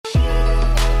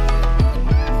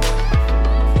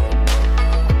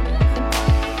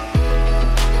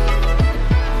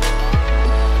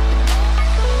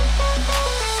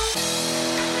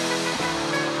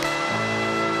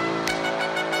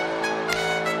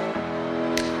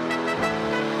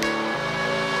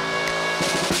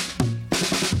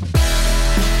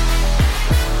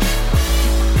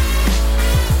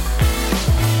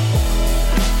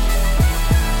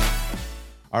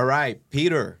All right,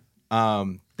 Peter.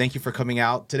 Thank you for coming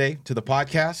out today to the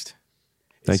podcast.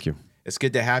 Thank you. It's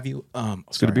good to have you.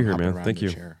 It's good to be here, man. Thank you.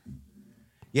 Chair.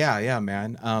 Yeah,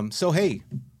 man. So hey,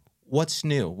 what's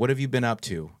new? What have you been up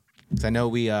to? 'Cause I know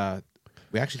we actually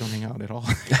don't hang out at all.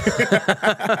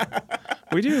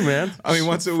 We do, man. I mean,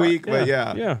 once a week, but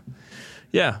yeah.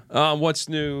 What's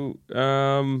new?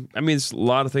 There's a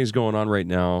lot of things going on right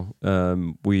now.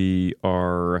 We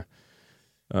are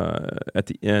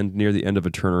near the end of a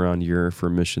turnaround year for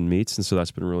Mission Meets, and so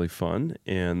that's been really fun.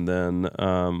 And then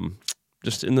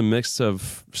just in the midst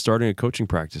of starting a coaching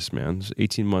practice, man. It's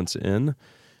 18 months in,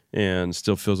 and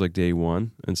still feels like day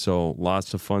one. And so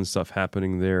lots of fun stuff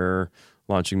happening there.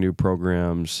 Launching new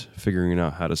programs, figuring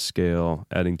out how to scale,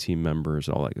 adding team members,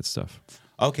 all that good stuff.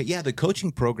 Okay, yeah, the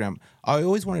coaching program. I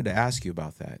always wanted to ask you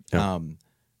about that. Yeah.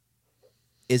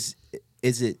 It's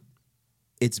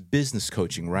business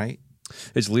coaching, right?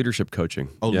 It's leadership coaching.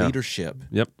 Oh, yeah. Leadership.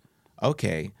 Yep.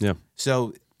 Okay. Yeah.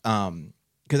 So,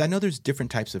 because I know there's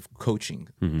different types of coaching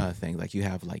things. Like you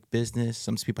have like business.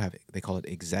 Some people they call it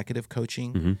executive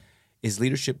coaching. Mm-hmm. Is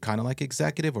leadership kind of like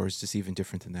executive, or is this even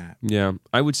different than that? Yeah,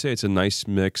 I would say it's a nice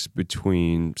mix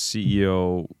between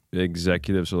CEO,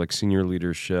 executives, so like senior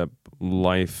leadership,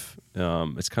 life.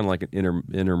 It's kind of like an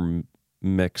inner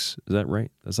mix. Is that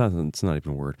right? It's not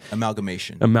even a word.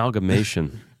 Amalgamation.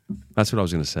 That's what I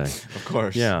was going to say. Of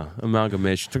course. Yeah,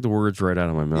 amalgamation. Took the words right out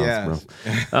of my mouth,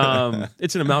 bro.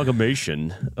 It's an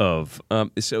amalgamation of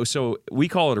so we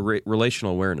call it a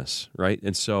relational awareness, right?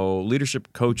 And so leadership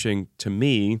coaching to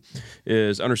me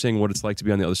is understanding what it's like to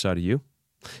be on the other side of you,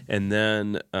 and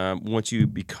then once you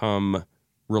become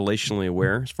relationally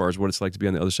aware as far as what it's like to be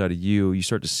on the other side of you, you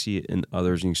start to see it in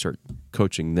others, and you start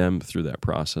coaching them through that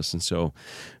process. And so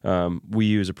we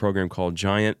use a program called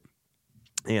Giant.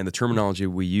 And the terminology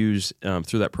we use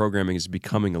through that programming is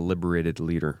becoming a liberated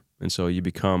leader. And so you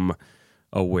become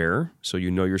aware, so you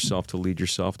know yourself to lead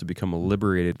yourself, to become a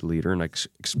liberated leader, and I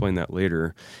explain that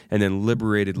later. And then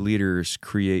liberated leaders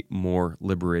create more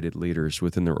liberated leaders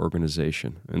within their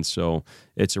organization. And so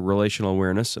it's a relational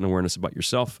awareness, an awareness about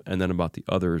yourself, and then about the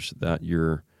others that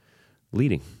you're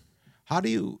leading. How do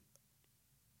you,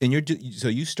 so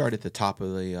you start at the top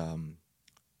of the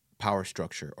power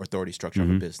structure or authority structure of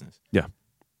a business. Yeah.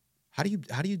 How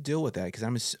do you deal with that?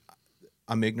 Because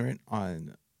I'm ignorant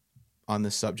on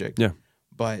this subject. Yeah.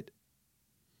 But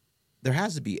there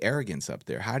has to be arrogance up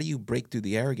there. How do you break through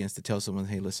the arrogance to tell someone,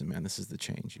 "Hey, listen, man, this is the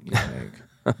change you need to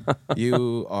make.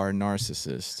 You are a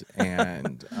narcissist,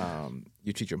 and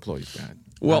you treat your employees bad."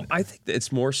 Well, I think that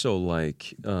it's more so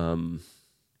like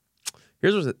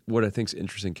here's what I think is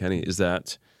interesting, Kenny, is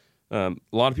that a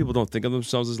lot of people don't think of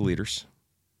themselves as leaders.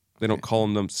 They don't call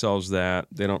themselves that.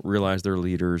 They don't realize they're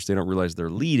leaders. They don't realize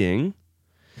they're leading.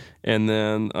 And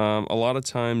then a lot of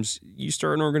times you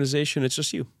start an organization, it's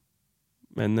just you.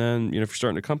 And then, if you're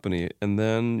starting a company, and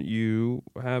then you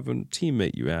have a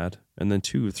teammate you add, and then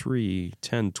 2, 3,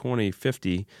 10, 20,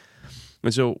 50.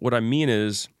 And so what I mean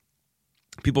is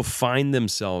people find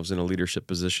themselves in a leadership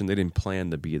position. They didn't plan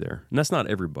to be there. And that's not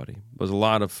everybody. There's a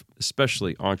lot of,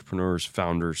 especially entrepreneurs,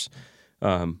 founders,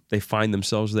 they find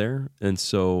themselves there, and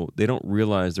so they don't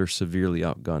realize they're severely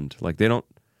outgunned. Like they don't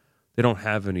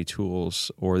have any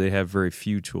tools, or they have very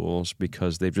few tools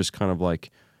because they've just kind of like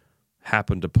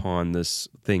happened upon this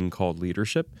thing called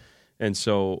leadership. And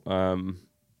so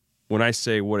when I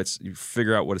say you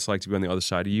figure out what it's like to be on the other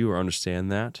side of you, or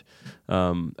understand that,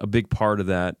 a big part of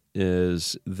that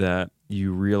is that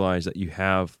you realize that you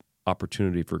have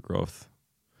opportunity for growth.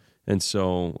 And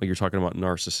so, like you're talking about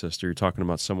narcissist, or you're talking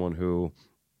about someone who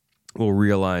will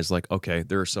realize, like, okay,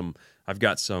 I've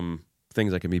got some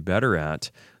things I can be better at.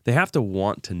 They have to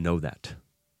want to know that.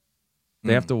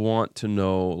 They have to want to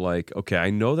know, like, okay,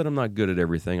 I know that I'm not good at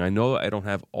everything. I know I don't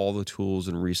have all the tools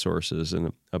and resources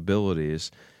and abilities,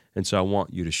 and so I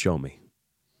want you to show me.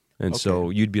 And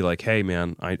so you'd be like, hey,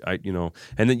 man, I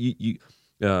and then you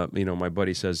my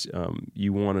buddy says,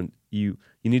 you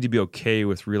need to be okay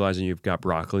with realizing you've got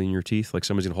broccoli in your teeth. Like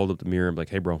somebody's gonna hold up the mirror and be like,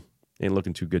 "Hey, bro, ain't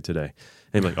looking too good today."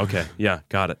 And you're like, "Okay, yeah,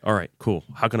 got it. All right, cool.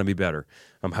 How can I be better?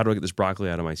 How do I get this broccoli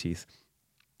out of my teeth?"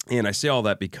 And I say all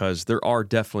that because there are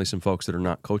definitely some folks that are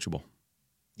not coachable.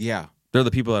 Yeah, they're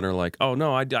the people that are like, "Oh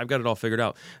no, I've got it all figured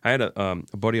out." I had a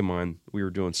buddy of mine. We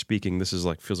were doing speaking. This is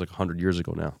feels like 100 years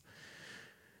ago now,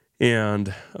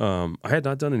 and I had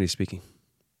not done any speaking.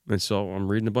 And so I'm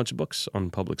reading a bunch of books on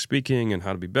public speaking and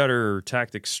how to be better,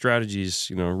 tactics,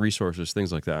 strategies, resources,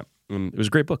 things like that. And it was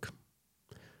a great book.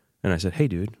 And I said, "Hey,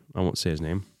 dude," I won't say his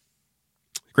name.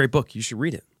 "Great book. You should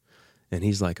read it." And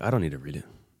he's like, "I don't need to read it.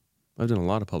 I've done a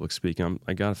lot of public speaking.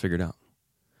 I got to figure it out."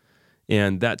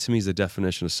 And that to me is the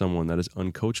definition of someone that is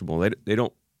uncoachable.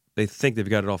 They think they've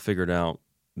got it all figured out.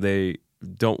 They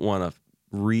don't want to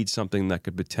read something that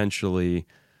could potentially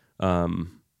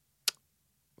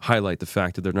highlight the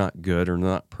fact that they're not good or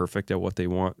not perfect at what they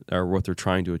want or what they're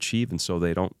trying to achieve, and so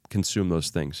they don't consume those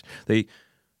things. They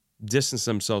distance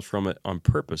themselves from it on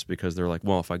purpose because they're like,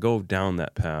 well, if I go down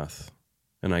that path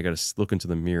and I got to look into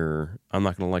the mirror, I'm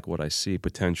not going to like what I see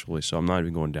potentially, so I'm not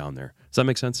even going down there. Does that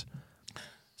make sense?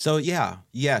 So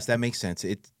yes, that makes sense.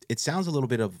 It sounds a little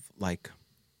bit of like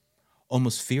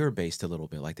almost fear-based a little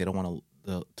bit, like they don't want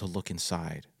to look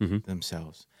inside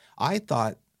themselves. I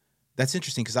thought that's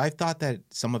interesting because I thought that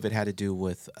some of it had to do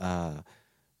with I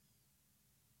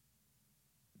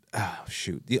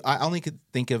only could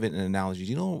think of it in an analogy.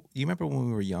 Do you remember when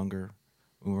we were younger,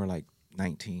 when we were like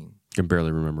 19? I can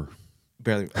barely remember.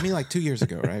 Barely. I mean, like 2 years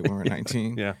ago, right? When we were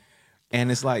 19. Yeah.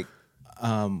 And it's like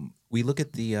we look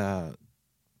at the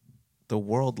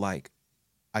world like,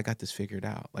 I got this figured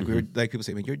out. Like we were like people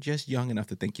say, man, you're just young enough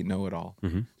to think you know it all.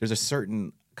 There's a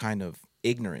certain kind of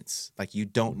ignorance, like you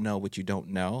don't know what you don't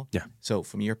know. Yeah. So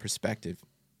from your perspective,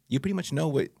 you pretty much know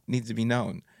what needs to be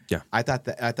known. Yeah. I thought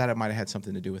it might have had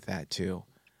something to do with that too.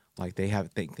 Like they have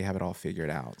it all figured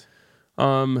out.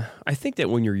 I think that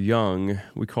when you're young,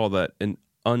 we call that an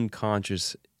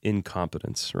unconscious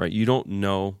incompetence, right? You don't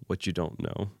know what you don't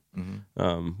know.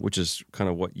 Which is kind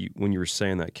of what when you were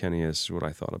saying that, Kenny, is what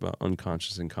I thought about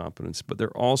unconscious incompetence. But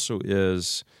there also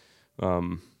is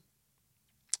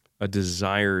a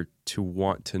desire to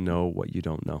want to know what you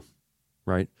don't know,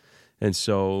 right? And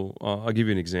so I'll give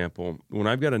you an example. When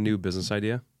I've got a new business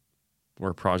idea or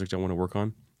a project I want to work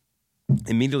on,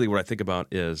 immediately what I think about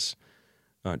is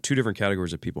two different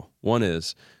categories of people. One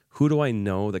is, who do I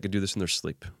know that could do this in their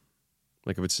sleep?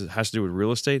 Like if it has to do with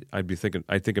real estate, I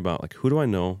think about like, who do I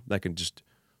know that could just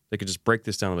break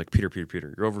this down like, Peter,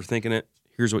 you're overthinking it.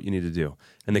 Here's what you need to do.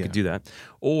 And they could do that.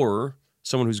 Or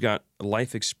someone who's got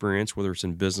life experience, whether it's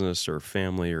in business or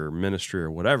family or ministry or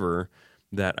whatever,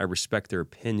 that I respect their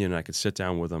opinion. I could sit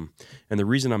down with them. And the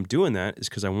reason I'm doing that is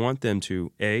because I want them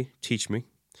to A, teach me,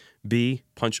 B,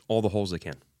 punch all the holes they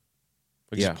can.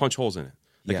 Like just punch holes in it.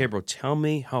 Like, hey, bro, tell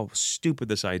me how stupid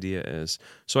this idea is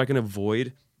so I can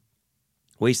avoid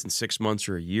wasting 6 months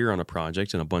or a year on a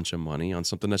project and a bunch of money on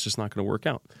something that's just not going to work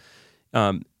out.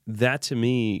 That to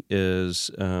me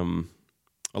is a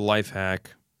life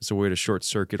hack. It's a way to short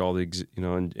circuit all the,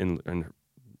 and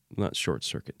not short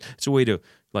circuit. It's a way to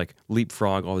like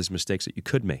leapfrog all these mistakes that you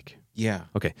could make. Yeah.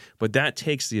 Okay. But that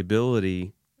takes the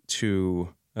ability to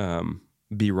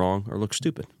be wrong or look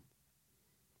stupid.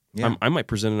 Yeah. I might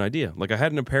present an idea. Like I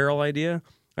had an apparel idea.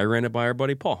 I ran it by our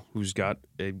buddy Paul, who's got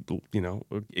a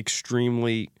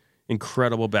extremely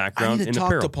incredible background in apparel. I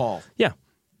need to talk to Paul. Yeah,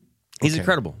 he's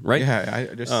incredible, right?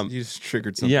 Yeah, you just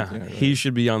triggered something. Yeah, he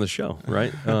should be on the show,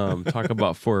 right? Talk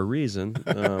about for a reason.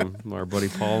 Our buddy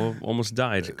Paul almost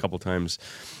died a couple times,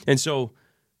 and so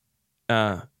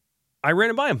I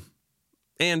ran it by him.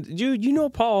 And you know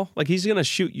Paul, like he's gonna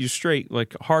shoot you straight,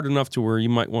 like hard enough to where you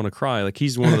might want to cry. Like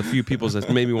he's one of the few people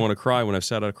that made me want to cry when I've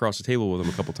sat across the table with him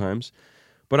a couple times.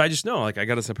 But I just know, like, I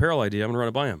got this apparel idea. I'm going to run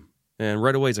it by him. And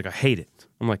right away, he's like, I hate it.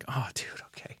 I'm like, oh, dude,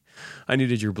 okay. I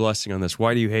needed your blessing on this.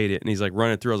 Why do you hate it? And he's like,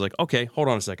 running through. I was like, okay, hold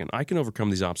on a second. I can overcome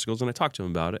these obstacles. And I talked to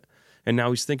him about it. And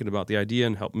now he's thinking about the idea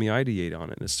and helping me ideate on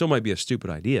it. And it still might be a stupid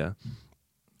idea.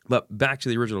 But back to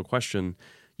the original question,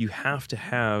 you have to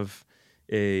have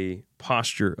a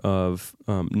posture of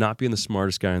not being the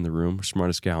smartest guy in the room or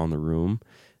smartest gal in the room,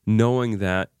 knowing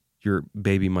that your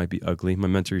baby might be ugly. My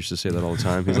mentor used to say that all the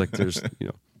time. He's like, there's,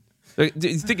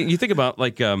 you think about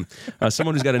like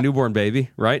someone who's got a newborn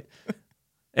baby, right?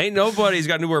 Ain't nobody's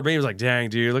got a newborn baby. He's like, dang,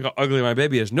 dude, look how ugly my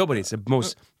baby is. Nobody.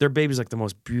 It's their baby's like the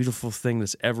most beautiful thing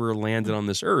that's ever landed on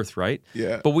this earth, right?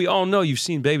 Yeah. But we all know you've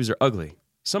seen babies are ugly.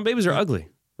 Some babies are ugly,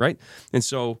 right? And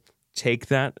so take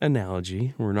that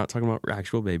analogy. We're not talking about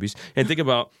actual babies. And think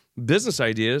about business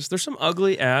ideas. There's some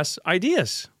ugly ass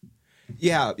ideas.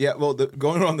 Yeah. Well,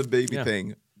 going on the baby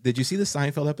thing, did you see the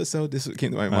Seinfeld episode? This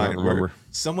came to my mind. Don't remember. Where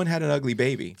someone had an ugly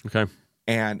baby. Okay.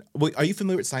 And are you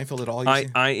familiar with Seinfeld at all?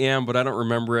 I am, but I don't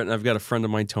remember it. And I've got a friend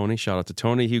of mine, Tony. Shout out to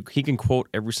Tony. He can quote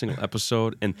every single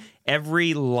episode, and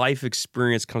every life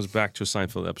experience comes back to a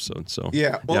Seinfeld episode. So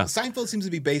Seinfeld seems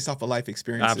to be based off of life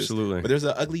experiences. Absolutely. But there's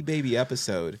an ugly baby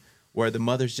episode where the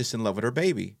mother's just in love with her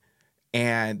baby,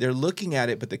 and they're looking at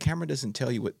it, but the camera doesn't show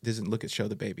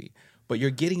the baby. But you're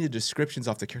getting the descriptions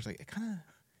off the character. Like, it kind of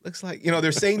looks like,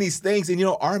 they're saying these things, and,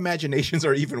 our imaginations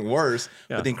are even worse.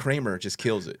 Yeah. But then Kramer just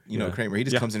kills it. Kramer, he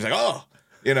just comes in and he's like,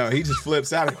 oh, he just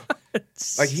flips out.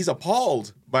 Like, he's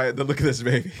appalled by the look of this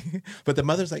baby. But the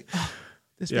mother's like, oh,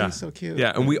 This Yeah. baby's so cute.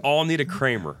 Yeah, and we all need a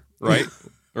Kramer, right?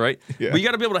 Right? Yeah. But you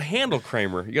got to be able to handle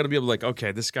Kramer. You got to be able to like,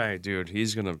 okay, this guy, dude,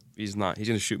 he's gonna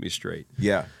shoot me straight.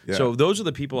 Yeah. So those are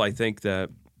the people I think that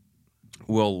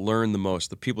will learn the most.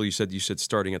 The people you said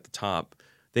starting at the top,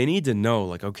 they need to know,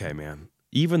 like, okay, man,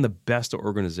 even the best of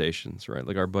organizations, right?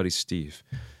 Like our buddy Steve,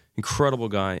 incredible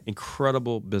guy,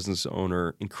 incredible business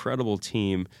owner, incredible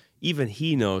team. Even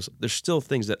he knows there's still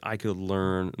things that I could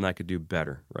learn and I could do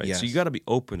better, right? Yes. So you got to be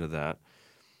open to that.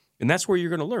 And that's where you're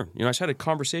going to learn. You know, I just had a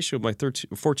conversation with my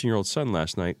 14-year-old son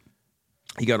last night.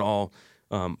 He got all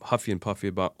huffy and puffy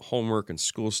about homework and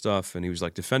school stuff, and he was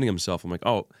like defending himself. I'm like,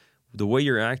 oh, the way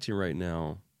you're acting right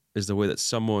now is the way that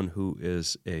someone who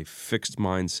is a fixed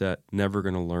mindset, never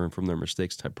going to learn from their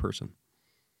mistakes type person.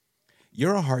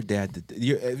 You're a hard dad.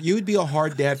 You would be a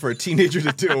hard dad for a teenager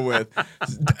to deal with.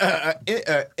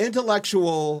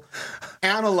 Intellectual,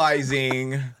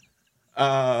 analyzing,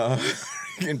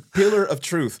 and pillar of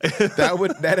truth.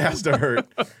 That has to hurt.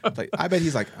 Like, I bet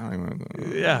he's like, I don't even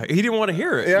know. Yeah, he didn't want to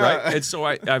hear it, Yeah. right? And so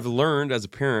I've learned as a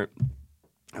parent,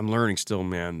 I'm learning still,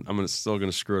 man. I'm still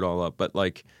going to screw it all up. But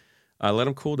like, I let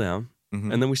him cool down.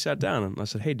 Mm-hmm. And then we sat down and I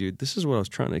said, hey, dude, this is what I was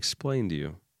trying to explain to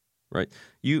you, right?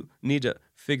 You need to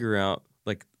figure out,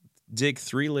 like, dig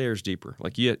 3 layers deeper.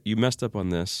 Like, you messed up on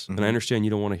this, and I understand you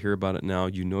don't want to hear about it now.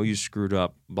 You know you screwed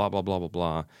up, blah, blah, blah, blah,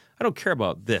 blah. I don't care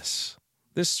about this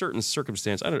certain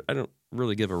circumstance. I don't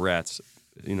really give a rat's,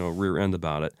 rear end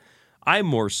about it. I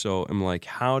more so am like,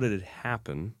 how did it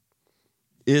happen?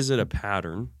 Is it a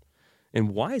pattern?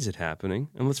 And why is it happening?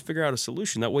 And let's figure out a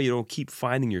solution. That way you don't keep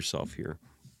finding yourself here.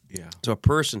 Yeah. So a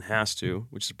person has to,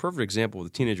 which is a perfect example with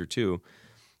a teenager too,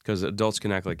 because adults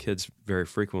can act like kids very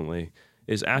frequently,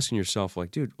 is asking yourself, like,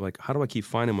 dude, like, how do I keep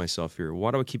finding myself here?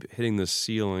 Why do I keep hitting this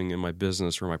ceiling in my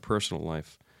business or my personal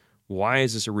life? Why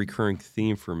is this a recurring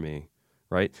theme for me,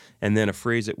 right? And then a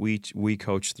phrase that we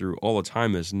coach through all the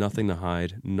time is nothing to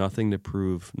hide, nothing to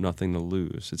prove, nothing to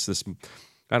lose. It's this,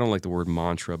 I don't like the word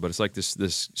mantra, but it's like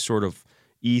this sort of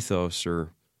ethos,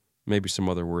 or maybe some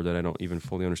other word that I don't even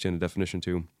fully understand the definition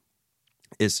to,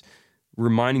 is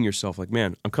reminding yourself, like,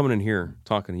 man, I'm coming in here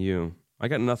talking to you. I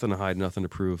got nothing to hide, nothing to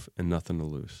prove, and nothing to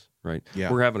lose, right?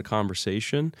 Yeah. We're having a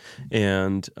conversation,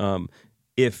 and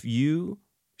if you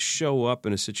show up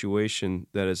in a situation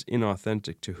that is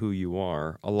inauthentic to who you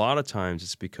are, a lot of times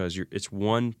it's because it's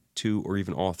 1, 2, or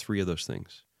even all 3 of those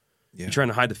things. Yeah. You're trying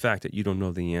to hide the fact that you don't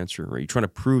know the answer, right? You're trying to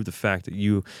prove the fact that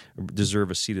you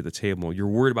deserve a seat at the table. You're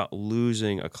worried about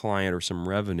losing a client or some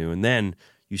revenue, and then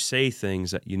you say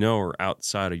things that you know are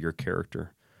outside of your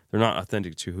character. They're not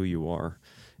authentic to who you are.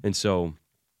 And so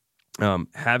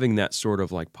having that sort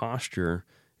of like posture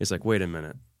is like, wait a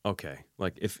minute, okay.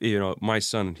 Like, if, my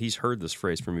son, he's heard this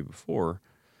phrase from me before,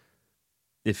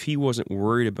 if he wasn't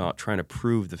worried about trying to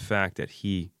prove the fact that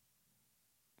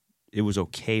it was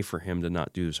okay for him to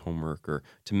not do his homework or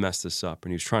to mess this up,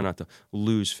 and he was trying not to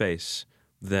lose face,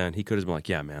 then he could have been like,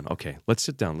 yeah, man, okay, let's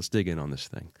sit down, let's dig in on this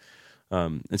thing.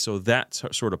 And so that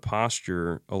sort of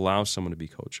posture allows someone to be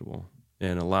coachable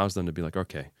and allows them to be like,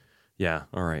 okay, yeah,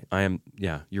 all right,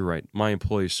 you're right. My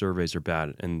employee surveys are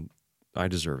bad, and I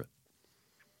deserve it.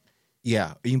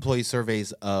 Yeah. Employee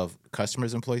surveys of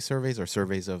customers' employee surveys or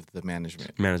surveys of the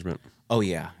management? Management. Oh,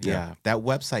 yeah. That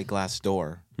website,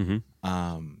 Glassdoor,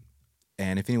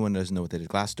 and if anyone doesn't know what that is,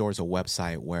 Glassdoor is a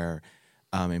website where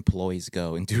employees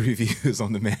go and do reviews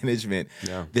on the management.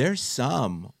 Yeah. There's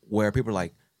some where people are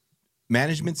like,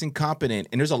 management's incompetent,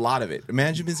 and there's a lot of it.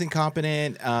 Management's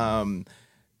incompetent,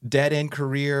 dead end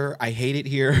career. I hate it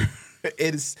here.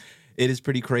 It is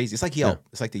pretty crazy. It's like Yelp. Yeah.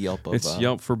 It's like the Yelp of. It's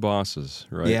Yelp for bosses,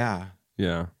 right? Yeah.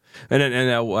 Yeah.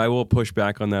 And I will push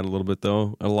back on that a little bit,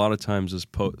 though. A lot of times, as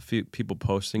people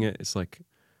posting it, it's like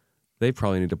they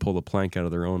probably need to pull the plank out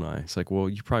of their own eye. It's like, well,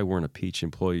 you probably weren't a peach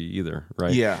employee either,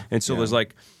 right? Yeah. And so there's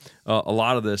like a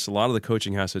lot of the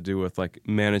coaching has to do with like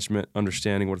management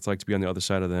understanding what it's like to be on the other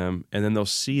side of them, and then they'll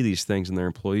see these things in their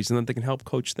employees, and then they can help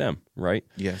coach them, right?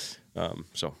 Yes.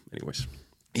 So, anyways.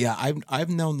 Yeah, I've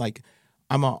known, like,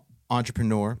 I'm an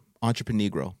entrepreneur,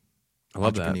 entreprenegro. I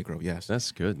love that. Negro, yes.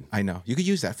 That's good. I know. You could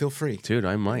use that. Feel free. Dude,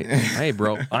 I might. Hey,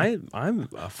 bro, I'm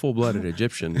a full-blooded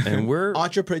Egyptian, and we're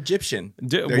Egyptian.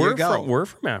 We're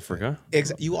from Africa.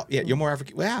 You are. Yeah, you're more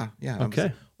African. Well, yeah.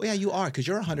 Okay. Well, yeah, you are, because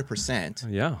you're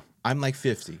 100%. Yeah. I'm like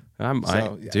 50.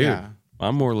 Dude, yeah.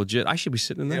 I'm more legit. I should be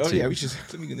sitting in that seat. Yeah, we should.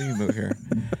 Let me move here.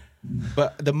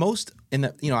 But the most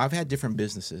I've had different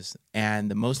businesses, and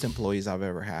the most employees I've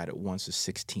ever had at once was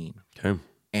 16. Okay.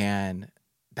 And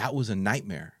that was a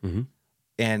nightmare. Mm-hmm.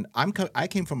 And I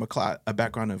came from a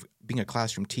background of being a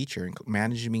classroom teacher and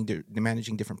managing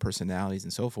different personalities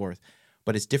and so forth.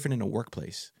 But it's different in a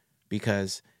workplace,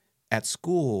 because at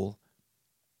school,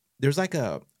 there's like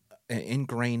an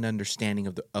ingrained understanding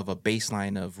of a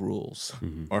baseline of rules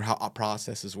or how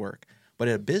processes work. But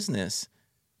at a business,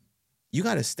 you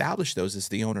got to establish those as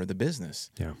the owner of the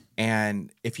business. Yeah.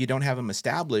 And if you don't have them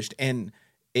established, and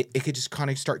it could just kind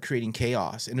of start creating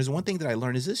chaos. And there's one thing that I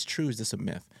learned: is this true? Is this a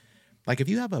myth? Like, if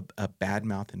you have a bad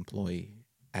mouth employee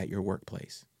at your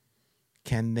workplace,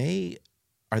 are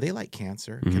they like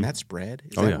cancer? Can that spread?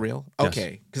 Is that real? Yes.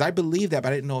 Okay. Because I believe that,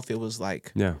 but I didn't know if it was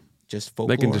like just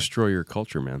folklore. They can destroy your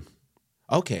culture, man.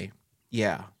 Okay.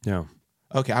 Yeah. Yeah.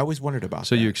 Okay. I always wondered about that.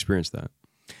 So you experienced that?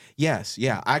 Yes.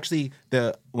 Yeah. Actually,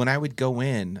 when I would go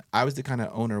in, I was the kind of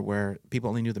owner where people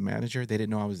only knew the manager. They didn't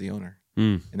know I was the owner.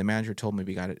 And the manager told me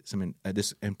we got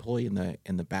this employee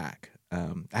in the back.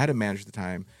 I had a manager at the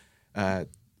time.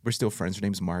 We're still friends. Her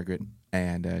name's Margaret,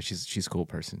 and she's a cool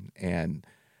person. And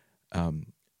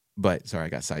but sorry, I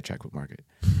got sidetracked with Margaret.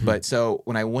 But so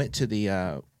when I went to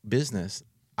the business,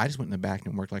 I just went in the back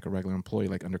and worked like a regular employee,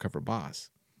 like undercover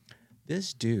boss.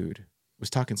 This dude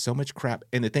was talking so much crap.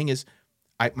 And the thing is,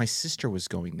 my sister was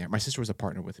going there. My sister was a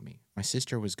partner with me. My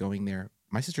sister was going there.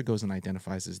 My sister goes and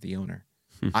identifies as the owner.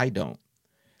 I don't.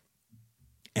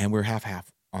 And we're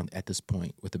half-half at this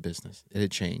point with the business. It had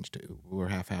changed. We're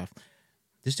half-half.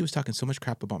 This dude was talking so much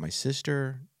crap about my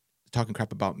sister, talking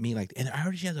crap about me. Like, and I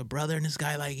heard she has a brother, and this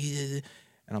guy, like, and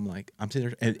I'm like, I'm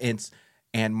sitting there,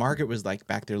 and Margaret was like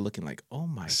back there looking like, oh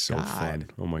my So God. fun.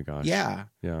 Oh my gosh. Yeah.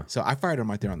 Yeah. So I fired him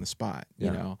right there on the spot, you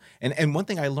know? And one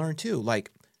thing I learned too,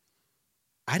 like,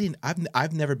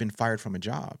 I've never been fired from a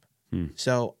job.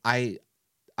 So I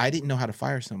didn't know how to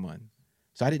fire someone.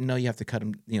 So I didn't know you have to cut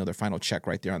them, their final check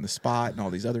right there on the spot and all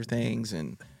these other things.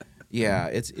 And yeah,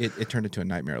 it turned into a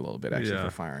nightmare a little bit actually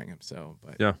for firing him. So,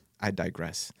 but I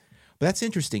digress. But that's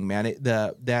interesting, man.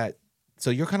 So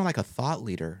you're kind of like a thought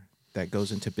leader that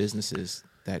goes into businesses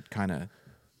that kind of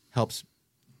helps.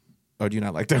 Oh, do you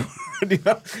not like that?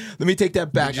 Let me take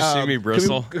that back. Did you see me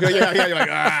bristle? Yeah. You're like,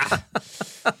 ah.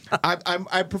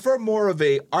 I prefer more of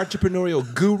a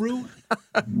entrepreneurial guru.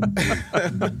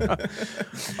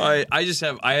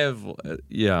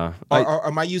 Or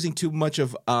am I using too much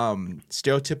of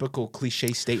stereotypical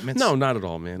cliche statements? No, not at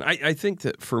all, man. I think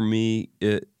that for me,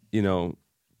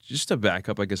 just to back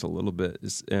up, I guess, a little bit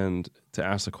and to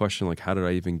ask the question, like, how did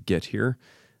I even get here?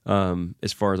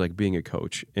 As far as like being a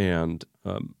coach, and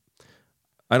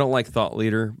I don't like thought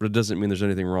leader, but it doesn't mean there's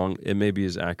anything wrong. It maybe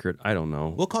is accurate. I don't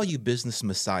know. We'll call you business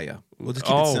messiah. We'll just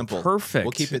keep it simple. Perfect.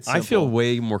 We'll keep it simple. I feel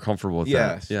way more comfortable with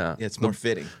that. Yeah. It's more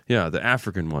fitting. Yeah, the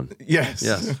African one. Yes.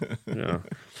 Yeah.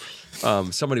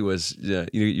 Somebody was,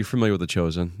 you're familiar with The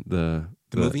Chosen, the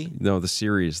movie? No, the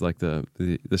series, like the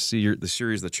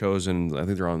series The Chosen. I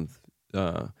think they're on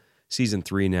season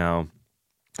 3 now.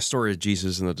 The story of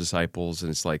Jesus and the disciples, and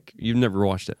it's like, you've never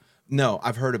watched it. No,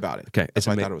 I've heard about it. Okay. That's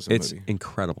why I thought it was a movie. It's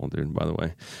incredible, dude, by the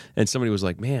way. And somebody was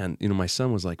like, man, my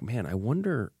son was like, man, I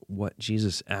wonder what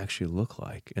Jesus actually looked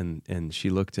like. And she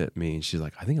looked at me and she's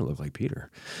like, I think it looked like Peter.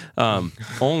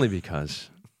 Only because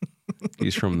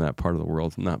he's from that part of the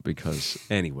world, not because,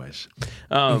 anyways.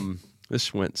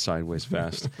 This went sideways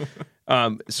fast.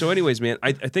 So anyways, man,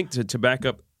 I think to back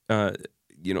up,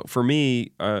 for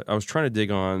me, I was trying to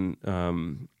dig on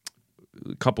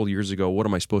a couple years ago, what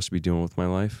am I supposed to be doing with my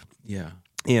life? Yeah.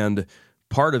 And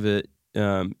part of it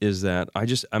is that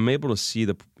I'm able to see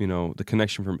the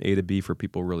connection from A to B for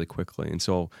people really quickly. And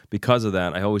so because of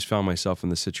that, I always found myself in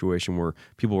the situation where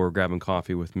people were grabbing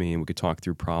coffee with me and we could talk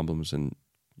through problems and,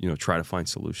 try to find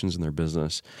solutions in their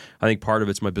business. I think part of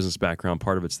it's my business background.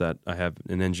 Part of it's that I have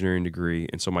an engineering degree.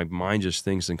 And so my mind just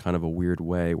thinks in kind of a weird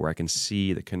way where I can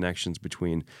see the connections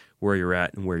between where you're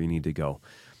at and where you need to go.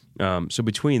 So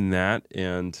between that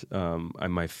and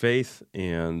my faith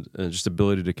and just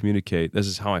ability to communicate, this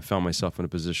is how I found myself in a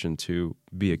position to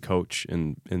be a coach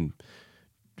and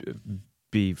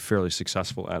be fairly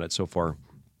successful at it so far.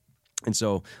 And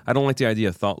so I don't like the idea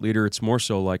of thought leader. It's more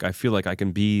so like I feel like I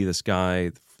can be this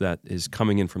guy that is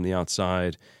coming in from the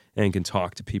outside and can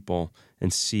talk to people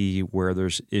and see where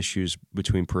there's issues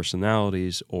between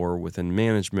personalities or within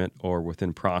management or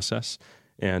within process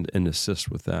and assist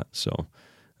with that. So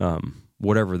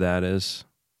whatever that is,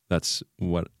 that's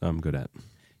what I'm good at.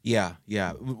 Yeah.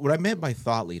 What I meant by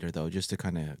thought leader, though, just to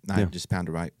kind of not just pound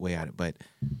the right way at it, but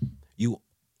you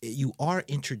are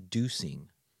introducing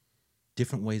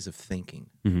different ways of thinking,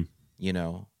 and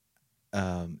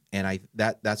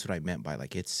that's what I meant by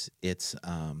like it's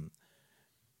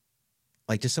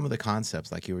like just some of the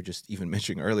concepts, like you were just even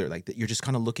mentioning earlier, like that you're just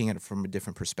kind of looking at it from a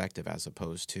different perspective as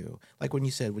opposed to like when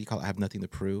you said, what do you call it? I have nothing to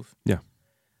prove. Yeah.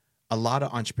 a lot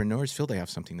of entrepreneurs feel they have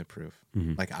something to prove.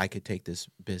 Mm-hmm. Like, I could take this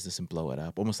business and blow it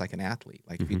up, almost like an athlete.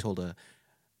 Like, if you told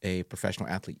a professional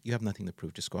athlete, you have nothing to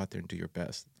prove, just go out there and do your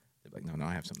best. They're like, no,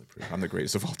 I have something to prove. I'm the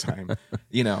greatest of all time,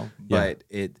 you know. But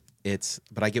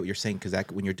but I get what you're saying, because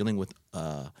when you're dealing with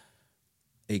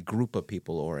a group of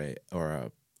people or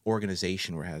a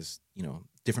organization where it has, you know,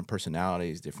 different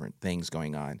personalities, different things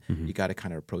going on, you got to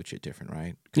kind of approach it different,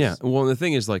 right? Yeah. Well, the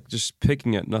thing is, like, just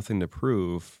picking at nothing to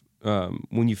prove.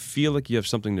 When you feel like you have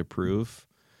something to prove,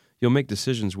 you'll make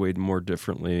decisions way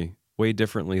differently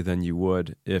than you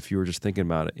would if you were just thinking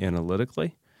about it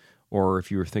analytically, or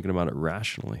if you were thinking about it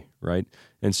rationally, right?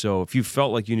 And so, if you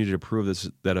felt like you needed to prove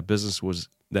that a business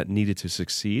that needed to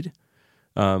succeed,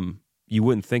 you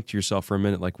wouldn't think to yourself for a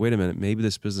minute, like, wait a minute, maybe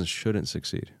this business shouldn't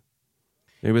succeed.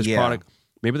 Maybe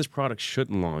this product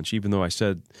shouldn't launch, even though I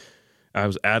said I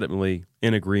was adamantly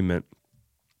in agreement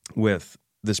with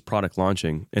this product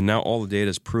launching. And now all the data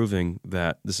is proving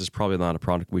that this is probably not a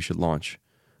product we should launch.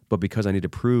 But because I need to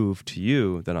prove to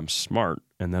you that I'm smart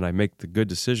and that I make the good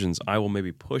decisions, I will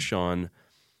maybe push on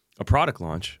a product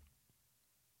launch,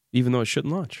 even though it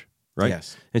shouldn't launch, right?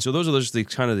 Yes. And so those are just the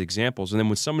kind of the examples. And then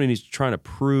when somebody needs trying to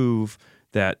prove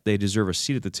that they deserve a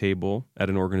seat at the table at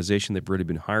an organization they've already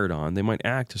been hired on, they might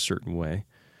act a certain way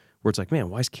where it's like, man,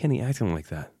 why is Kenny acting like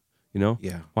that? You know?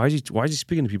 Yeah. Why is he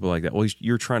speaking to people like that? Well,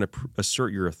 you're trying to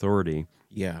assert your authority.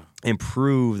 Yeah. And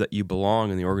prove that you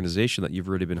belong in the organization that you've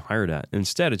already been hired at. And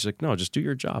instead, it's like, no, just do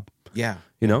your job. Yeah.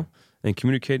 You know? And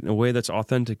communicate in a way that's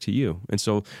authentic to you. And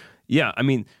so, yeah, I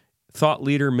mean, thought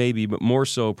leader maybe, but more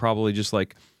so probably just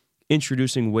like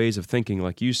introducing ways of thinking,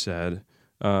 like you said,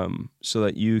 so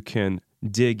that you can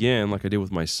dig in, like I did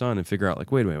with my son, and figure out,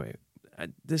 like, wait.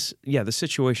 The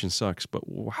situation sucks, but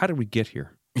how did we get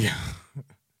here? Yeah.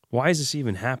 Why is this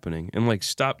even happening? And like,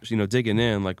 stop, digging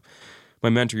in. Like my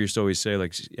mentor used to always say,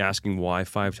 like, asking why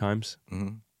 5 times.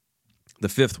 Mm-hmm. The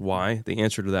 5th why, the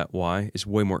answer to that why is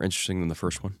way more interesting than the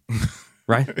first one.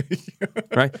 Right?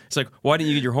 Right? It's like, why didn't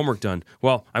you get your homework done?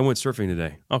 Well, I went surfing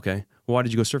today. Okay. Well, why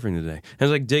did you go surfing today? And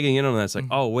it's like digging in on that. It's like,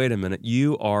 oh, wait a minute.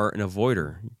 You are an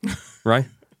avoider, right?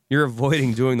 You're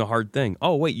avoiding doing the hard thing.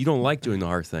 Oh, wait, you don't like doing the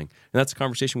hard thing. And that's the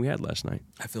conversation we had last night.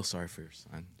 I feel sorry for your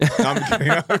son.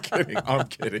 I'm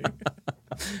kidding.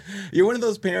 You're one of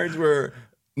those parents where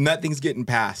nothing's getting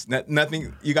passed.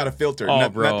 Nothing. You got to filter. Oh,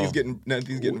 bro.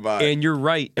 Nothing's getting by. And you're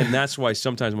right. And that's why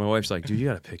sometimes my wife's like, dude, you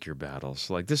got to pick your battles.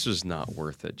 Like, this is not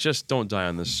worth it. Just don't die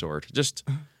on this sword. Just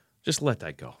let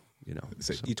that go.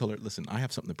 So you told her, listen, I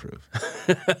have something to prove.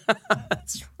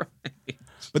 That's right.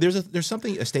 But there's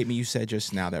a statement you said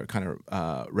just now that kind of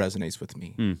resonates with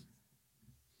me.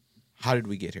 How did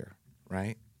we get here?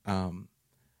 Right?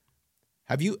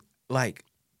 Have you, like,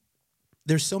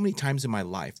 there's so many times in my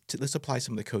life. Let's apply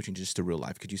some of the coaching just to real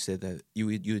life. Because you said that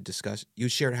you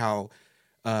shared how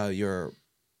your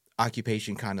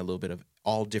occupation kind of a little bit of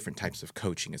all different types of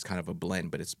coaching. It's kind of a blend,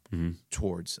 but it's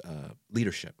towards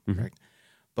leadership, correct?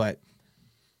 But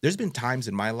there's been times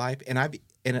in my life, and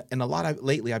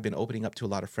lately I've been opening up to a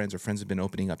lot of friends, or friends have been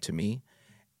opening up to me,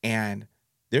 and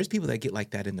there's people that get like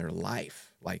that in their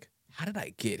life. Like, how did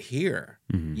I get here?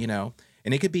 And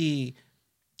it could be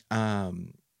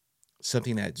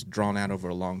something that's drawn out over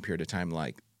a long period of time.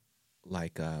 I've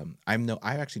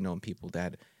actually known people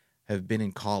that have been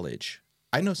in college.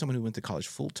 I know someone who went to college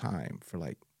full time for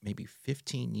like maybe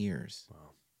 15 years.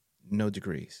 Wow. No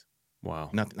degrees. Wow.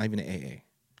 Not even an AA.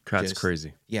 That's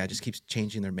crazy. Yeah, just keeps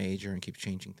changing their major and keeps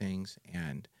changing things.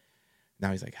 And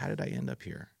now he's like, how did I end up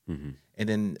here? And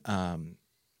then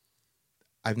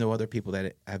I've known other people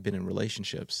that have been in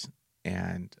relationships,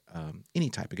 and any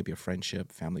type. It could be a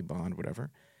friendship, family bond,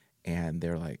 whatever. And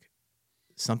they're like,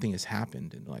 something has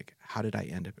happened. And like, how did I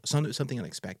end up? Something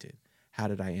unexpected. How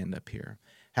did I end up here?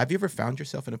 Have you ever found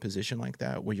yourself in a position like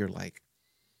that where you're like,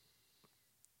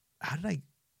 how did I?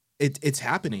 It's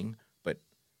happening.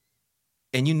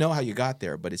 And you know how you got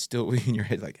there, but it's still in your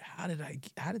head. Like, how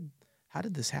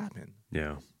did this happen?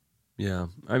 Yeah.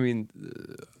 I mean,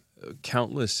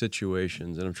 countless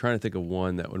situations, and I'm trying to think of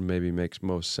one that would maybe make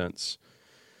most sense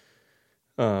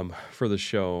for the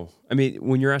show. I mean,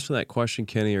 when you're asking that question,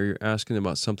 Kenny, are you asking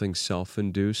about something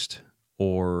self-induced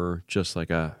or just like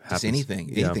just anything?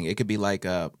 It could be like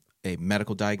a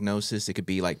medical diagnosis. It could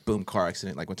be like, boom, car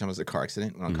accident. Like one time I was in a car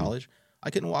accident when I was in college.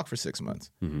 I couldn't walk for 6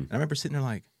 months. And I remember sitting there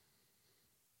like,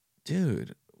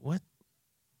 dude, what?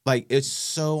 Like, it's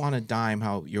so on a dime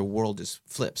how your world just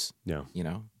flips. Yeah.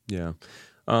 Yeah.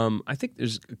 I think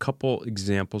there's a couple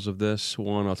examples of this.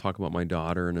 One, I'll talk about my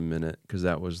daughter in a minute, because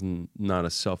that was not a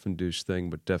self-induced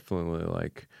thing, but definitely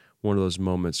like one of those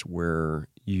moments where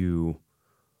you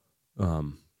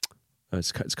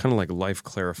it's kind of like life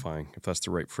clarifying, if that's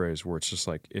the right phrase, where it's just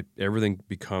like everything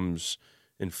becomes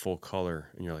in full color,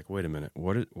 and you're like, wait a minute,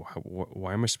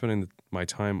 why am I spending my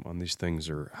time on these things,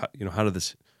 or how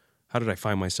did I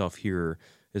find myself here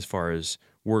as far as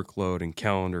workload and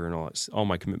calendar and all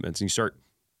my commitments, and you start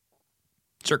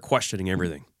questioning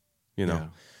everything,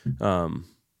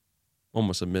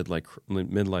 almost a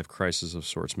midlife crisis of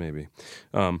sorts, maybe.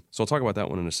 So I'll talk about that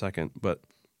one in a second, but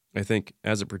I think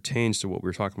as it pertains to what we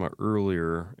were talking about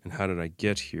earlier and how did I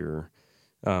get here,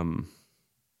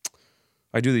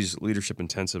 I do these leadership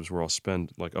intensives where I'll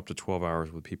spend like up to 12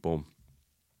 hours with people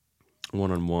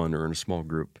one-on-one or in a small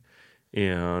group.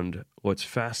 And what's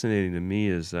fascinating to me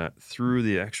is that through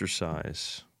the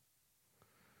exercise,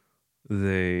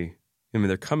 they're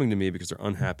coming to me because they're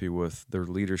unhappy with their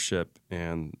leadership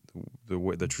and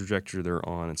the trajectory they're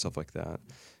on and stuff like that.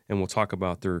 And we'll talk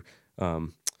about their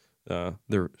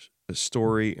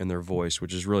story and their voice,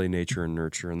 which is really nature and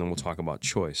nurture. And then we'll talk about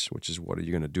choice, which is what are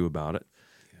you going to do about it,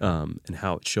 and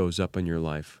how it shows up in your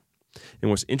life.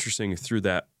 And what's interesting through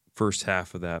that first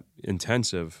half of that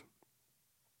intensive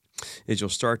is you'll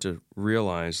start to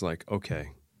realize, like,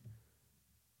 okay,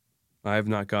 I have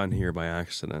not gotten here by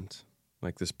accident.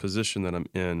 Like this position that I'm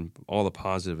in, all the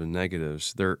positive and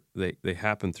negatives, they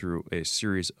happen through a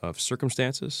series of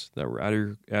circumstances that were out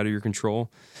of your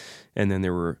control, and then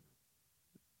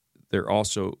they're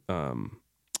also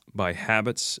by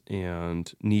habits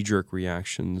and knee-jerk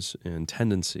reactions and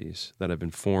tendencies that have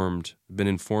been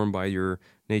informed by your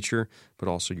nature, but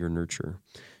also your nurture.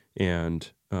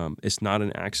 And it's not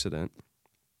an accident.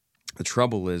 The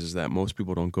trouble is that most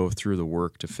people don't go through the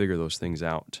work to figure those things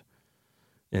out.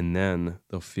 And then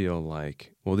they'll feel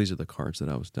like, well, these are the cards that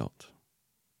I was dealt.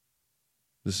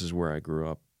 This is where I grew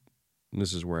up.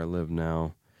 This is where I live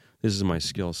now. This is my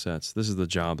skill sets. This is the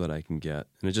job that I can get.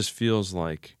 And it just feels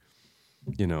like,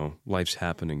 life's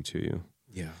happening to you.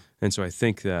 Yeah. And so I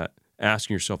think that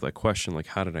asking yourself that question, like,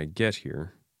 how did I get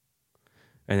here?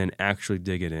 And then actually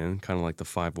dig it in, kind of like the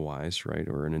 5 whys, right?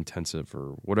 Or an intensive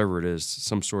or whatever it is,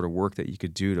 some sort of work that you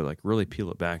could do to like really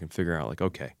peel it back and figure out like,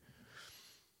 okay,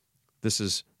 this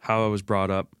is how I was brought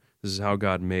up. This is how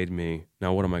God made me.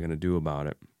 Now what am I going to do about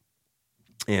it?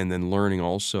 And then learning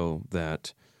also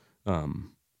that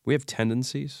we have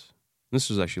tendencies.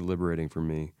 This was actually liberating for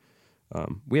me.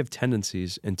 We have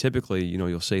tendencies, and typically,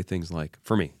 you'll say things like,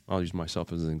 for me, I'll use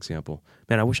myself as an example.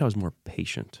 Man, I wish I was more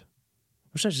patient. I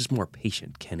wish I was just more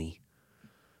patient, Kenny.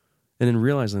 And then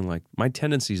realizing, like, my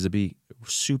tendency is to be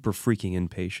super freaking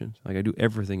impatient. Like, I do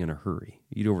everything in a hurry.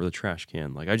 Eat over the trash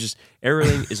can. Like,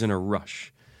 everything is in a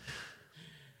rush.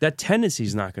 That tendency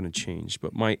is not going to change,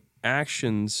 but my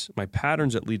actions, my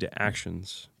patterns that lead to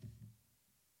actions,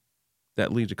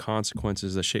 that lead to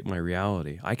consequences that shape my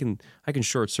reality, I can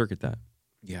short circuit that.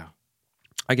 Yeah.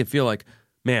 I can feel like,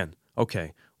 man,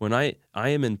 okay, when I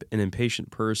am an impatient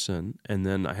person, and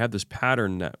then I have this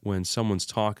pattern that when someone's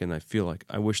talking, I feel like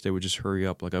I wish they would just hurry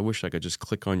up. Like I wish I could just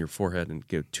click on your forehead and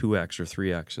give 2x or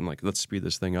 3x and like, let's speed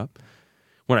this thing up.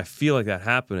 When I feel like that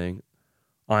happening,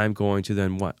 I'm going to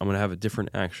then what? I'm going to have a different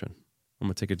action. I'm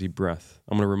going to take a deep breath.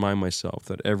 I'm going to remind myself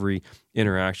that every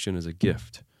interaction is a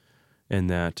gift, and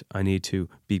that I need to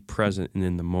be present and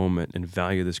in the moment and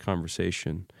value this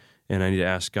conversation. And I need to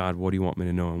ask God, what do you want me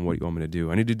to know and what do you want me to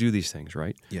do? I need to do these things,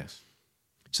 right? Yes.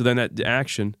 So then that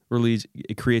action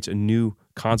it creates a new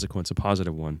consequence, a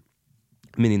positive one,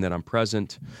 meaning that I'm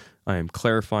present, I am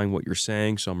clarifying what you're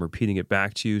saying, so I'm repeating it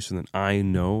back to you so that I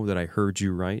know that I heard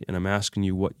you right, and I'm asking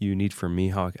you what you need from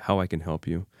me, how I can help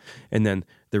you. And then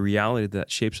the reality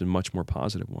that shapes a much more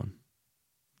positive one.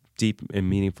 Deep and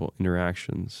meaningful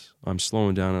interactions. I'm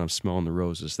slowing down and I'm smelling the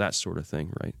roses, that sort of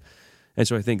thing, right? And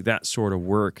so I think that sort of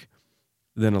work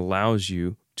then allows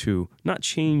you to not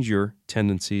change your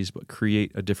tendencies, but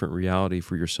create a different reality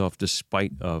for yourself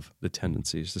despite of the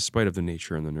tendencies, despite of the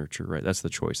nature and the nurture, right? That's the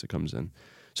choice that comes in.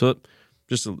 So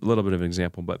just a little bit of an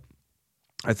example, but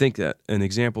I think that an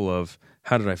example of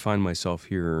how did I find myself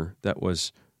here that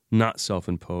was not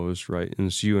self-imposed, right? And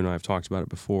as you and I have talked about it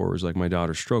before, was like my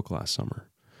daughter's stroke last summer.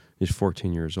 She's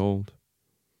 14 years old.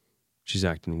 She's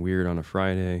acting weird on a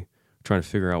Friday, trying to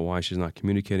figure out why she's not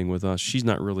communicating with us. She's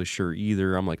not really sure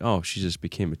either. I'm like, oh, she just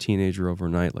became a teenager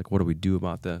overnight. Like, what do we do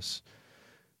about this?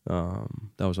 That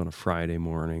was on a Friday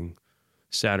morning.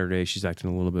 Saturday, she's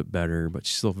acting a little bit better, but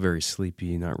she's still very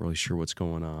sleepy, not really sure what's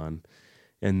going on.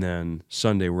 And then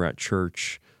Sunday, we're at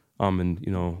church. I'm in,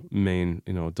 main,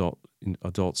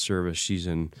 adult service. She's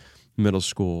in middle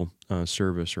school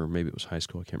service, or maybe it was high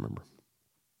school. I can't remember.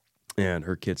 And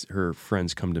her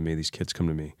friends come to me, these kids come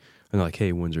to me, and they're like,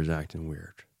 hey, Windsor's acting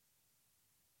weird.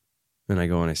 And I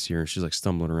go and I see her, and she's like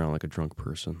stumbling around like a drunk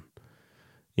person.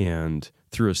 And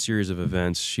through a series of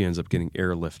events, she ends up getting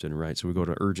airlifted, right? So we go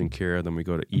to urgent care, then we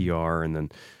go to ER, and then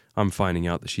I'm finding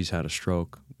out that she's had a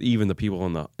stroke. Even the people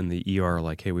in the ER are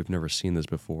like, hey, we've never seen this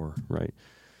before, right?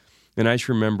 And I just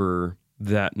remember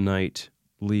that night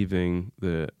leaving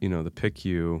the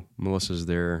PICU. Melissa's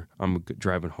there. I'm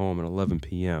driving home at 11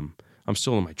 p.m. I'm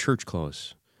still in my church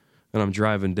clothes. And I'm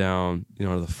driving down,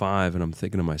 to the 5, and I'm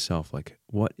thinking to myself, like,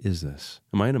 what is this?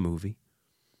 Am I in a movie?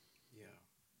 Yeah.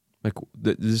 Like,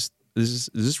 is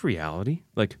this reality?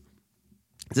 Like,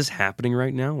 is this happening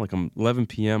right now? Like, I'm 11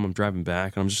 p.m., I'm driving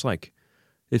back, and I'm just like,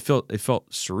 it felt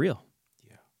surreal.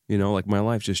 Yeah. Like my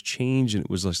life just changed, and it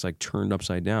was just like turned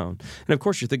upside down. And of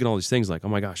course, you're thinking all these things like, oh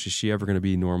my gosh, is she ever going to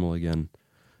be normal again?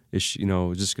 Is she,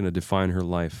 is this going to define her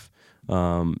life?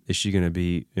 Is she going to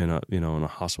be in a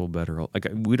hospital bed, or like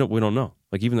we don't know.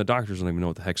 Like even the doctors don't even know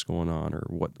what the heck's going on, or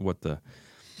what the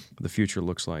future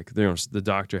looks like. The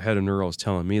doctor, head of neuro, is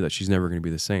telling me that she's never going to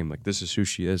be the same. Like this is who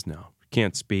she is now.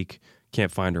 Can't speak,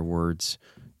 can't find her words,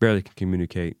 barely can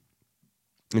communicate.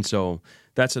 And so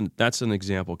that's an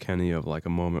example, Kenny, of like a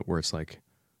moment where it's like,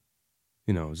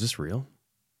 is this real?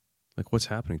 Like what's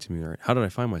happening to me? How did I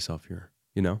find myself here?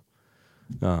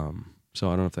 So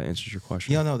I don't know if that answers your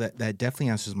question. Yeah, no, that definitely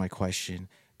answers my question.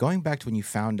 Going back to when you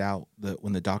found out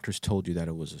when the doctors told you that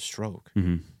it was a stroke,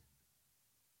 Mm-hmm.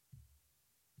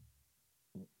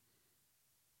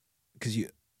 because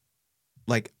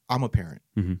I'm a parent.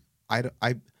 Mm-hmm.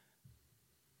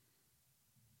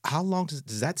 How long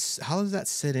does that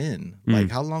sit in? Mm.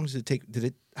 Like how long does it take?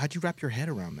 How'd you wrap your head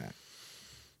around that?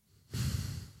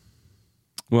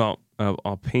 Well,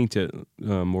 I'll paint it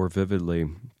more vividly.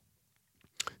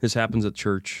 This happens at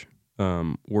church.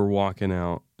 We're walking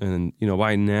out, and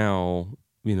by now,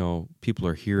 people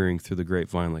are hearing through the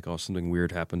grapevine like, oh, something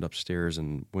weird happened upstairs,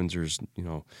 and Windsor's,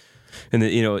 and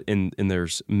and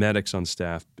there's medics on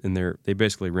staff, and they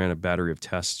basically ran a battery of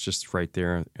tests just right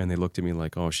there, and they looked at me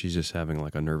like, oh, she's just having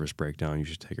like a nervous breakdown. You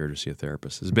should take her to see a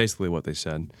therapist. Is basically what they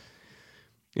said.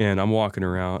 And I'm walking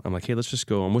around. I'm like, hey, let's just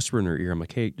go. I'm whispering in her ear. I'm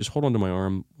like, hey, just hold on to my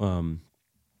arm.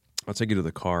 I'll take you to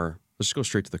the car. Let's just go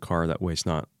straight to the car. That way it's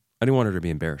not, I didn't want her to be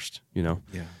embarrassed, Yeah.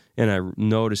 And I'm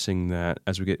noticing that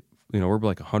as we get, we're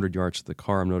like 100 yards to the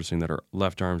car, I'm noticing that her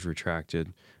left arm's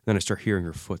retracted. Then I start hearing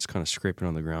her foot's kind of scraping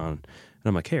on the ground. And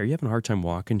I'm like, hey, are you having a hard time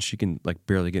walking? She can like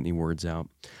barely get any words out.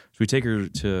 So we take her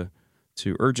to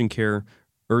urgent care.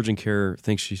 Urgent care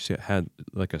thinks she had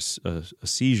like a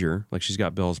seizure, like she's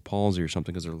got Bell's palsy or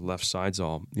something because her left side's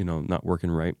all, not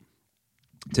working right.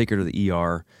 Take her to the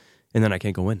ER, and then I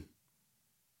can't go in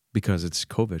because it's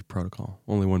COVID protocol,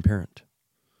 only one parent.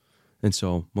 And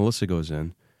so Melissa goes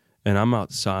in, and I'm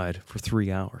outside for 3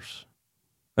 hours.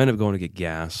 I end up going to get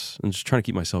gas and just trying to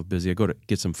keep myself busy. I go to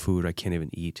get some food. I can't even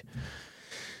eat.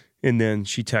 And then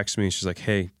she texts me, and she's like,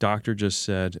 hey, doctor just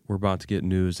said we're about to get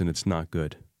news, and it's not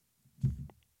good.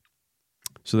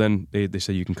 So then they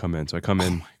say you can come in. So I come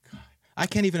in. Oh my God. I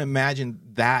can't even imagine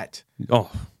that.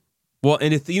 Oh. Well,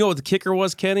 and if you know what the kicker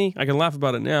was, Kenny? I can laugh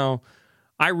about it now.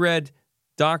 I read,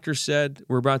 doctor said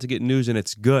we're about to get news and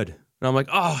it's good. And I'm like,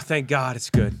 oh, thank God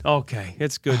it's good. Okay,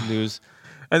 it's good news.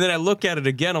 And then I look at it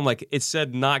again. I'm like, it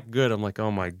said not good. I'm like, oh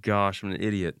my gosh, I'm an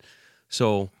idiot.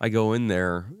 So I go in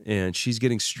there and she's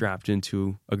getting strapped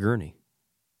into a gurney.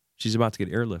 She's about to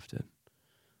get airlifted.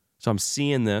 So I'm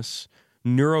seeing this.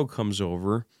 Neuro comes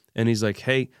over, and he's like,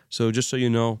 hey, so just so you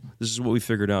know, this is what we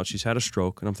figured out. She's had a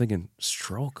stroke. And I'm thinking,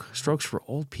 stroke? Stroke's for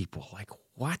old people. Like,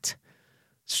 what?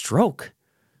 Stroke?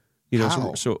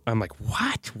 How? So I'm like,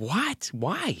 what?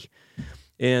 Why?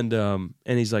 And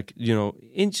he's like,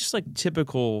 in just like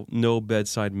typical no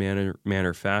bedside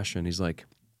manner fashion, he's like,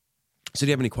 so do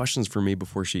you have any questions for me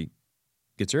before she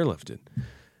gets airlifted? And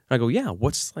I go, yeah,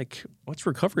 what's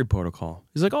recovery protocol?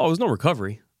 He's like, oh, there's no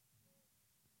recovery.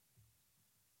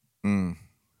 Mm.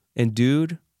 And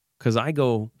dude, because I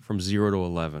go from 0 to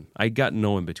 11, I got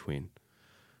no in between.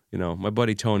 My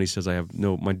buddy Tony says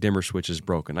my dimmer switch is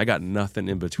broken. I got nothing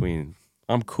in between.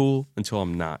 I'm cool until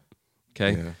I'm not.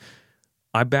 Okay. Yeah.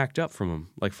 I backed up from him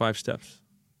like 5 steps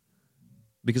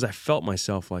because I felt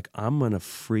myself like, I'm going to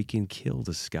freaking kill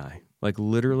this guy. Like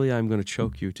literally, I'm going to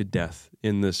choke you to death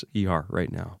in this ER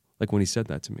right now. Like when he said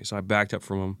that to me. So I backed up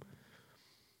from him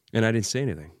and I didn't say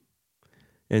anything.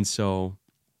 And so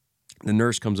the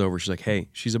nurse comes over. She's like, hey,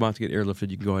 she's about to get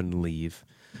airlifted. You can go ahead and leave.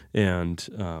 And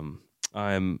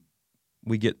Melissa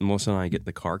and I get in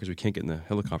the car because we can't get in the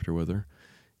helicopter with her.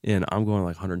 And I'm going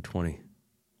like 120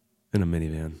 in a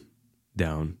minivan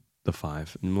down the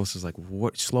 5. And Melissa's like,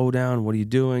 what? Slow down. What are you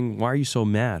doing? Why are you so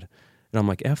mad? And I'm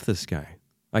like, F this guy.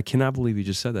 I cannot believe he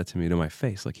just said that to me to my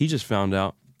face. Like he just found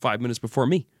out 5 minutes before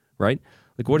me, right?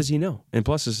 Like, what does he know? And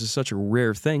plus, this is such a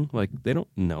rare thing. Like, they don't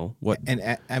know what.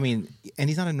 And I mean, and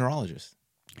he's not a neurologist.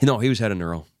 No, he was head of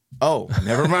neuro. Oh,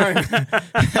 never mind.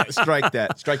 Strike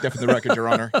that from the record, Your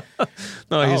Honor.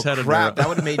 No, he's head of neuro. Crap! That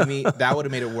would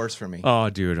have made it worse for me. Oh,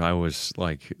 dude, I was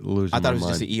like losing. I thought my it was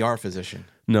mind. just an ER physician.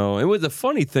 No, and what the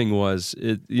funny thing was,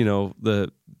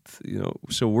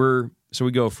 so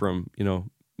we go from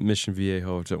Mission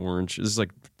Viejo to Orange. This is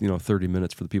like 30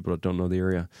 minutes for the people that don't know the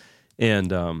area,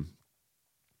 and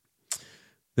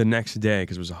the next day,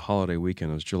 because it was a holiday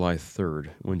weekend, it was July 3rd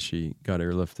when she got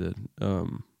airlifted.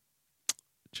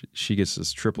 She gets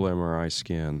this triple MRI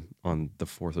scan on the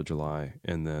 4th of July,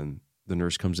 and then the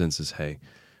nurse comes in and says, "Hey,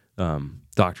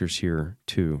 doctor's here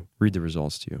to read the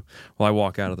results to you." Well, I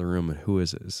walk out of the room, and who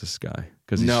is it? It's this guy,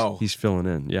 because he's filling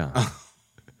in, yeah.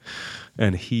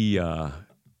 And he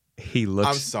looks.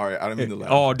 I'm sorry, I don't mean to laugh.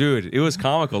 Oh, dude, it was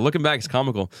comical. Looking back, it's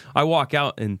comical. I walk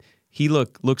out, and he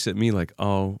looks at me like,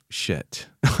 "Oh shit."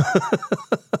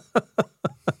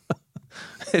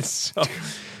 And so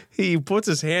he puts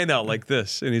his hand out like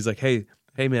this, and he's like, "Hey,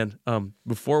 man,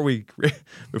 before we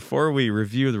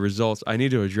review the results, I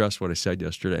need to address what I said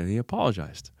yesterday." And he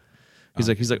apologized.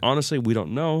 He's like, honestly, we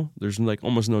don't know. There's like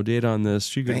almost no data on this.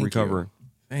 She could recover.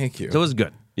 Thank you. So it was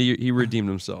good. He redeemed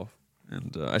himself,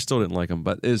 and I still didn't like him,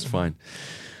 but it was fine.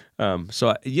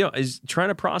 Is trying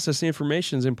to process the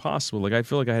information is impossible. Like, I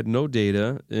feel like I had no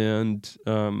data, and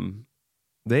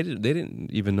they didn't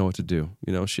even know what to do.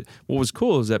 What was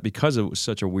cool is that because it was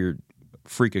such a weird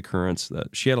freak occurrence,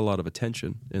 that she had a lot of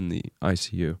attention in the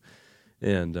ICU,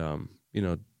 and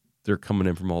they're coming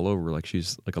in from all over. Like,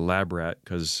 she's like a lab rat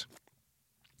because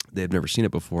they've never seen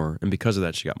it before, and because of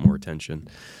that, she got more attention.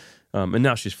 And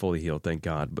now she's fully healed, thank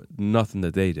God. But nothing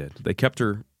that they did. They kept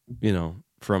her,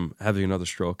 from having another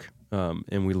stroke,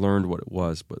 and we learned what it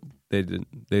was, but they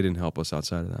didn't help us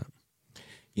outside of that.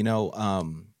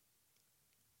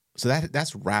 So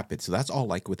that's rapid. So that's all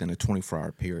like within a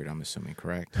 24-hour period, I'm assuming,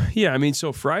 correct? Yeah, I mean,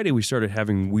 so Friday we started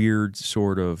having weird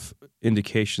sort of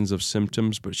indications of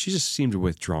symptoms, but she just seemed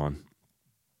withdrawn.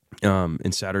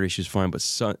 And Saturday she's fine, but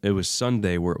it was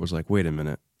Sunday where it was like, wait a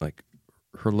minute, like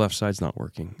her left side's not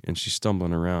working, and she's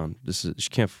stumbling around. She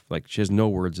can't, like, she has no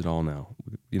words at all now,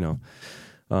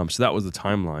 So that was the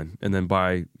timeline, and then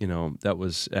by that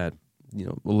was at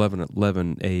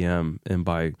 11 a.m. and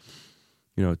by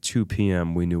 2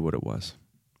 p.m. we knew what it was.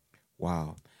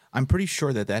 Wow. I'm pretty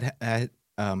sure that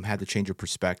had to change your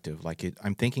perspective. Like,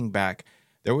 I'm thinking back,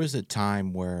 there was a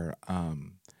time where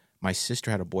my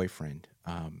sister had a boyfriend,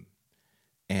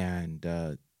 and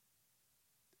her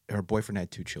boyfriend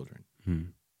had 2 children,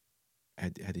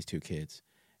 had these 2 kids,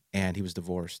 and he was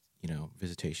divorced,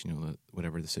 visitation,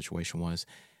 whatever the situation was.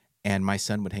 And my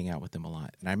son would hang out with them a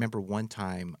lot. And I remember one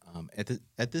time,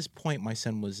 at this point, my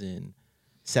son was in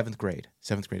 7th grade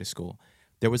of school.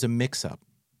 There was a mix-up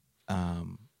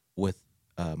with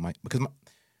there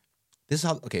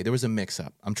was a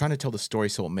mix-up. I'm trying to tell the story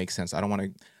so it makes sense. I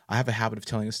have a habit of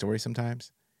telling a story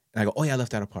sometimes. And I go, oh yeah, I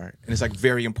left that apart. And it's like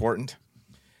very important.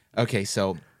 Okay,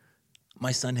 so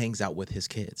my son hangs out with his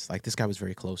kids. Like, this guy was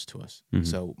very close to us. Mm-hmm.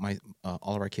 So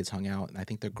all of our kids hung out, and I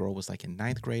think the girl was like in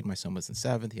 9th grade. My son was in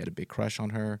 7th. He had a big crush on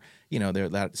her. There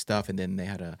that stuff. And then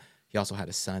he also had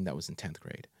a son that was in 10th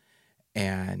grade.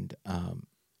 And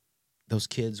those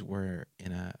kids were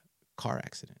in a car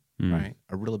accident, right?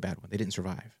 A really bad one. They didn't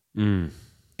survive.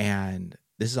 And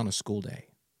this is on a school day.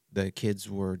 The kids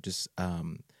were just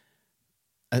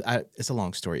it's a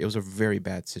long story. It was a very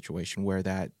bad situation where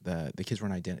the kids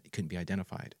couldn't be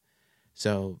identified.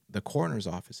 So the coroner's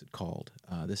office had called.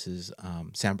 This is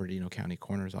San Bernardino County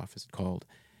Coroner's office had called,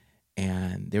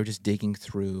 and they were just digging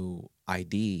through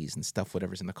IDs and stuff,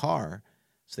 whatever's in the car.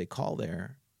 So they call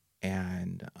there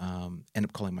and end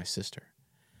up calling my sister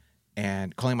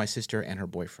and her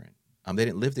boyfriend. They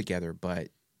didn't live together, but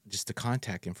just the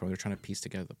contact info, they're trying to piece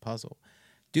together the puzzle.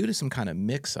 Due to some kind of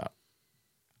mix-up,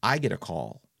 I get a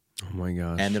call. Oh my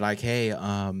gosh. And they're like, hey,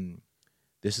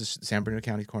 this is San Bernardino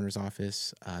County Coroner's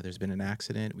office. There's been an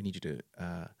accident. We need you to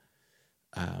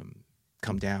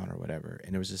come down or whatever.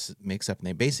 And there was this mix-up. And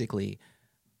they basically,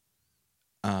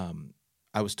 I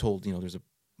was told,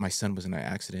 my son was in an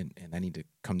accident and I need to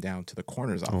come down to the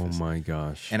coroner's office. Oh my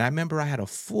gosh. And I remember I had a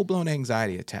full-blown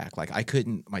anxiety attack. Like,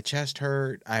 my chest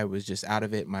hurt. I was just out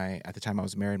of it. At the time I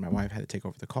was married, my wife had to take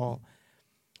over the call.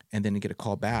 And then to get a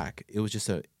call back, it was just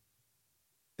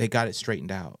they got it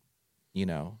straightened out,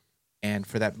 And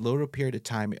for that little period of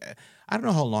time, I don't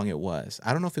know how long it was.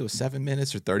 I don't know if it was 7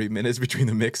 minutes or 30 minutes between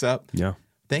the mix-up. Yeah.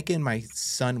 Thinking my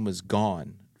son was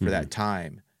gone for that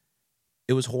time,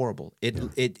 it was horrible.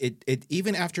 It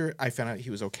even after I found out he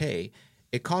was okay,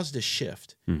 it caused a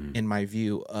shift Mm-hmm. in my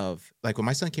view of, like, when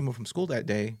my son came home from school that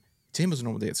day, to him it was a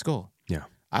normal day at school. Yeah.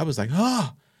 I was like,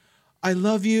 oh, I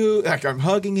love you. Like, I'm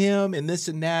hugging him and this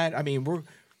and that. I mean,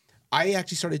 I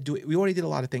actually started doing, we already did a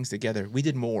lot of things together. We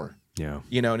did more, Yeah.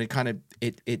 and it kind of,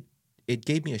 it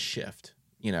gave me a shift,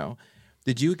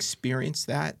 Did you experience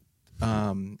that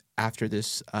after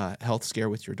this health scare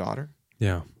with your daughter?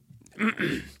 Yeah.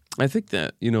 I think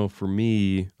that, for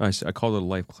me, I called it a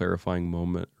life clarifying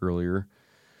moment earlier.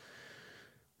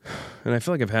 And I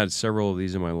feel like I've had several of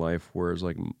these in my life where it's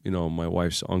like, my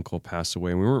wife's uncle passed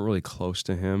away and we weren't really close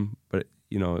to him, but,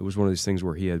 it was one of these things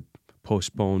where he had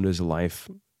postponed his life.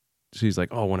 So he's like,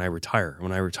 oh, when I retire,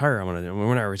 when I retire.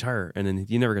 And then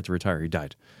he never got to retire. He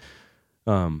died.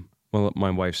 Well,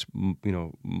 my wife's,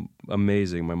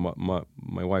 amazing. My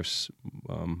wife's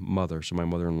mother, so my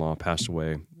mother-in-law, passed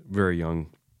away very young.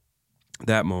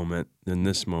 That moment and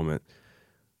this moment,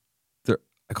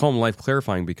 I call them life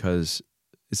clarifying because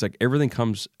it's like everything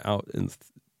comes out in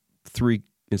three.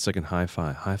 It's like in high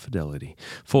fidelity,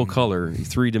 full color,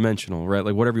 3-dimensional, right?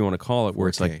 Like whatever you want to call it. Where 4K.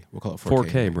 it's like We'll call it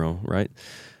 4K, bro, right?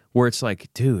 Where it's like,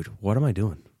 dude, what am I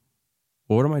doing?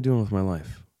 What am I doing with my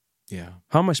life? Yeah.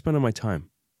 How am I spending my time?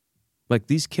 Like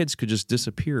these kids could just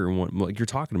disappear, like you're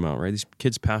talking about, right? These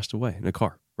kids passed away in a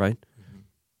car, right? Mm-hmm.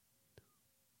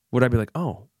 Would I be like,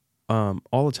 all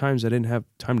the times I didn't have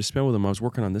time to spend with them, I was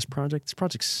working on this project. This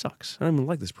project sucks. I don't even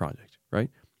like this project, right?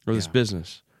 Or this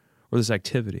business, or this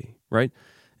activity, right?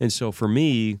 And so for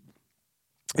me,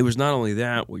 it was not only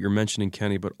that, what you're mentioning,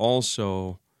 Kenny, but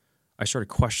also I started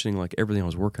questioning like everything I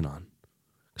was working on.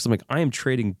 Because I'm like, I am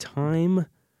trading time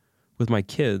with my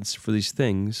kids for these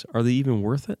things. Are they even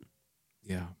worth it?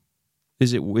 Yeah.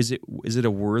 Is it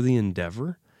a worthy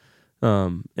endeavor?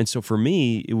 And so for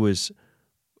me, it was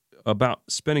about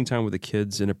spending time with the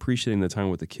kids and appreciating the time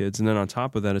with the kids. And then on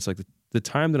top of that, it's like the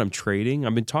time that I'm trading.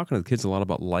 I've been talking to the kids a lot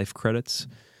about life credits.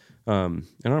 And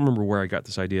I don't remember where I got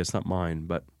this idea. It's not mine,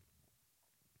 but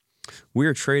we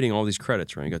are trading all these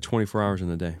credits, right? You got 24 hours in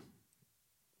the day,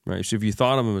 right? So if you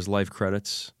thought of them as life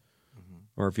credits,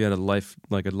 or if you had a life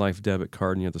debit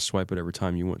card and you had to swipe it every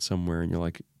time you went somewhere and you're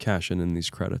like cashing in these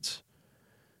credits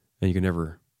and you can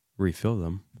never refill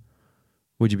them,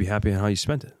 would you be happy on how you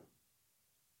spent it?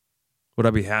 Would I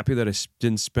be happy that I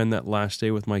didn't spend that last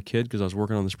day with my kid because I was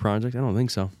working on this project? I don't think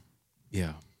so.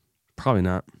 Yeah. Probably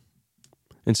not.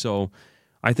 And so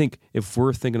I think if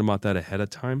we're thinking about that ahead of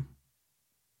time,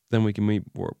 then we can be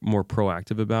more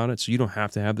proactive about it. So you don't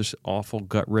have to have this awful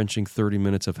gut-wrenching 30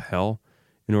 minutes of hell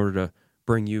in order to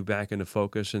bring you back into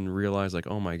focus and realize like,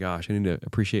 oh my gosh, I need to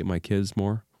appreciate my kids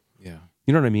more. Yeah.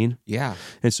 You know what I mean? Yeah.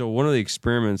 And so one of the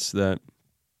experiments that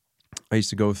I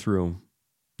used to go through,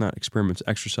 not experiments,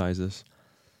 exercises,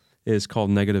 is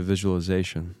called negative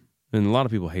visualization. And a lot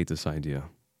of people hate this idea.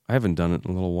 I haven't done it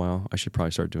in a little while. I should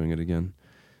probably start doing it again.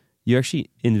 You actually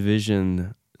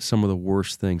envision some of the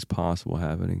worst things possible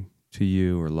happening to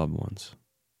you or loved ones.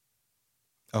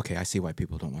 Okay, I see why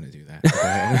people don't want to do that.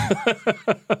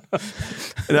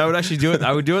 And I would actually do it.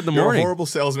 I would do it in the morning. You're a horrible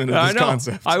salesman of this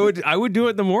concept. I would do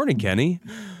it in the morning, Kenny.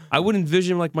 I would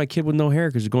envision like my kid with no hair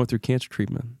because he's going through cancer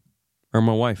treatment, or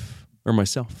my wife, or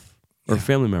myself, or a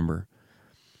family member.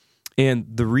 And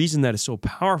the reason that is so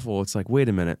powerful, it's like, wait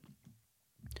a minute.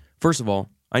 First of all,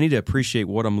 I need to appreciate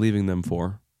what I'm leaving them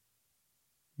for.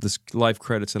 This life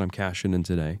credits that I'm cashing in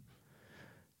today.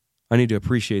 I need to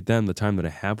appreciate them, the time that I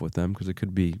have with them, because it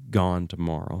could be gone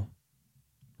tomorrow,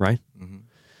 right? Mm-hmm.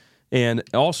 And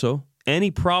also, any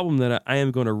problem that I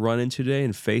am going to run into today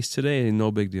and face today ain't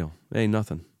no big deal. It ain't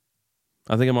nothing.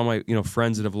 I think I'm on my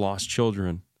friends that have lost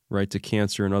children, right, to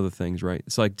cancer and other things, right?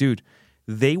 It's like, dude,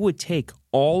 they would take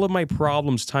all of my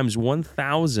problems times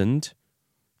 1,000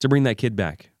 to bring that kid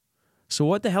back. So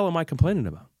what the hell am I complaining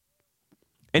about?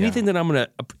 Anything that I'm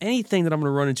gonna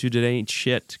run into today ain't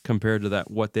shit compared to that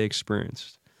what they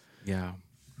experienced. Yeah,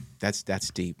 that's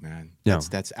deep, man. Yeah.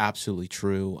 That's absolutely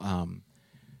true.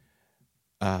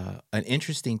 An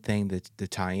interesting thing to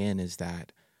tie in is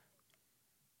that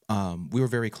we were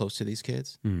very close to these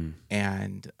kids,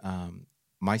 and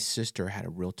my sister had a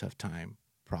real tough time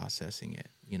processing it.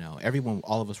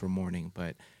 All of us were mourning,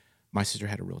 but my sister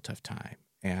had a real tough time,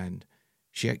 and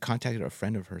she had contacted a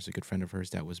friend of hers, a good friend of hers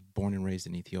that was born and raised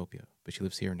in Ethiopia, but she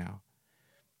lives here now.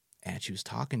 And she was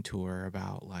talking to her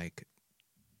about like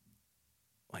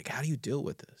how do you deal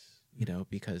with this?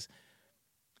 Because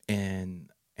and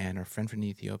her friend from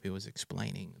Ethiopia was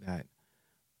explaining that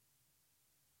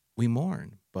we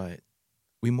mourn, but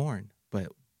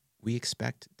we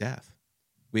expect death.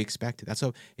 We expect it. That's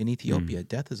so in Ethiopia,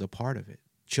 death is a part of it.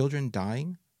 Children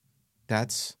dying,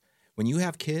 that's when you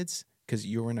have kids. because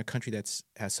you're in a country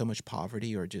has so much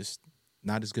poverty or just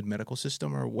not as good medical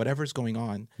system or whatever's going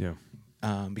on. Yeah.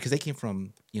 Because they came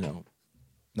from,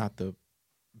 not the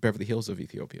Beverly Hills of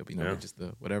Ethiopia, Yeah. just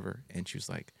the whatever. And she was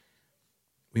like,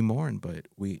 we mourn, but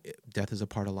death is a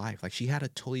part of life. Like, she had a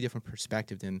totally different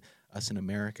perspective than us in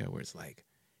America, where it's like,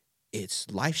 it's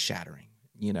life shattering,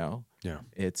 Yeah.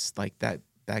 It's like that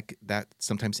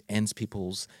sometimes ends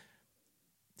people's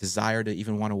desire to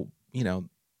even want to,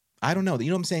 I don't know. You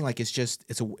know what I'm saying? Like,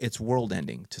 it's world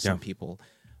ending to some people.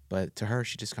 But to her,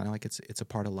 she just kind of like, it's a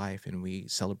part of life, and we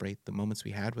celebrate the moments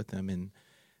we had with them. And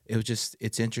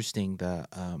it's interesting, the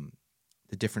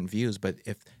different views. But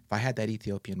if I had that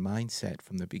Ethiopian mindset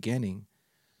from the beginning,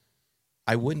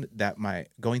 I wouldn't,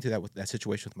 going through that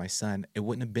situation with my son, it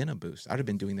wouldn't have been a boost. I'd have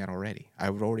been doing that already.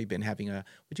 I would have already been having what'd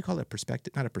you call it,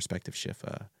 not a perspective shift,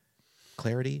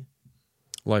 clarity?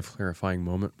 Life clarifying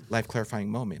moment. Life clarifying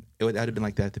moment. I'd have been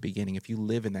like that at the beginning. If you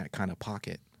live in that kind of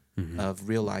pocket of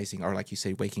realizing, or like you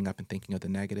say, waking up and thinking of the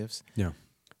negatives,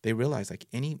 they realize like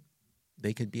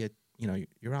they could be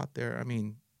you're out there. I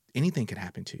mean, anything could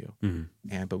happen to you.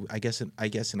 But I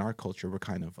guess in our culture, we're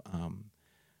kind of,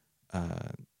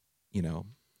 we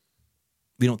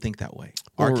don't think that way.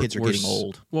 Our kids are getting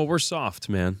old. Well, we're soft,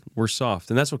 man. We're soft,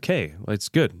 and that's okay. It's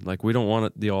good. Like, we don't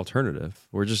want the alternative.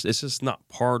 It's just not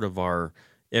part of our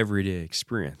everyday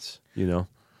experience,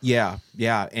 Yeah.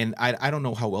 And I don't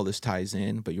know how well this ties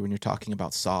in, but when you're talking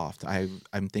about soft,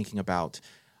 I'm thinking about,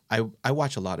 I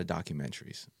watch a lot of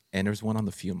documentaries, and there's one on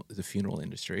the funeral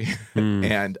industry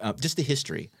and just the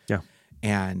history. Yeah.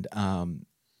 And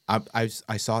I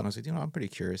saw it and I was like, I'm pretty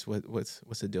curious.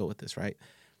 What's the deal with this, right?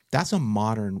 That's a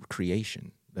modern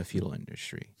creation, the funeral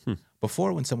industry.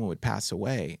 Before, when someone would pass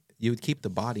away, you would keep the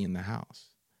body in the house.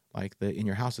 Like, in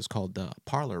your house is called the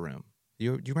parlor room. Do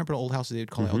you remember the old houses they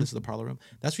would call it, this is the parlor room?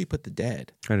 That's where you put the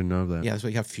dead. I didn't know that. Yeah, that's why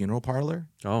you have funeral parlor.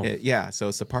 Oh. So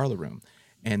it's the parlor room.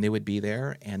 And they would be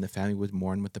there, and the family would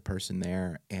mourn with the person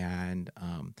there, and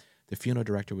the funeral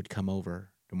director would come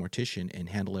over, the mortician, and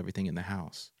handle everything in the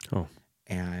house. Oh.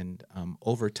 And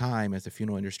over time, as the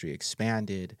funeral industry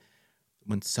expanded,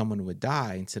 when someone would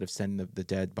die, instead of sending the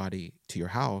dead body to your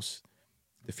house,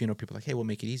 the funeral people were like, hey, we'll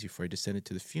make it easy for you to send it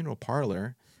to the funeral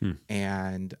parlor,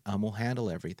 and we'll handle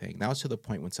everything. Now it's to the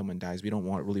point when someone dies, we don't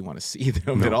really want to see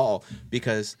them at all,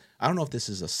 because I don't know if this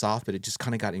is a soft, but it just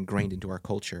kind of got ingrained into our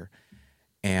culture.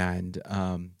 And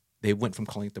they went from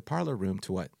calling it the parlor room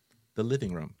to what? The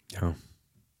living room. Oh,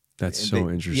 that's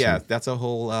interesting. Yeah, that's a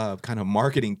whole kind of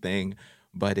marketing thing,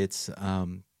 but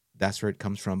that's where it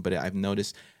comes from. But I've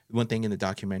noticed one thing in the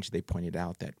documentary, they pointed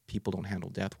out that people don't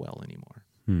handle death well anymore.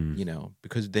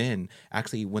 Because then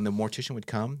actually when the mortician would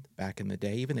come back in the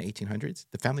day, even the 1800s,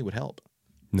 the family would help.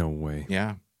 No way.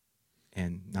 Yeah,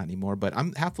 and not anymore. But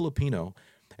I'm half Filipino.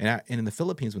 And in the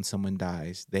Philippines, when someone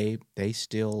dies, they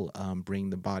still bring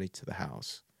the body to the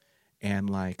house. And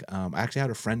like, I actually had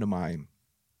a friend of mine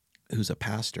who's a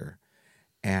pastor.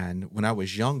 And when I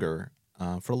was younger,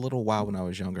 for a little while when I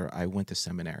was younger, I went to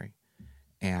seminary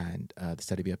and to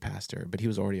study to be a pastor. But he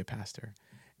was already a pastor.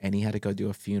 And he had to go do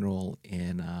a funeral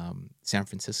in San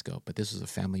Francisco. But this was a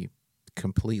family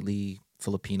completely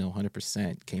Filipino,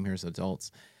 100%, came here as adults.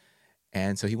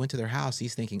 And so he went to their house.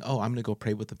 He's thinking, I'm going to go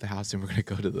pray with at the house, and we're going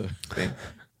to go to the thing.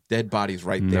 Dead bodies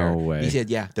right there. No way. He said,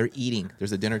 yeah, they're eating.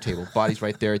 There's a dinner table. Bodies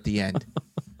right there at the end.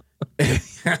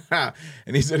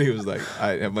 And he said he was like,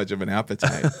 I didn't have much of an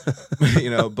appetite.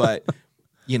 But,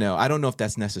 I don't know if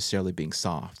that's necessarily being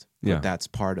soft. Yeah. But that's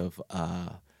part of,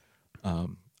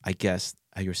 I guess,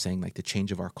 how you're saying, like the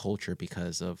change of our culture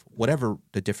because of whatever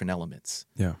the different elements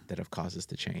that have caused us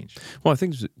to change. Well, I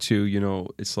think too,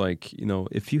 it's like,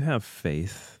 if you have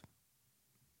faith,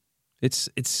 it's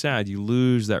sad. You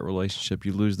lose that relationship.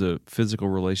 You lose the physical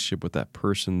relationship with that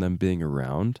person, them being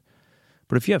around.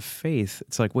 But if you have faith,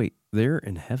 it's like, wait, they're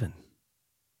in heaven.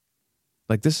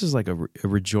 Like, this is like a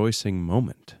rejoicing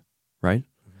moment, right?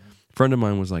 A friend of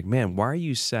mine was like, man, why are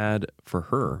you sad for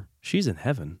her? She's in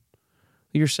heaven.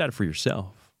 You're sad for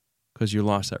yourself because you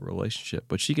lost that relationship,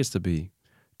 but she gets to be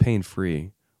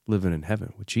pain-free living in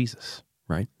heaven with Jesus,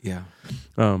 right? Yeah.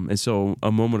 And so a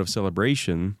moment of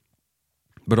celebration,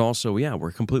 but also,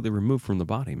 we're completely removed from the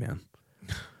body, man.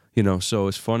 So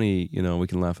it's funny, we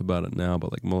can laugh about it now,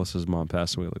 but like Melissa's mom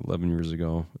passed away like 11 years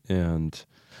ago, and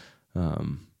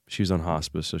she was on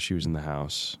hospice, so she was in the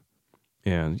house.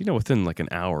 And, within like an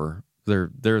hour,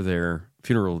 they're there,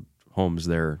 funeral home's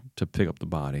there to pick up the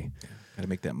body. Got to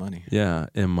make that money. Yeah,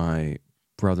 and my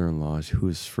brother-in-law, who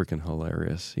is freaking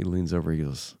hilarious, he leans over, he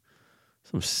goes,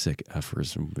 some sick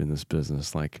effers in this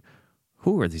business. Like,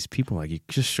 who are these people? Like, you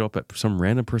just show up at some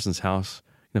random person's house,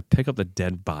 pick up the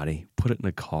dead body, put it in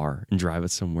a car, and drive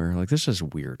it somewhere. Like, this is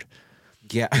weird.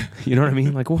 Yeah. You know what I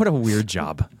mean? Like, what a weird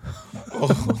job.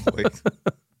 Oh, wait.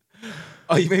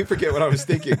 Oh, you made me forget what I was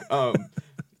thinking.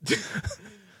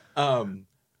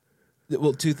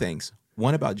 Well, two things.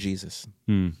 One about Jesus.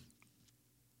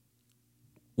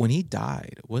 When he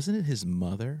died, wasn't it his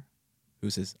mother who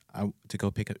says to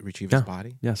go retrieve his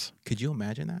body? Yes. Could you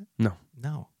imagine that?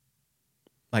 No.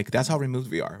 Like, that's how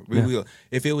removed we are.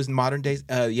 If it was modern days,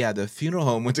 the funeral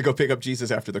home went to go pick up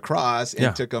Jesus after the cross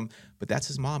and took him. But that's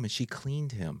his mom, and she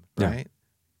cleaned him, right?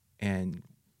 And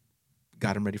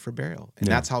got him ready for burial. And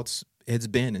that's how it's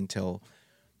been until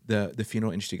the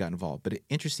funeral industry got involved. But an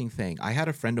interesting thing, I had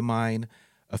a friend of mine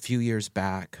a few years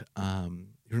back,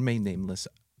 he remained nameless,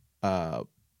 but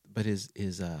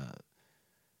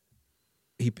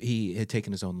he had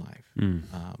taken his own life.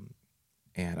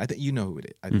 And I think you know who it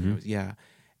is. I think it was,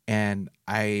 And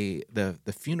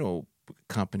the funeral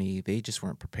company, they just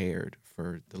weren't prepared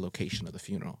for the location of the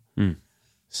funeral.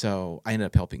 So I ended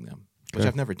up helping them, which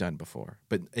I've never done before.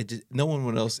 But no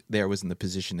one else there was in the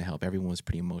position to help. Everyone was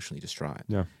pretty emotionally distraught.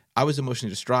 Yeah. I was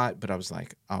emotionally distraught, but I was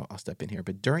like, I'll step in here.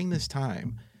 But during this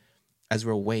time, as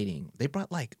we were waiting, they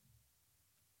brought like,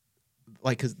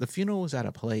 because the funeral was at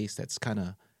a place that's kind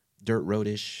of dirt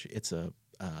roadish. It's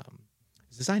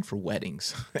it's designed for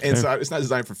weddings, and so it's not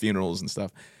designed for funerals and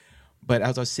stuff. But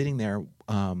as I was sitting there,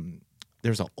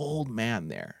 there's an old man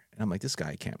there, and I'm like, this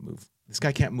guy can't move. This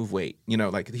guy can't move weight. You know,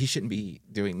 like, he shouldn't be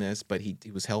doing this, but he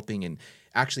was helping, and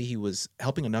actually he was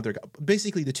helping another guy.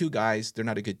 Basically, the two guys, they're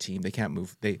not a good team. They can't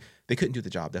move. They couldn't do the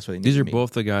job. That's why they needed These are me.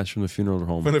 both the guys from the funeral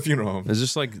home. From the funeral home. Is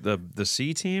this like the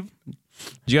C team?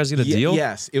 Did you guys get a deal?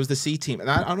 Yes, it was the C team. And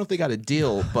I don't know if they got a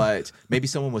deal, but maybe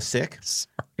someone was sick.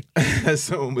 Sorry.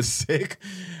 Someone was sick.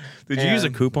 Did you use a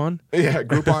coupon? Yeah,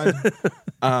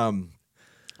 Groupon.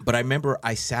 But I remember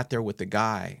I sat there with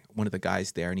one of the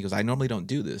guys there, and he goes, I normally don't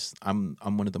do this. I'm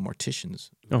one of the morticians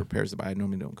who prepares the body. I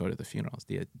normally don't go to the funerals.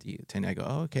 The attendant. I go,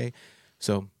 oh, okay.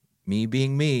 So me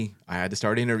being me, I had to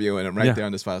start interviewing him right there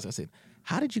on this file. So I said,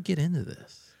 how did you get into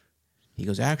this? He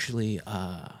goes, actually,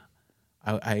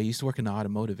 I used to work in the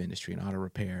automotive industry and auto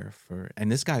repair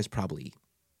and this guy's probably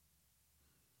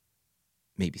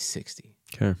maybe 60.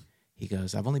 Okay. He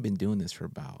goes, I've only been doing this for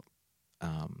about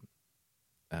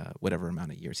whatever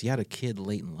amount of years. He had a kid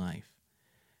late in life,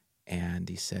 and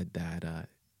he said that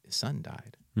his son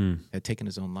died, had taken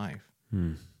his own life,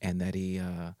 and that he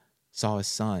saw his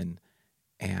son,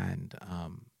 and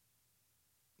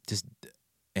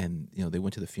they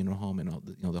went to the funeral home, and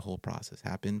the whole process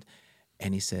happened,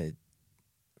 and he said,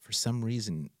 for some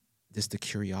reason, just the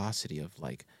curiosity of,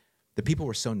 like, the people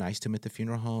were so nice to him at the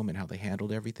funeral home and how they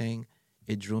handled everything,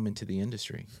 it drew him into the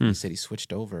industry. He said he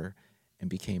switched over and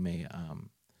became a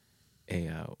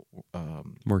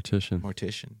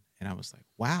mortician. And I was like,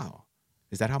 wow,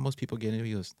 is that how most people get into it?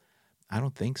 He goes, I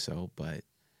don't think so,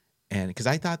 because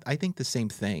I think the same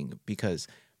thing, because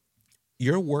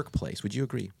your workplace, would you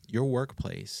agree? Your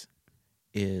workplace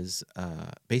is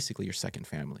basically your second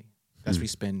family. That's where you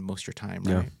spend most of your time,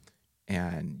 right?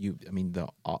 And the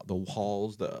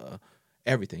halls,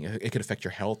 everything. It could affect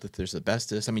your health if there's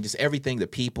asbestos. I mean, just everything, the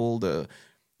people, the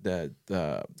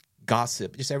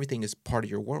gossip, just everything is part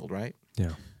of your world, right?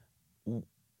 Yeah.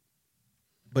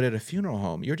 But at a funeral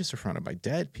home, you're just surrounded by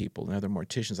dead people and other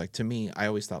morticians. Like, to me, I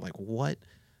always thought, like,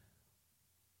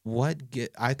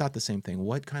 I thought the same thing.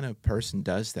 What kind of person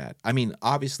does that? I mean,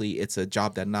 obviously, it's a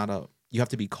job that you have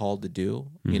to be called to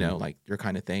do, like your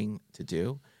kind of thing to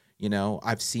do.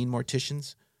 I've seen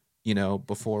morticians,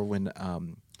 before when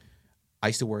I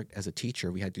used to work as a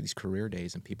teacher. We had to do these career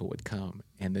days, and people would come,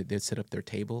 and they'd set up their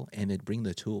table, and they'd bring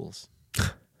the tools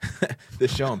to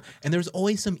show them. And there was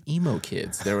always some emo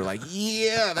kids. They were like,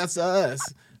 yeah, that's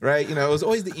us, right? It was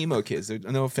always the emo kids.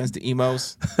 No offense to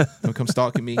emos. Don't come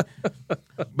stalking me.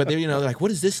 But they're like, what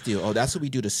does this do? Oh, that's what we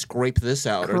do to scrape this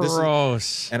out. Or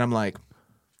Gross. And I'm like,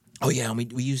 oh, yeah,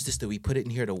 and we use this we put it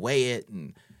in here to weigh it.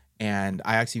 And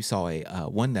I actually saw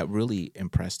one that really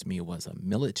impressed me was a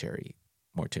military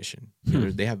mortician.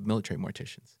 They have military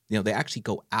morticians. They actually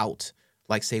go out,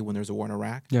 like, say, when there's a war in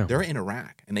Iraq. Yeah. They're in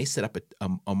Iraq, and they set up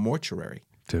a mortuary.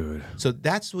 Dude. So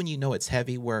that's when it's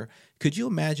heavy. Where, could you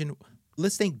imagine,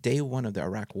 let's think day one of the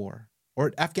Iraq war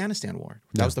or Afghanistan war.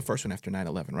 That was the first one after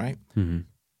 9/11, right? Mm-hmm.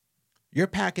 You're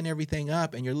packing everything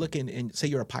up, and you're looking, and say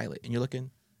you're a pilot, and you're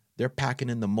looking, they're packing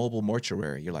in the mobile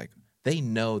mortuary. You're like, they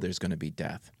know there's going to be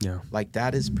death. Yeah. Like,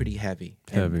 that is pretty heavy.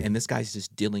 And this guy's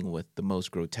just dealing with the most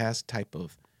grotesque type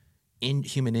of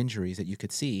human injuries that you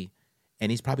could see. And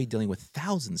he's probably dealing with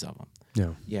thousands of them.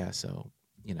 Yeah. Yeah. So,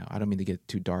 I don't mean to get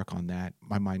too dark on that.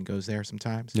 My mind goes there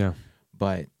sometimes. Yeah.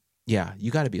 But Yeah,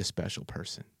 you got to be a special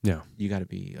person. Yeah. You got to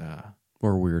be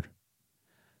Or weird.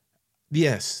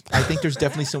 Yes, I think there's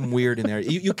definitely some weird in there.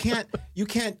 You can't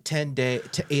 10-day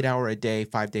to 8-hour a day,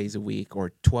 5 days a week,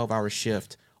 or 12-hour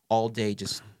shift all day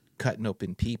just cutting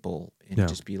open people and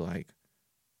just be like,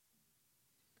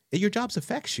 your jobs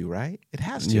affects you, right? It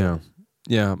has to. Yeah.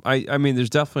 Yeah, I mean,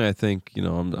 there's definitely, I think,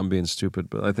 I'm being stupid,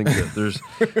 but I think that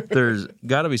there's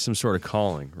got to be some sort of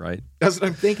calling, right? That's what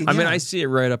I'm thinking. I mean, I see it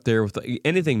right up there with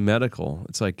anything medical.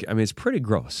 It's like, I mean, it's pretty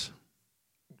gross,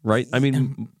 right? I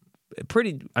mean,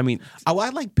 I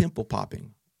like pimple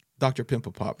popping, Dr.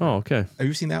 Pimple Popper. Oh, okay. Have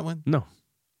you seen that one? No.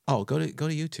 Oh, go to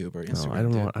YouTube or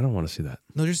Instagram. No, I don't want to see that.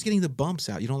 No, they're just getting the bumps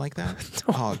out. You don't like that?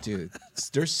 No. Oh, dude,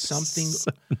 there's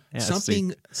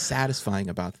something satisfying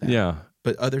about that. Yeah.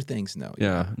 But other things, no.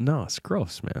 Yeah. No, it's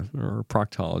gross, man. Or a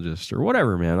proctologist or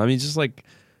whatever, man. I mean, just like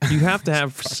you have to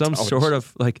have some sort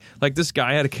of like this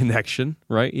guy had a connection,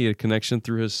 right? He had a connection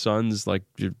through his son's like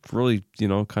really,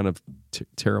 kind of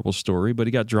terrible story, but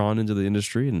he got drawn into the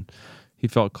industry and he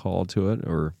felt called to it,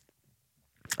 or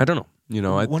I don't know.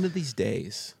 One of these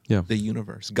days, the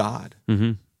universe, God,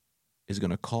 is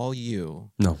going to call you.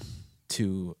 No.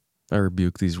 To. I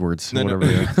rebuke these words. No,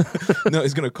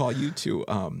 it's going to call you to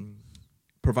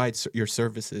provide your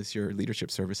services, your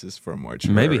leadership services for a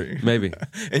mortuary. Maybe.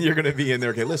 And you're going to be in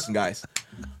there. Okay, listen, guys,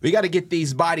 we got to get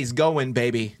these bodies going,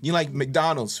 baby. You like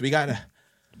McDonald's? We got to.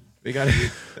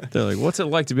 They're like, what's it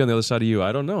like to be on the other side of you?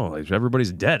 I don't know. Like,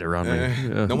 everybody's dead around me.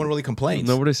 Yeah. No one really complains.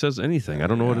 Nobody says anything. I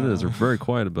don't know what it is. They're very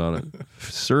quiet about it.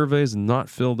 Surveys not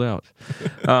filled out.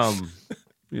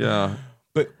 Yeah.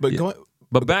 But going.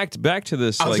 But back to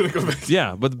this. I was going to go back.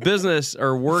 Yeah, but the business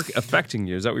or work affecting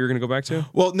you. Is that what you're going to go back to?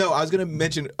 Well, no, I was going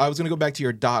to go back to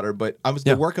your daughter, but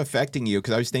the work affecting you,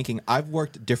 because I was thinking I've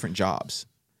worked different jobs.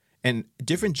 And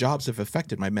different jobs have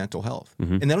affected my mental health.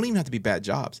 And they don't even have to be bad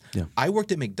jobs. Yeah. I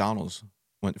worked at McDonald's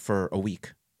for a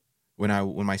week when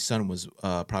my son was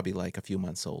probably like a few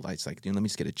months old. I was like, dude, let me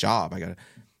just get a job. I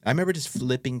remember just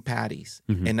flipping patties.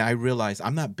 And I realized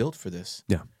I'm not built for this.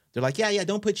 Yeah. They're like, yeah,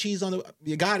 don't put cheese on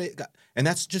you got it. And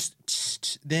that's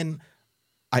just, then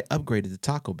I upgraded to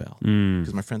Taco Bell.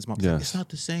 Because my friend's mom was like, it's not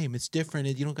the same. It's different.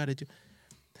 You don't got to do.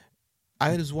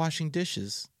 I was washing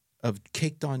dishes of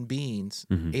caked on beans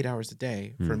 8 hours a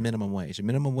day for minimum wage. The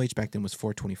minimum wage back then was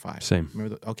 $4.25. Same.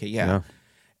 Remember? Okay, yeah.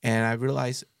 And I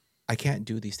realized I can't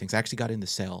do these things. I actually got into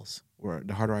sales, where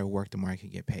the harder I work, the more I can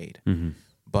get paid.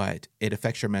 But it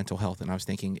affects your mental health. And I was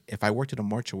thinking, if I worked at a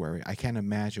mortuary, I can't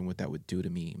imagine what that would do to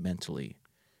me mentally.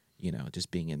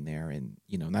 Just being in there, and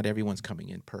not everyone's coming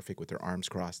in perfect with their arms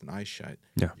crossed and eyes shut.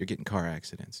 Yeah. You're getting car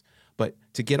accidents. But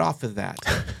to get off of that,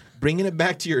 bringing it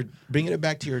back to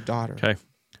your daughter. Okay.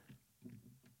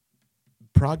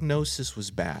 Prognosis was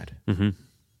bad,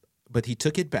 but he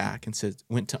took it back and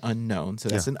went to unknown. So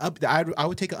that's I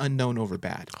would take an unknown over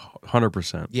bad.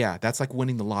 100%. Yeah, that's like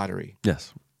winning the lottery.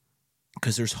 Yes,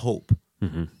 because there's hope.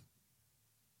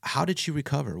 How did she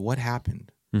recover? What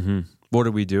happened? What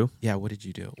did we do? Yeah, what did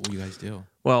you do? What did you guys do?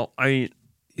 Well,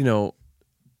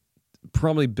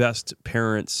 probably best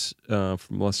parents from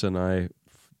Melissa and I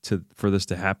for this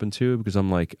to happen to, because I'm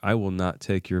like, I will not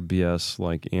take your BS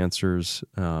like answers.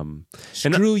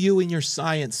 Screw you and your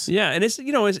science. Yeah, and it's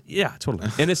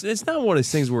totally. And it's not one of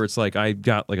those things where it's like I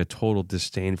got like a total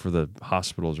disdain for the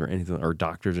hospitals or anything, or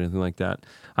doctors or anything like that.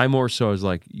 I more so as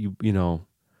like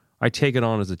I take it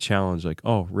on as a challenge. Like,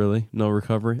 oh, really? No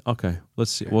recovery? Okay,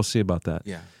 let's see. We'll see about that.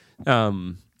 Yeah.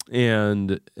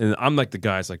 And I'm like the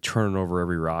guy's like turning over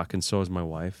every rock, and so is my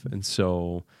wife, and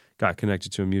so got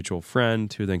connected to a mutual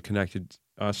friend who then connected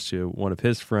us to one of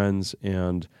his friends,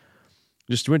 and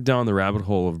just went down the rabbit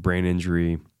hole of brain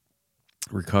injury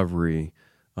recovery,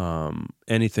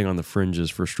 anything on the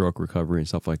fringes for stroke recovery and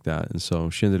stuff like that. And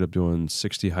so she ended up doing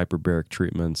 60 hyperbaric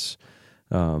treatments,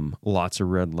 lots of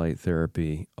red light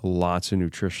therapy, lots of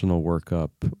nutritional workup,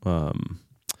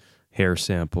 hair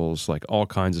samples, like all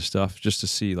kinds of stuff, just to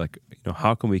see like,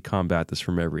 how can we combat this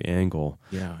from every angle,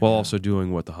 while also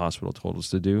doing what the hospital told us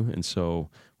to do. And so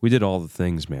we did all the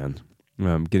things, man.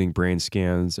 Getting brain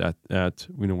scans at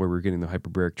where we're getting the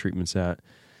hyperbaric treatments at,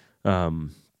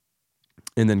 and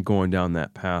then going down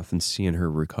that path and seeing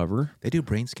her recover. They do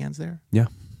brain scans there? Yeah.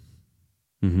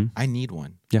 I need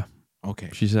one. Yeah. Okay.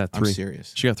 She's at 3. I'm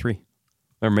serious. She got 3.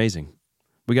 They're amazing.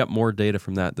 We got more data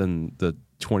from that than the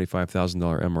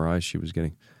 $25,000 MRI she was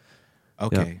getting.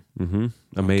 Okay. Yeah.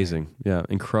 Amazing. Okay. Yeah.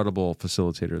 Incredible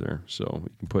facilitator there. So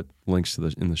you can put links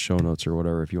to in the show notes or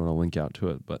whatever if you want to link out to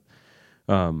it. But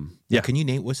yeah. Can you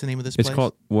name, what's the name of this place? It's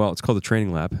called the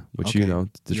Training Lab, which the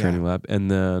Training Lab. And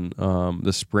then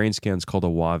the brain scan's called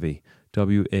Awad,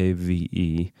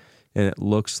 WAVE. and it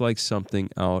looks like something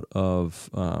out of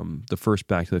the first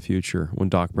Back to the Future when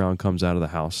Doc Brown comes out of the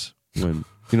house. When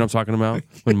you know what I'm talking about?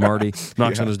 When Marty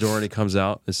knocks on his door and he comes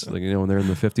out. It's like, when they're in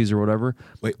the 50s or whatever.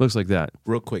 Wait, looks like that.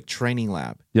 Real quick, training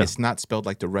lab. Yeah. It's not spelled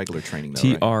like the regular training, though,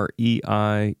 TREIGNING.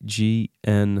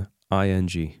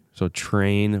 So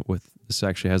train with, this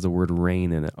actually has the word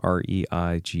rain in it.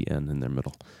 REIGN in their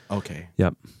middle. Okay.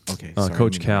 Yep. Okay. Sorry,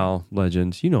 Coach Cal,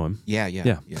 legend. You know him. Yeah.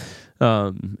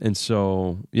 And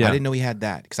so, yeah. I didn't know he had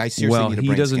that because I seriously need a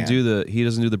brain scan. He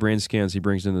doesn't do the brain scans. He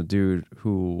brings in the dude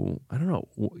who, I don't know.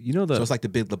 So it's like the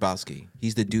Big Lebowski.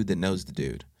 He's the dude that knows the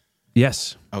dude.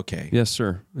 Yes. Okay. Yes,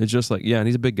 sir. It's just like, and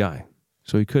he's a big guy.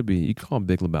 So he could be, you could call him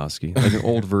Big Lebowski, like an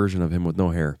old version of him with no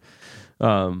hair.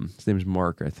 His name is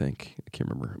Mark, I think. I can't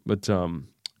remember. But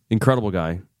incredible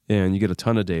guy. And you get a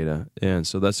ton of data. And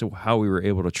so that's how we were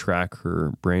able to track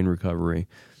her brain recovery.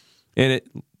 And it,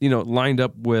 lined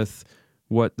up with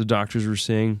what the doctors were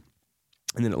saying.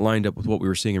 And then it lined up with what we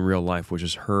were seeing in real life, which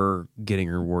is her getting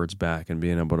her words back and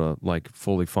being able to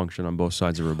fully function on both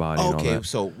sides of her body. Okay, and all that.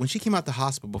 So when she came out the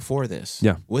hospital before this,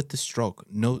 yeah, with the stroke,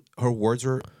 her words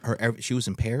were she was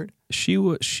impaired.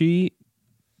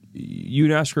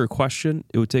 You'd ask her a question,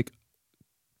 it would take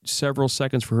several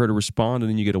seconds for her to respond, and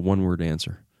then you get a one-word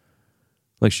answer.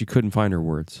 Like she couldn't find her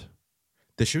words.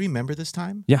 Does she remember this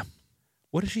time? Yeah.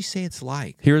 What does she say it's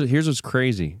like? Here's what's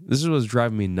crazy. This is what's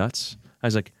driving me nuts. I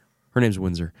was like, her name's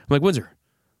Windsor. I'm like, Windsor,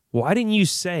 why didn't you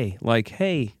say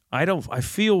hey, I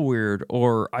feel weird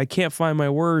or I can't find my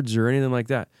words or anything like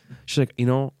that? She's like,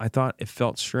 I thought it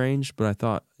felt strange, but I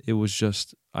thought it was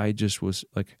I was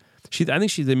like, I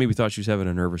think they maybe thought she was having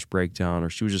a nervous breakdown or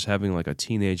she was just having like a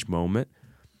teenage moment.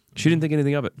 She didn't think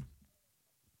anything of it.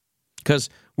 Because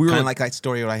we were kind of like that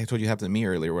story I told you happened to me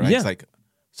earlier where I was like,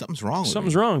 something's wrong with me.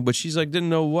 Something's wrong. But she's like, didn't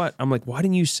know what. I'm like, why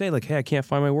didn't you say hey, I can't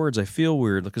find my words. I feel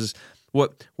weird. Because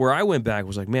where I went back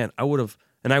was like, man, I would have,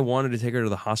 and I wanted to take her to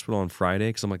the hospital on Friday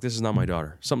because I'm like, this is not my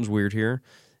daughter. Something's weird here.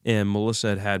 And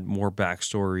Melissa had more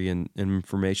backstory and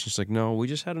information. She's like, no, we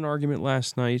just had an argument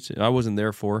last night. I wasn't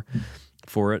there for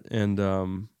it.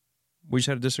 And we just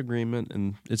had a disagreement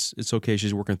and it's okay.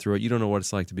 She's working through it. You don't know what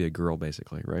it's like to be a girl,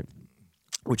 basically, right?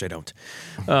 Which I don't.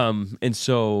 And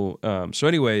so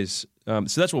anyways,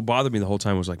 so that's what bothered me the whole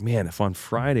time was like, man, if on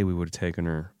Friday we would have taken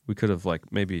her, we could have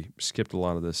maybe skipped a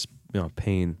lot of this,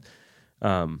 pain.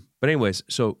 But anyways,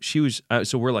 so she was,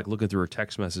 so we're looking through her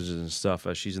text messages and stuff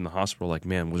as she's in the hospital, like,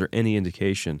 man, was there any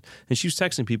indication? And she was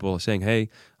texting people saying, hey,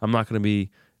 I'm not going to be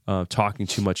talking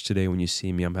too much today when you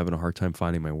see me. I'm having a hard time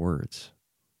finding my words.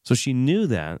 So she knew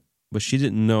that, but she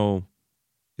didn't know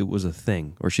it was a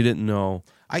thing, or she didn't know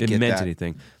it meant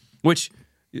anything. Which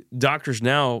doctors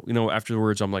now,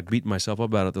 afterwards, I'm beating myself up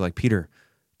about it. They're like, Peter,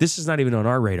 this is not even on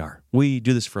our radar. We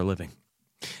do this for a living.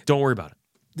 Don't worry about it.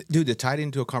 Dude, that tied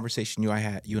into a conversation you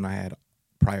and I had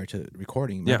prior to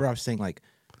recording. Remember, I was saying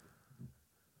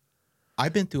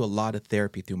I've been through a lot of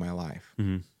therapy through my life.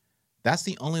 Mm-hmm. That's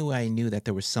the only way I knew that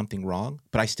there was something wrong,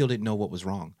 but I still didn't know what was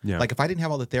wrong. Yeah. If I didn't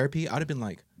have all the therapy, I'd have been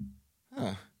like,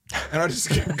 huh. And I'd just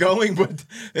keep going, but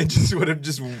it just would have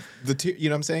you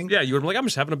know what I'm saying? Yeah, you would have been like, I'm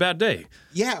just having a bad day.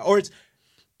 Yeah, or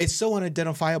it's so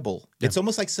unidentifiable. Yeah. It's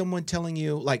almost like someone telling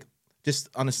you, just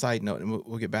on a side note, and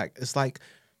we'll get back. It's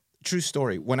true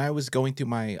story. When I was going through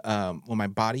my when my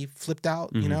body flipped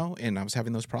out, mm-hmm. And I was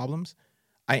having those problems,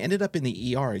 I ended up in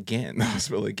the ER again, the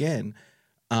hospital again.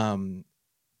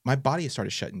 My body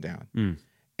started shutting down,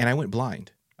 and I went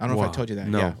blind. I don't know if I told you that.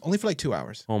 No. Yeah, only for 2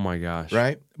 hours. Oh my gosh!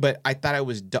 Right, but I thought I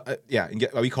was and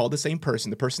we called the same person,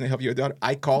 the person that helped your daughter.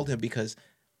 I called him because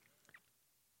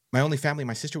my only family,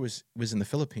 my sister was in the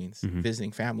Philippines mm-hmm.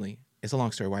 visiting family. It's a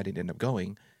long story why I didn't end up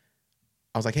going.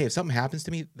 I was like, hey, if something happens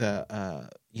to me,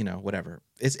 whatever.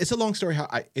 It's a long story.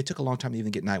 It took a long time to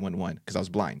even get 911 because I was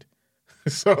blind.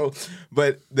 So,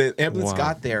 but the ambulance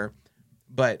got there,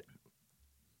 but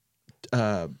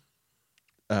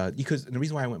because the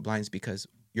reason why I went blind is because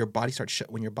your body starts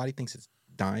when your body thinks it's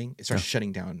dying, it starts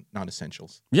shutting down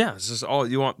non-essentials. Yeah, it's just all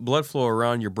you want blood flow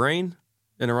around your brain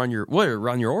and around your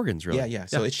organs, really. Yeah.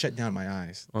 So it shut down my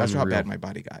eyes. That's how bad my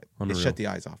body got. Unreal. It shut the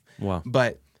eyes off. Wow.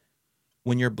 But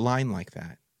when you're blind like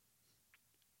that,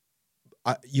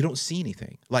 you don't see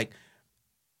anything.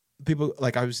 People,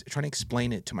 I was trying to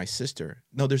explain it to my sister.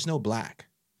 No, there's no black.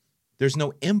 There's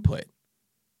no input.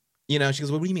 She goes,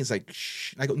 well, what do you mean? It's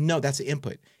shh. I go, no, that's the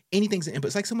input. Anything's an input.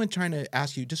 It's like someone trying to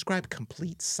ask you, describe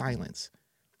complete silence.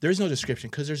 There's no description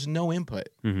because there's no input.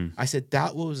 Mm-hmm. I said,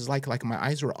 that was like my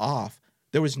eyes were off.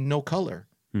 There was no color.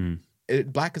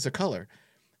 Mm-hmm. Black is a color.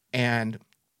 And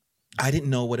I didn't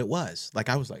know what it was.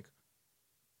 I was like,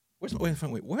 where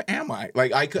am I?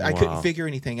 I couldn't figure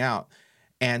anything out.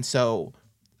 And so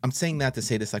I'm saying that to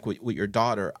say this, like with your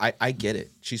daughter, I get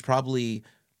it. She's probably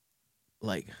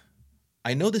like,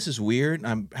 I know this is weird.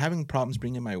 I'm having problems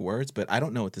bringing my words, but I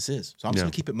don't know what this is. So I'm just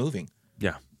going to keep it moving.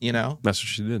 Yeah. You know? That's what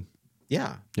she did.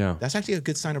 Yeah. Yeah. That's actually a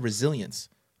good sign of resilience.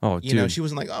 Oh, you know, she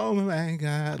wasn't like, oh my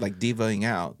God, like divaing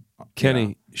out.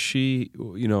 Kenny, she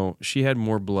had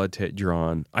more blood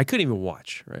drawn. I couldn't even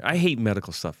watch, right? I hate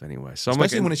medical stuff anyway. So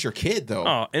especially when it's your kid, though.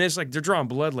 Oh, and it's like they're drawing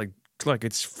blood like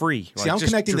it's free. See, I'm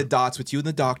connecting the dots with you and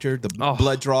the doctor, the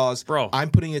blood draws. Bro.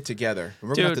 I'm putting it together.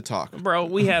 We're going to have to talk. Bro,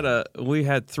 we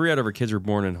had 3 out of our kids were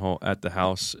born at the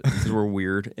house because we're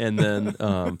weird. And then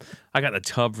I got the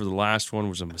tub for the last one,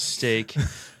 was a mistake.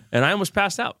 And I almost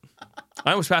passed out.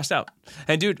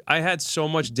 And dude, I had so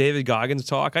much David Goggins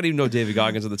talk. I didn't even know David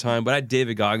Goggins at the time, but I had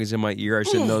David Goggins in my ear. I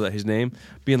shouldn't know that his name.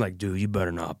 Being like, dude, you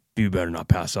better not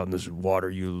pass out in this water,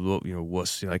 you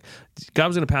wuss. Like, God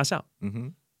was gonna pass out. Mm-hmm.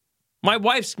 My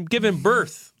wife's giving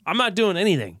birth. I'm not doing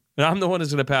anything, and I'm the one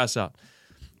that's gonna pass out.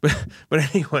 But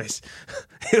anyways,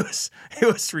 it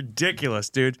was ridiculous,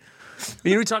 dude.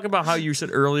 You know, we talk about how you said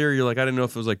earlier, you're like, I didn't know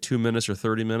if it was like 2 minutes or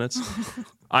 30 minutes.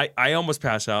 I almost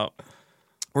pass out.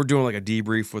 We're doing like a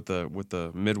debrief with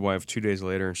the midwife 2 days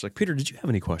later, and she's like, Peter, did you have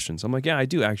any questions? I'm like, yeah, I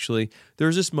do actually. There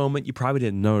was this moment you probably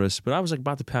didn't notice, but I was like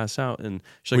about to pass out, and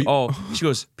she's like, she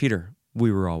goes, Peter,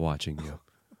 we were all watching you.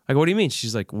 I go, what do you mean?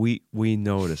 She's like, we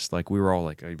noticed, like we were all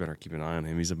like, oh, you better keep an eye on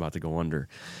him. He's about to go under.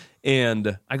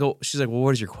 And I go, she's like, well,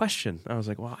 what is your question? I was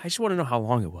like, well, I just want to know how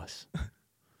long it was.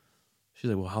 She's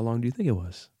like, well, how long do you think it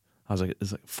was? I was like,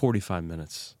 it's like 45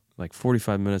 minutes. Like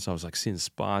 45 minutes, I was like seeing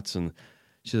spots, and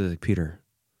she's like, Peter,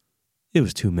 it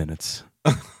was 2 minutes.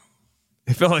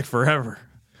 It felt like forever.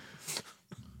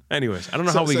 Anyways, I don't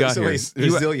know how we got here.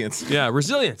 Resilience. Yeah,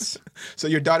 resilience. So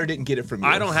your daughter didn't get it from you.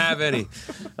 I don't have any.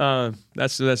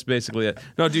 That's basically it.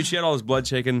 No, dude, she had all this blood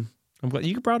shaken. I'm glad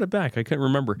you brought it back. I couldn't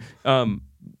remember. I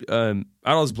had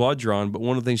all this blood drawn, but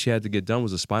one of the things she had to get done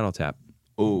was a spinal tap.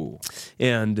 Oh.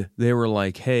 And they were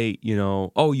like, hey,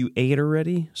 you ate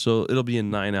already? So it'll be in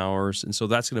 9 hours. And so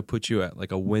that's going to put you at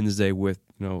like a Wednesday with,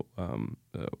 what's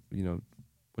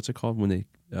it called when they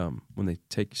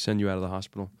send you out of the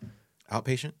hospital?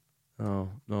 Outpatient? Oh,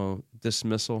 no.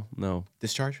 Dismissal? No.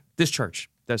 Discharge? Discharge.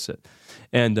 That's it.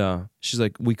 And she's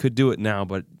like, we could do it now,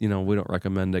 but, we don't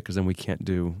recommend it because then we can't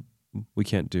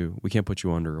put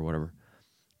you under or whatever.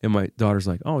 And my daughter's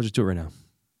like, oh, just do it right now.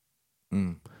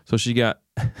 Mm. So she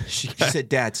said,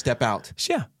 Dad, step out.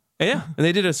 Yeah. And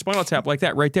they did a spinal tap like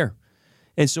that right there.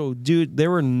 And so, dude,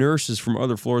 there were nurses from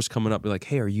other floors coming up, be like,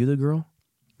 hey, are you the girl?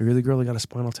 Are you the girl that got a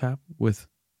spinal tap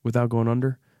without going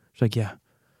under? She's like, yeah.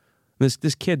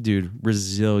 This kid, dude,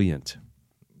 resilient.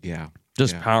 Yeah.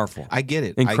 Just powerful. I get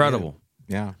it. Incredible.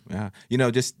 Yeah.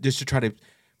 Just to try to,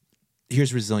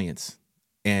 here's resilience.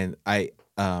 And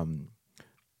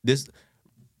this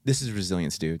is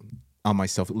resilience, dude. On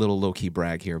myself, a little low-key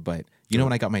brag here, but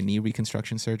when I got my knee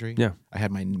reconstruction surgery? Yeah. I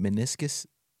had my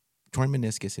torn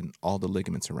meniscus and all the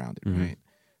ligaments around it, right?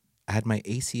 I had my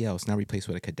ACL. It's now replaced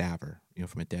with a cadaver,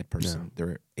 from a dead person.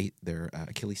 Yeah. Their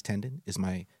Achilles tendon is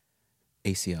my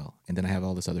ACL. And then I have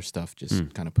all this other stuff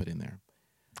just kind of put in there.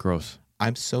 Gross.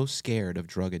 I'm so scared of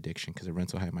drug addiction because it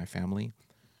runs so high in my family.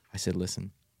 I said,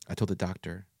 listen, I told the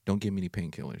doctor, don't give me any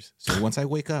painkillers. So once I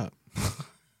wake up...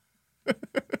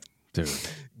 Dude,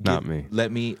 not me.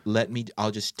 Let me,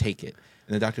 I'll just take it.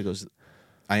 And the doctor goes,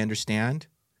 I understand.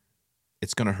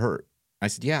 It's going to hurt. I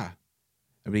said, yeah.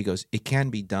 And he goes, it can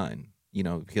be done,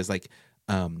 because like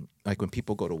when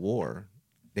people go to war,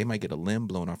 they might get a limb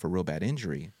blown off a real bad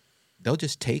injury. They'll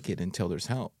just take it until there's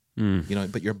help,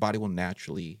 but your body will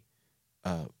naturally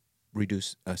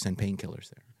send painkillers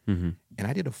there. Mm-hmm. And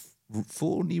I did a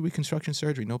full knee reconstruction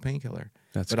surgery, no painkiller.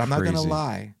 But I'm not going to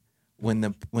lie. When they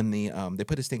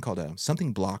put this thing called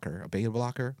something blocker, a beta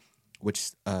blocker,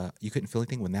 which you couldn't feel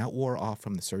anything. When that wore off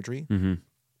from the surgery,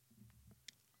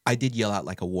 I did yell out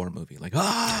like a war movie, like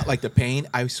like the pain.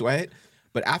 I sweat,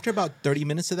 but after about 30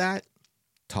 minutes of that,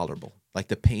 tolerable. Like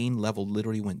the pain level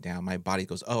literally went down. My body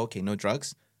goes, oh, okay, no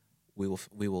drugs. We'll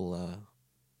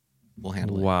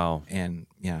handle it. Wow. And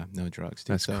yeah, no drugs.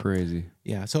 Dude. That's crazy.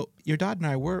 Yeah. So your daughter and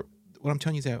I, what I'm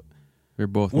telling you is that. We're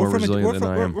both more resilient than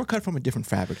I am. We're cut from a different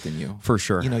fabric than you. For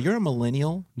sure. You're a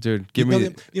millennial. Dude, give me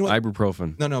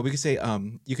ibuprofen. No, we could say,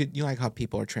 like how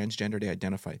people are transgender, they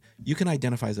identify. You can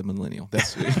identify as a millennial. That's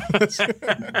sweet.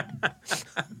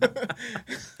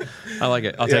 I like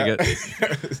it. I'll take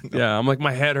it. Yeah, I'm like,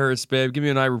 my head hurts, babe. Give me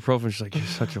an ibuprofen. She's like, you're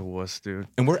such a wuss, dude.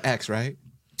 And we're X, right?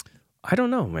 I don't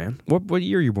know, man. What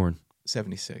year are you born?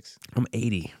 76. I'm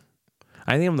 80.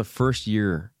 I think I'm the first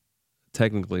year.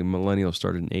 Technically, millennials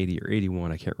started in 80 or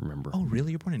 81. I can't remember. Oh,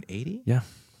 really? You're born in 80? Yeah.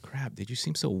 crap, dude, you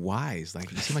seem so wise.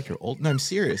 Like, you seem like you're old. No, I'm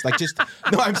serious. Like,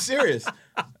 no, I'm serious.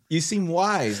 You seem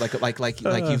wise. Like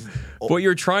you've. What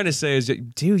you're trying to say is,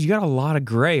 dude, you got a lot of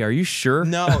gray. Are you sure?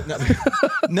 No,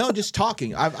 no, just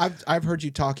talking. I've heard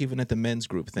you talk even at the men's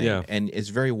group thing, and it's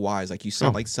very wise. Like, you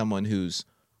sound like someone who's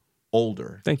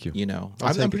older. Thank you. You know,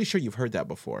 I'm pretty sure you've heard that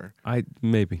before.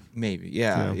 Maybe,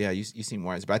 yeah. You seem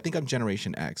wise, but I think I'm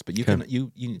Generation X. But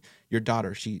your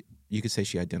daughter, you could say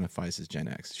she identifies as Gen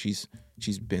X. She's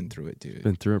been through it, dude.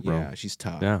 Been through it, bro. Yeah, she's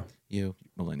tough. Yeah. You,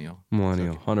 millennial,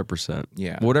 100%.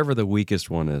 Yeah. Whatever the weakest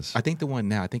one is. I think the one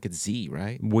now, I think it's Z,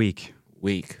 right? Weak.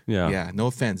 Yeah. Yeah. No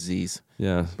offense, Z's.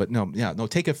 Yeah. But no,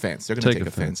 take offense. They're gonna take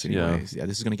offense anyways. Yeah.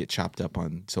 This is gonna get chopped up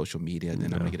on social media, and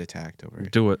then I'm gonna get attacked over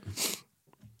it. Do it.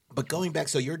 But going back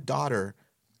to your daughter,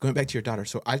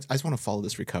 so I just want to follow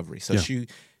this recovery. So she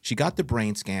got the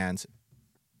brain scans,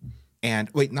 and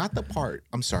wait, not the part.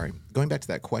 I'm sorry. Going back to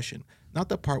that question, not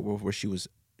the part where she was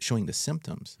showing the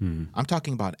symptoms. I'm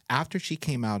talking about after she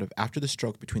came after the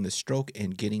stroke, between the stroke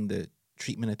and getting the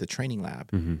treatment at the training lab,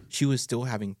 she was still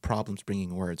having problems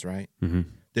bringing words, right?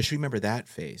 Does she remember that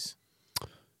phase?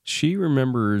 She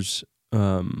remembers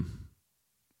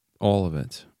all of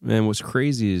it. And what's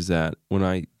crazy is that when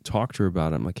I talked to her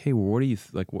about it, I'm like, hey, well, what do you,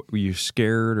 were you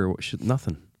scared or what?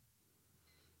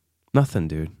 Nothing,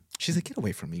 dude. She's like, get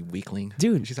away from me, weakling.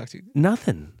 Dude, she's like,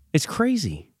 nothing. It's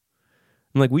crazy.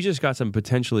 And like, we just got some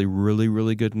potentially really,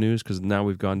 really good news because now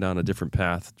we've gone down a different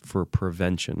path for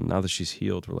prevention. Now that she's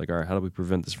healed, we're like, all right, how do we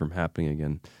prevent this from happening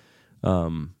again?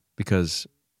 Because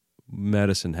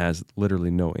medicine has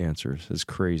literally no answers. It's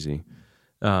crazy.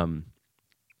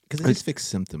 Because it just fixes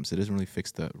symptoms. It doesn't really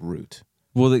fix the root.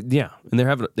 Well, and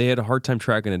they had a hard time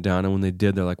tracking it down. And when they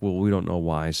did, they're like, well, we don't know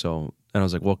why. So, and I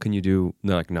was like, well, can you do? And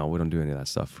they're like, no, we don't do any of that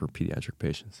stuff for pediatric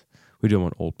patients. We do them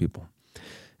on old people.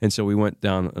 And so we went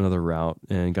down another route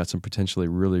and got some potentially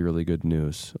really, really good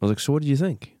news. I was like, so what do you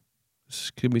think? This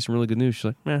could be some really good news.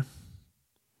 She's like,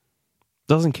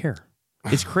 doesn't care.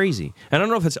 It's crazy. And I don't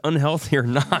know if it's unhealthy or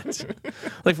not.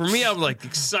 Like, for me, I'm like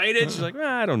excited. She's like,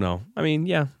 I don't know. I mean,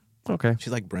 yeah, okay.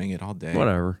 She's like, bring it all day.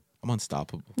 Whatever. I'm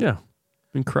unstoppable. Yeah.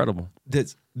 Incredible.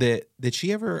 Did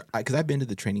she ever, because I've been to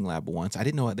the training lab once. I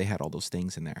didn't know they had all those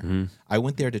things in there. I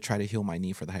went there to try to heal my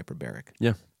knee for the hyperbaric.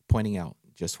 Yeah. Pointing out,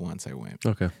 just once I went.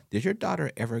 Okay. Did your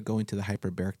daughter ever go into the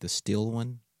hyperbaric, the steel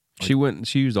one? She went,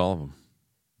 she used all of them.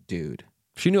 Dude.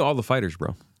 She knew all the fighters,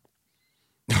 bro.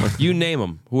 Like, you name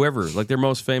them, whoever, like their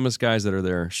most famous guys that are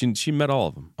there. She met all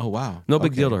of them. Oh, wow. No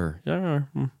big deal to her. Yeah.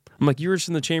 I'm like, you were just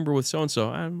in the chamber with so-and-so.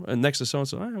 I'm next to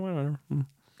so-and-so. Whatever.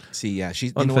 See, yeah,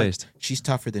 she's unfazed. She's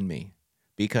tougher than me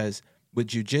because with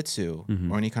jiu-jitsu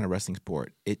or any kind of wrestling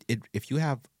sport, if you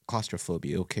have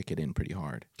claustrophobia, it'll kick it in pretty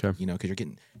hard. Okay. You know, because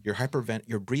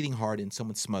you're breathing hard and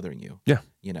someone's smothering you. Yeah.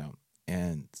 You know,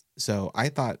 and so I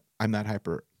thought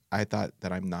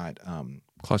that I'm not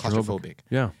claustrophobic.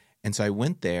 Yeah. And so I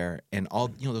went there, and all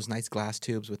those nice glass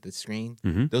tubes with the screen,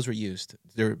 those were used.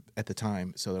 They're at the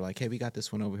time, so they're like, "Hey, we got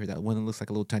this one over here. That one that looks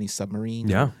like a little tiny submarine."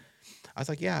 Yeah. I was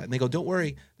like, "Yeah," and they go, "Don't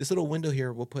worry, this little window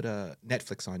here, we'll put a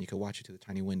Netflix on. You can watch it through the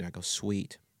tiny window." I go,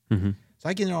 "Sweet." So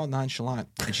I get in all nonchalant,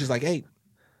 and she's like, "Hey,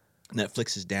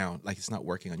 Netflix is down. Like, it's not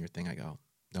working on your thing." I go,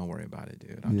 "Don't worry about it,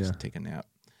 dude. I'll just take a nap."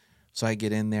 So I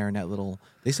get in there, and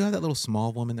they still have that little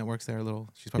small woman that works there.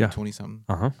 She's probably 20 something.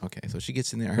 Okay, so she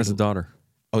gets in there. That's a daughter.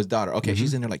 Oh, his daughter. Okay,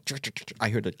 she's in there like, I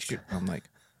heard the, I'm like,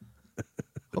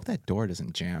 hope that door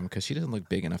doesn't jam because she doesn't look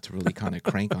big enough to really kind of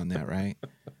crank on that, right?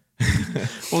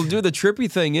 Well, dude, the trippy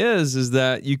thing is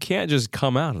that you can't just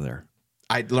come out of there.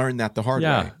 I learned that the hard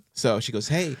way. So she goes,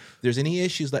 "Hey, if there's any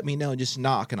issues, let me know. Just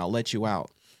knock and I'll let you out."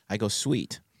 I go,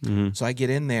 "Sweet." So I get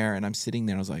in there and I'm sitting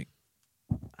there. And I was like,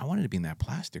 I wanted to be in that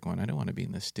plastic one. I don't want to be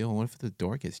in the steel. What if the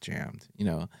door gets jammed?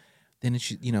 Then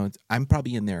I'm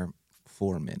probably in there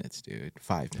 4 minutes, dude,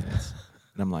 5 minutes.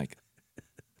 And I'm like,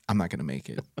 I'm not going to make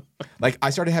it. Like,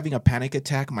 I started having a panic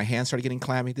attack. My hands started getting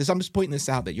clammy. I'm just pointing this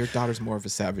out that your daughter's more of a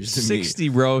savage than 60,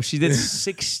 bro. She did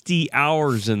 60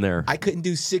 hours in there. I couldn't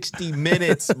do 60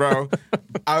 minutes, bro.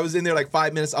 I was in there like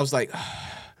 5 minutes. I was like,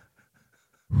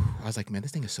 man,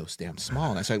 this thing is so damn small.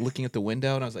 And I started looking at the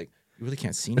window, and I was like, you really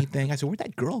can't see anything? I said, where'd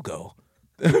that girl go?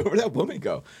 Where'd that woman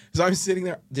go? So I'm sitting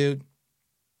there, dude.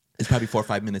 It's probably 4 or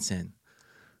 5 minutes in.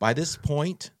 By this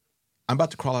point, I'm about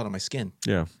to crawl out of my skin.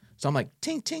 Yeah. So I'm like,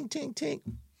 tink, tink, tink, tink.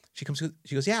 She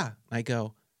goes, yeah. And I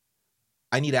go,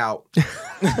 I need out.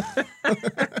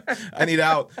 I need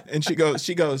out. And she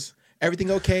goes,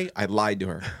 everything okay? I lied to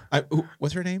her.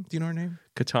 What's her name? Do you know her name?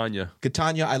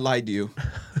 Katanya, I lied to you.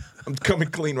 I'm coming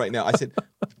clean right now. I said,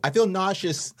 I feel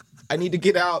nauseous. I need to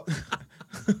get out.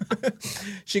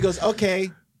 She goes,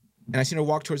 okay. And I seen her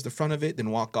walk towards the front of it,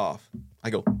 then walk off. I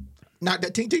go, not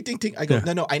that ting, ting, ting, ting. I go,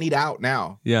 no, I need out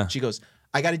now. Yeah. She goes,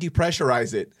 I got to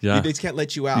depressurize it. Yeah. They just can't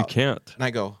let you out. You can't. And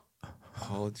I go,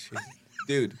 oh, shit.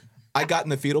 Dude, I got in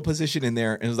the fetal position in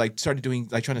there and was like, started doing,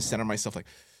 like trying to center myself, like,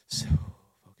 so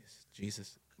focused.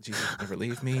 Jesus never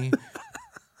leave me.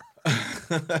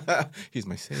 He's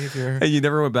my savior. And you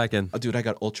never went back in. Oh, dude, I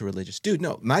got ultra religious. Dude,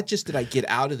 no, not just did I get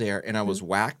out of there and I was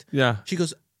whacked. Yeah. She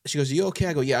goes, are you okay?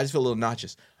 I go, yeah, I just feel a little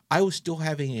nauseous. I was still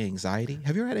having anxiety.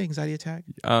 Have you ever had an anxiety attack?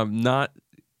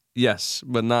 Yes,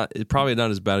 but probably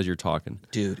not as bad as you're talking.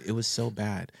 Dude, it was so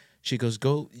bad. She goes,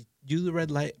 go do the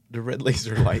red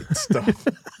laser light stuff.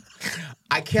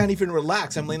 I can't even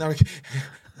relax. I'm laying there like,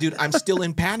 dude, I'm still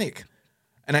in panic.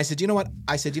 And I said, you know what?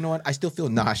 I still feel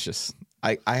nauseous.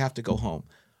 I have to go home.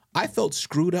 I felt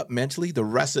screwed up mentally the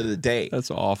rest of the day.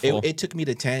 That's awful. It took me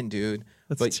to 10, dude.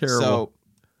 That's terrible. So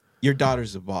your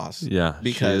daughter's a boss. Yeah,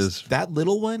 because she is. that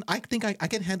little one, I think I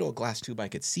can handle a glass tube. I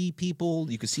could see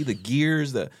people. You could see the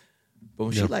gears. But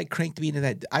when she like cranked me into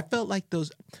that, I felt like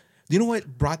those. You know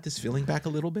what brought this feeling back a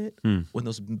little bit? When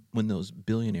those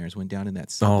billionaires went down in that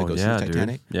sub that goes to the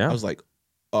Titanic. Dude. Yeah. I was like,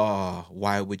 oh,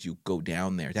 why would you go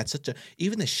down there? That's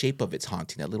even the shape of it's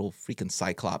haunting. That little freaking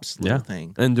Cyclops little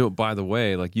thing. And by the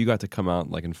way, like you got to come out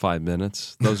like in 5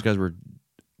 minutes. Those guys were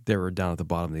down at the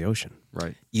bottom of the ocean,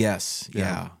 right? Yes.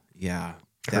 Yeah.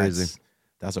 Crazy.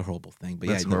 That's a horrible thing. But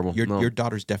That's yeah, horrible. Your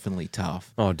daughter's definitely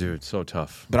tough. Oh, dude, so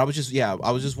tough. But I was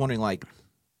just wondering, like,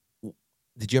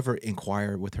 did you ever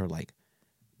inquire with her, like,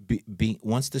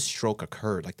 once the stroke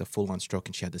occurred, like the full-on stroke,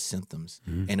 and she had the symptoms,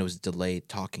 and it was delayed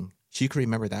talking, she could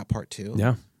remember that part too?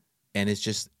 Yeah. And it's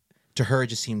just, to her, it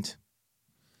just seemed...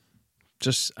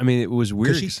 it was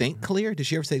weird. Could she think clear? Did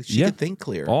she ever say she could think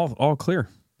clear? All clear.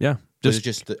 Yeah. It was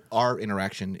just our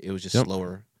interaction, it was just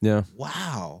slower. Yeah.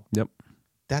 Wow. Yep.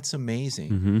 That's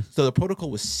amazing. So the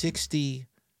protocol was 60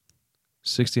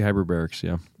 hyperbarics,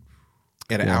 yeah.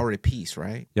 At an hour apiece,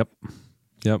 right? Yep.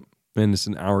 And it's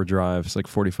an hour drive. It's like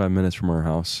 45 minutes from our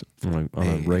house on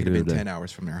a regular day. 10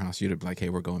 hours from your house. You'd be like, hey,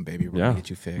 we're going, baby. We're going to get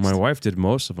you fixed. My wife did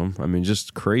most of them. I mean,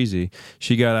 just crazy.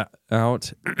 She got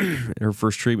out. Her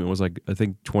first treatment was like, I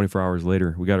think 24 hours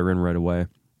later. We got her in right away.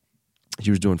 She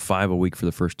was doing 5 a week for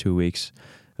the first 2 weeks.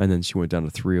 And then she went down to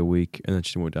 3 a week. And then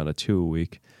she went down to 2 a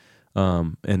week.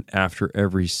 And after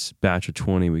every batch of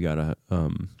 20, we got a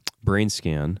brain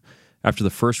scan. After the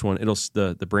first one,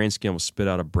 the brain scan will spit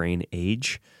out a brain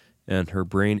age. And her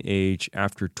brain age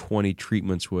after 20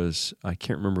 treatments was, I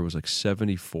can't remember, it was like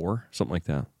 74, something like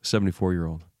that,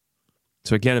 74-year-old.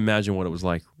 So I can't imagine what it was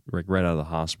like right out of the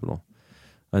hospital.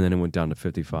 And then it went down to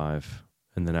 55.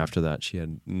 And then after that, she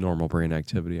had normal brain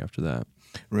activity after that.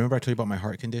 Remember I told you about my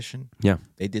heart condition? Yeah.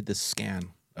 They did this scan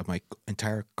of my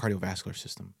entire cardiovascular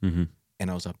system.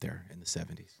 And I was up there in the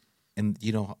 70s. And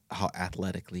you know how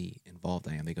athletically involved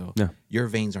I am. They go, your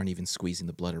veins aren't even squeezing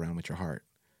the blood around with your heart.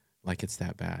 Like, it's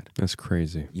that bad. That's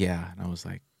crazy. Yeah. And I was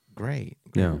like, great.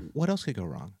 Yeah. What else could go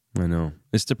wrong? I know.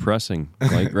 It's depressing.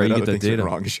 Like, right? You get that data.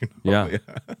 Wrong, you know?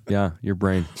 Yeah. Your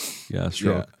brain. Yeah.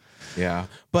 Stroke. Yeah.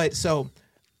 But so,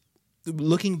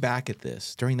 looking back at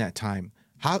this during that time,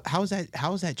 how has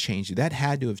that changed you? That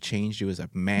had to have changed you as a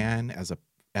man, as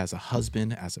a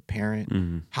husband, as a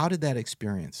parent. How did that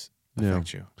experience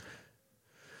affect you?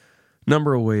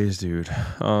 Number of ways, dude.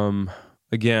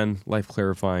 Again, life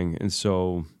clarifying. And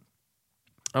so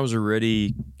I was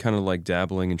already kind of like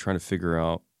dabbling and trying to figure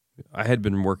out. I had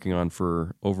been working on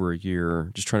for over a year,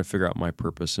 just trying to figure out my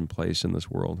purpose and place in this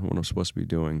world and what I'm supposed to be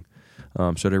doing.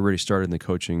 So I'd already started in the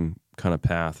coaching kind of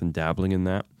path and dabbling in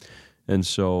that. And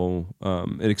so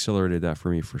it accelerated that for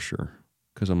me for sure.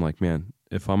 Because I'm like, man,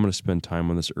 if I'm going to spend time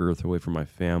on this earth away from my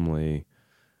family,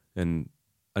 and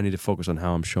I need to focus on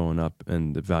how I'm showing up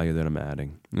and the value that I'm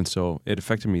adding. And so it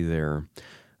affected me there.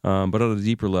 But on a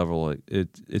deeper level,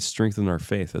 it strengthened our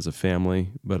faith as a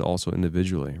family, but also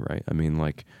individually, right? I mean,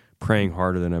 like praying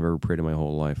harder than I've ever prayed in my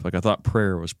whole life. Like I thought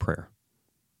prayer was prayer.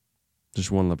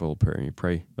 Just one level of prayer. You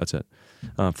pray, that's it.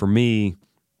 For me,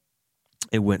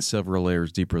 it went several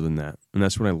layers deeper than that. And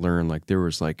that's when I learned, like,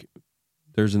 there's a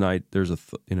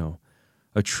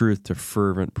truth to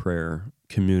fervent prayer,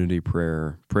 community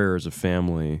prayer as a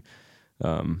family.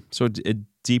 So it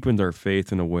deepened our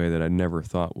faith in a way that I never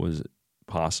thought was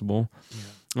possible.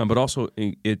 Yeah. But also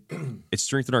it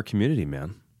strengthened our community,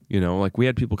 man. You know, like we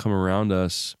had people come around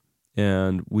us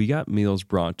and we got meals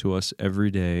brought to us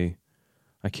every day.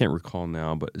 I can't recall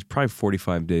now, but it's probably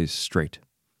 45 days straight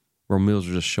where meals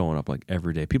are just showing up like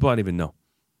every day. People I didn't even know.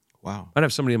 Wow. I'd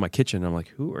have somebody in my kitchen and I'm like,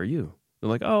 who are you? They're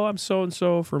like, oh, I'm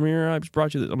so-and-so from here. I just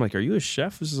brought you this. I'm like, are you a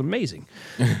chef? This is amazing.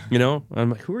 You know?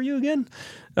 I'm like, who are you again?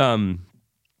 So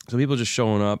people just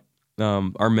showing up.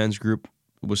 Our men's group,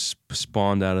 was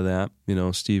spawned out of that.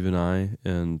 Steve and I,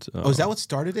 and is that what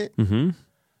started it? Mm-hmm.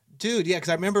 Dude, yeah, because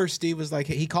I remember Steve was like,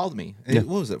 he called me. What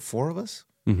was it, 4 of us?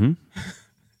 Mm-hmm.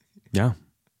 Yeah.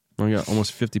 We got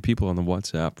almost 50 people on the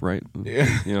WhatsApp, right?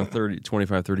 Yeah.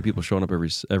 25, 30 people showing up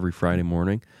every Friday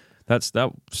morning. That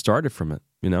started from it,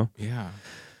 Yeah.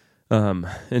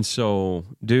 And so,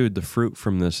 dude, the fruit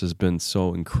from this has been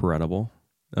so incredible.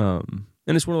 And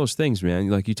it's one of those things, man.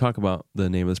 Like you talk about the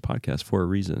name of this podcast for a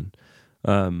reason.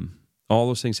 All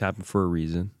those things happen for a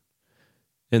reason.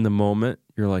 In the moment,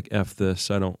 you're like, F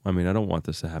this. I don't want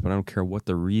this to happen. I don't care what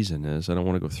the reason is. I don't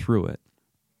want to go through it.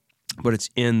 But it's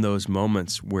in those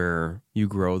moments where you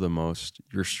grow the most,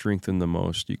 you're strengthened the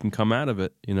most. You can come out of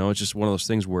it. It's just one of those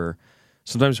things where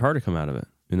sometimes it's hard to come out of it.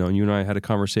 And you and I had a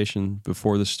conversation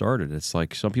before this started. It's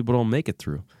like some people don't make it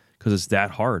through because it's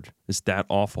that hard. It's that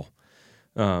awful.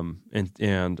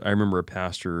 And I remember a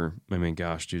pastor,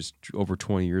 just over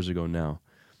 20 years ago now.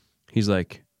 He's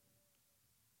like,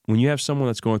 when you have someone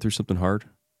that's going through something hard,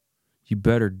 you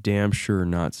better damn sure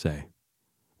not say,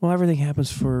 well, everything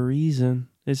happens for a reason.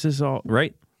 It's just all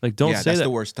right. Like, don't say that. Yeah, that's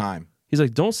the worst time. He's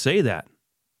like, don't say that.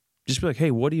 Just be like, hey,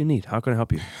 what do you need? How can I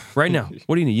help you? Right now,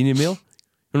 what do you need? You need a meal? You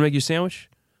want to make you a sandwich?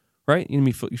 Right? You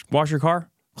need me wash your car?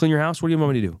 Clean your house? What do you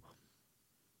want me to do?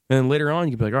 And then later on,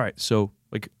 you can be like, all right, so,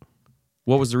 like,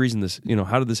 what was the reason this,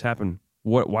 how did this happen?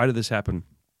 Why did this happen?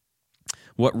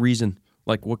 What reason?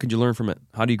 Like, what could you learn from it?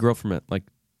 How do you grow from it? Like,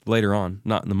 later on,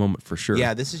 not in the moment for sure.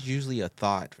 Yeah, this is usually a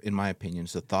thought, in my opinion.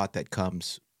 It's a thought that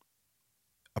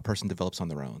a person develops on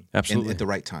their own. Absolutely. At the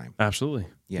right time. Absolutely.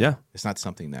 Yeah. Yeah. It's not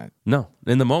something that... No.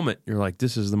 In the moment, you're like,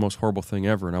 this is the most horrible thing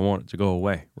ever, and I want it to go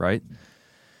away, right?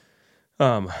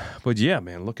 But yeah,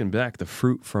 man, looking back, the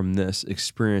fruit from this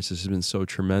experience has been so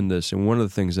tremendous. And one of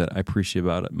the things that I appreciate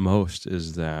about it most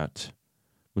is that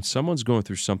when someone's going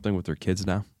through something with their kids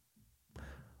now,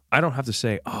 I don't have to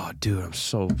say, oh, dude, I'm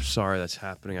so sorry that's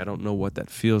happening. I don't know what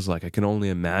that feels like. I can only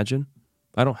imagine.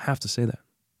 I don't have to say that.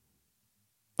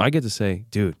 I get to say,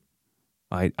 dude,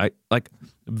 I like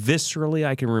viscerally,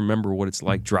 I can remember what it's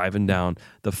like driving down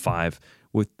the 5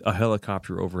 with a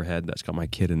helicopter overhead that's got my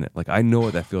kid in it. Like, I know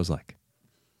what that feels like.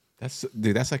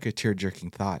 That's like a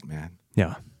tear-jerking thought, man.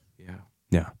 Yeah. Yeah.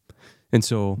 Yeah. And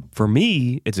so for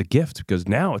me, it's a gift because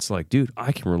now it's like, dude,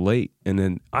 I can relate. And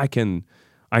then I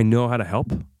know how to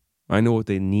help. I know what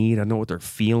they need. I know what they're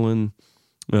feeling.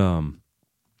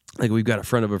 Like we've got a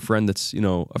friend of a friend that's,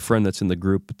 a friend that's in the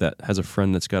group that has a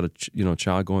friend that's got a,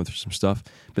 child going through some stuff.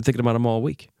 Been thinking about him all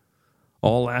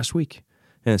last week.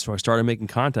 And so I started making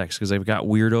contacts because I've got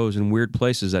weirdos in weird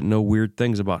places that know weird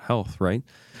things about health, right?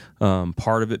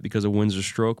 Part of it because of Windsor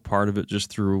Stroke, part of it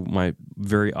just through my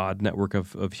very odd network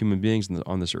of human beings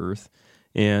on this earth,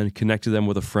 and connected them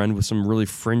with a friend with some really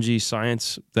fringy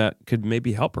science that could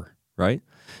maybe help her, right?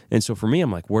 And so for me,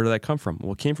 I'm like, where did that come from?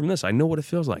 Well, it came from this. I know what it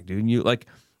feels like, dude. You like,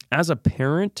 as a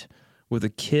parent with a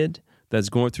kid that's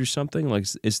going through something, like,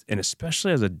 and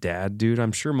especially as a dad, dude,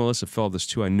 I'm sure Melissa felt this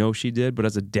too. I know she did, but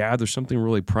as a dad, there's something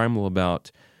really primal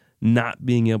about not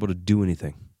being able to do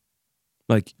anything.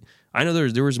 Like, I know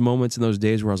there was moments in those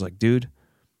days where I was like, dude,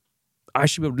 I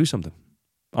should be able to do something.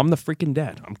 I'm the freaking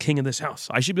dad. I'm king of this house.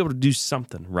 I should be able to do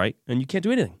something, right? And you can't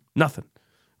do anything. Nothing,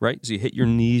 right? So you hit your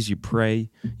knees, you pray,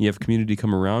 you have community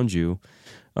come around you.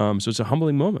 So it's a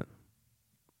humbling moment.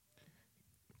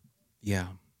 Yeah.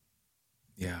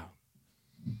 Yeah.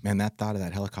 Man, that thought of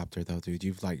that helicopter, though, dude,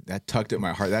 that tugged at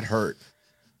my heart. That hurt.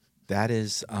 That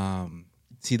is,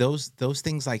 see, those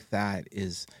things like that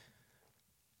is,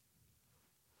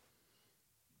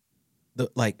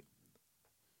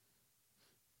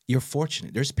 you're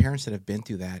fortunate. There's parents that have been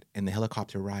through that, and the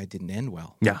helicopter ride didn't end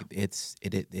well. Yeah. It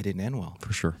didn't end well.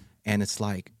 For sure. And it's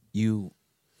like dude,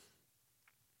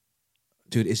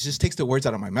 it just takes the words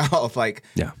out of my mouth. Like,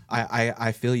 yeah,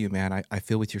 I feel you, man. I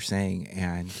feel what you're saying.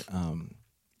 And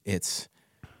it's,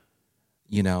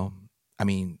 I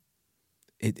mean,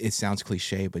 it sounds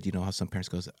cliche, but you know how some parents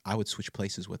goes, I would switch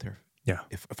places with her. Yeah.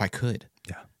 If I could.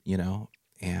 Yeah.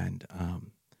 And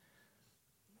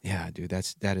yeah, dude,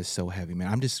 that is so heavy,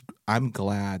 man. I'm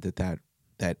glad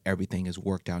that everything has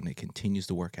worked out and it continues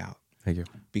to work out. Thank you.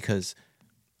 Because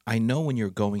I know when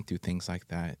you're going through things like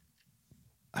that,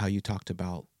 how you talked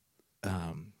about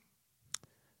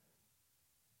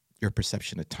your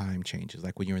perception of time changes.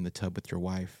 Like when you're in the tub with your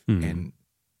wife and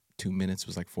 2 minutes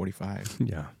was like 45.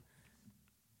 Yeah.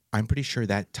 I'm pretty sure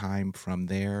that time from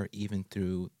there, even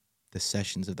through the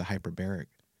sessions of the hyperbaric,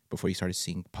 before you started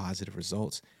seeing positive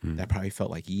results, that probably felt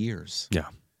like years. Yeah.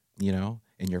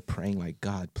 And you're praying like,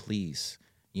 God, please,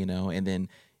 and then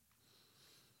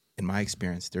in my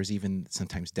experience, there's even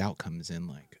sometimes doubt comes in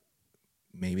like,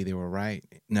 maybe they were right.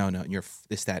 No,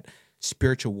 it's that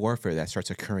spiritual warfare that starts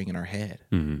occurring in our head.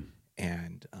 Mm-hmm.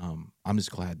 And I'm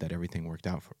just glad that everything worked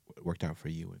out for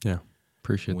you. Yeah,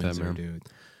 appreciate Windsor, that, man. dude.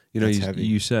 You know, That's heavy.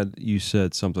 you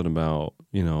said something about,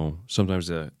 you know, sometimes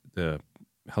the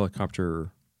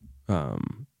helicopter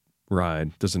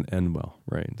ride doesn't end well,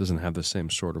 right? It doesn't have the same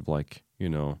sort of like, you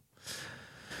know,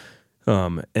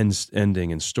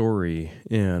 ending and story.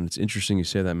 And it's interesting you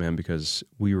say that, man, because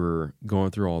we were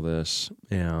going through all this,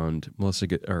 and Windsor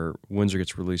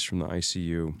gets released from the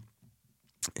ICU,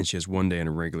 and she has one day in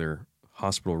a regular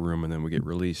hospital room, and then we get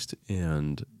released,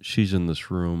 and she's in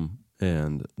this room,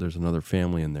 and there's another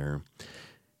family in there,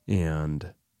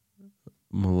 and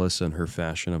Melissa, in her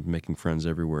fashion of making friends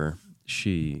everywhere,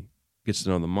 she gets to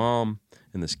know the mom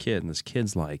and this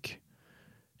kid's like,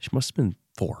 she must have been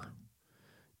 4.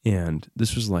 And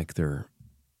this was like their,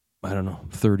 I don't know,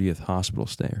 30th hospital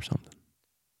stay or something.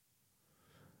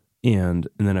 And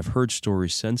then I've heard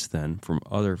stories since then from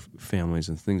other families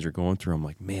and things they're going through. I'm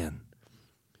like, man,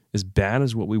 as bad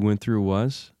as what we went through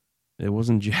was, it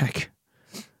wasn't jack.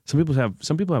 Some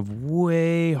people have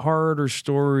way harder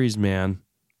stories, man,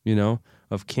 you know,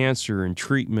 of cancer and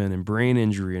treatment and brain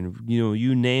injury and, you know,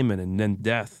 you name it, and then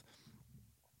death.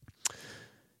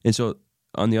 And so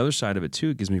on the other side of it, too,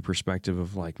 it gives me perspective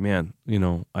of like, man, you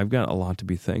know, I've got a lot to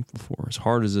be thankful for. As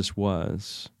hard as this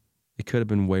was, it could have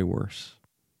been way worse.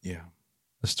 Yeah.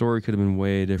 The story could have been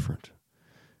way different.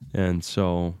 And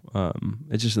so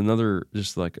it's just another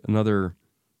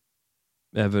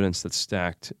evidence that's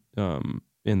stacked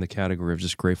in the category of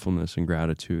just gratefulness and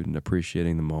gratitude and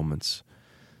appreciating the moments.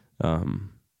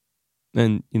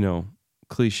 And, you know,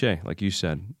 cliche, like you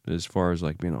said, as far as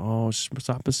like being,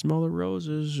 stop and smell the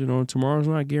roses, you know, tomorrow's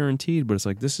not guaranteed. But it's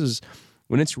like, this is,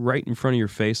 when it's right in front of your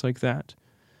face like that,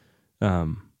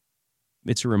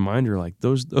 it's a reminder, like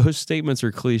those statements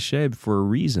are cliche for a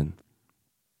reason.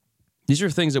 These are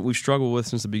things that we've struggled with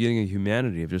since the beginning of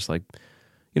humanity, of just like,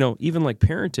 you know, even like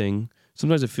parenting,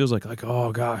 sometimes it feels like,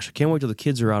 oh gosh, I can't wait till the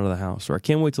kids are out of the house, or I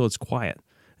can't wait till it's quiet.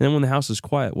 And then when the house is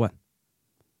quiet, what?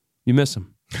 You miss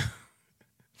them.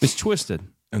 It's twisted.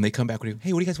 And they come back with you,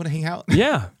 hey, what do you guys want to hang out?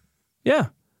 Yeah. Yeah.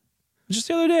 Just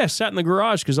the other day, I sat in the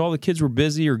garage because all the kids were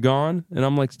busy or gone, and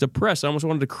I'm like depressed. I almost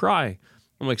wanted to cry.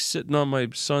 I'm like sitting on my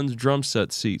son's drum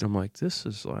set seat. I'm like, this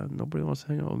is, nobody wants to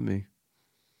hang out with me.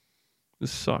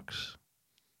 This sucks.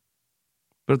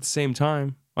 But at the same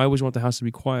time, I always want the house to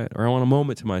be quiet, or I want a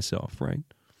moment to myself, right?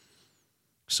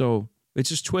 So it's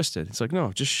just twisted. It's like,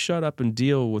 no, just shut up and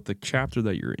deal with the chapter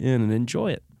that you're in and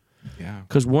enjoy it. Yeah.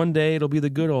 Because one day it'll be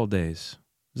the good old days.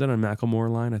 Is that a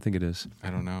Macklemore line? I think it is. I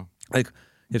don't know. Like,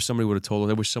 if somebody would have told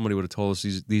us, I wish somebody would have told us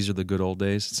these are the good old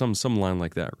days. Some line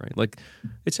like that, right? Like,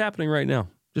 it's happening right now.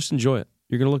 Just enjoy it.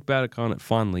 You're going to look back on it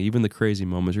fondly, even the crazy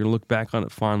moments. You're going to look back on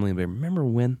it fondly and be, remember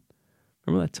when?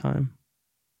 Remember that time?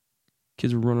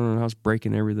 Kids were running around the house,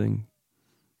 breaking everything,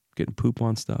 getting poop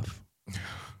on stuff,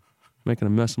 making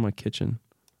a mess in my kitchen.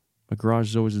 My garage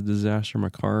is always a disaster. My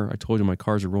car, I told you my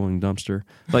car's a rolling dumpster.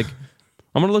 Like,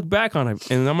 I'm going to look back on it,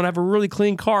 and I'm going to have a really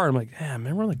clean car. I'm like,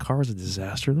 remember when the car was a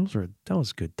disaster? That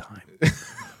was a good time.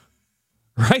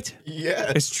 Right?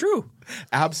 Yeah. It's true.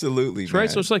 Absolutely,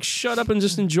 Right? So it's like, shut up and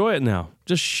just enjoy it now.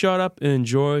 Just shut up and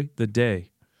enjoy the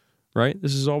day. Right?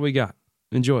 This is all we got.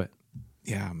 Enjoy it.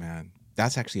 Yeah, man.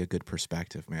 That's actually a good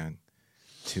perspective, man.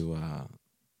 It's a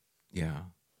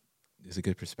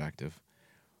good perspective.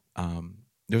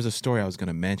 There was a story I was going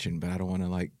to mention, but I don't want to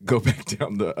like go back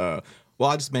down the. Well,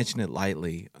 I'll just mention it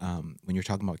lightly. When you're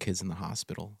talking about kids in the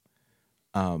hospital,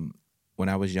 when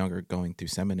I was younger, going through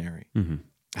seminary, Mm-hmm.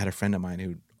 I had a friend of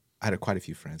mine I had quite a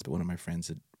few friends, but one of my friends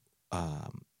had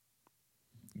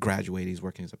graduated. He's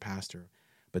working as a pastor.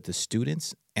 But the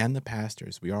students and the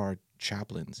pastors, we are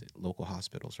chaplains at local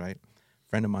hospitals, right? A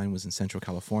friend of mine was in Central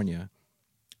California,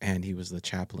 and he was the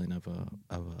chaplain of a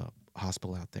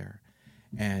hospital out there.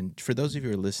 And for those of you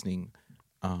who are listening,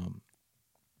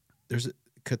 there's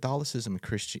Catholicism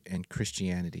and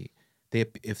Christianity.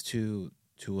 If to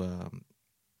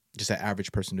just an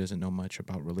average person who doesn't know much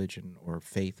about religion or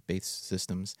faith-based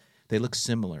systems, they look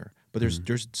similar, but there's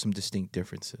some distinct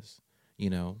differences. You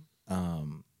know,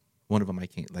 one of them I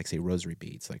can't like say rosary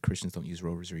beads. Like Christians don't use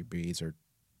rosary beads or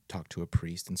talk to a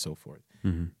priest and so forth,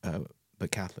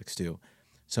 but Catholics do.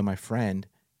 So my friend,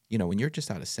 you know, when you're just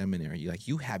out of seminary,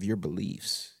 you have your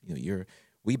beliefs. You know,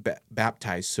 we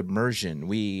baptize submersion.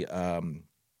 We tithe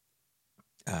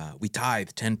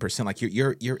 10%. Like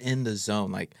you're in the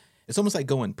zone. Like it's almost like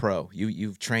going pro.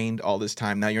 You've trained all this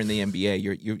time. Now you're in the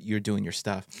NBA. You're doing your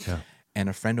stuff. Yeah. And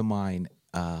a friend of mine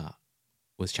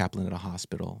was chaplain at a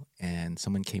hospital, and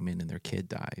someone came in and their kid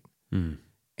died. Mm.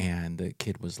 And the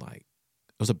kid was like,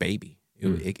 was a baby.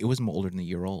 It wasn't older than a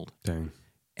year old. Dang.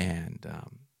 And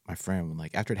my friend,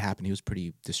 like after it happened, he was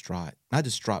pretty distraught. Not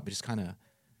distraught, but just kind of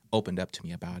opened up to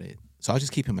me about it. So I'll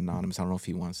just keep him anonymous. I don't know if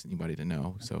he wants anybody to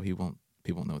know, so people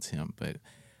won't know it's him. But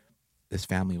this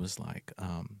family was like,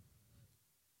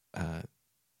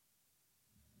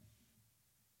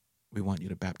 we want you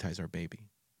to baptize our baby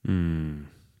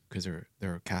because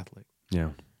they're Catholic. Yeah.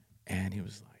 And he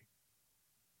was like,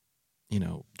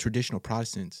 traditional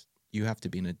Protestants, you have to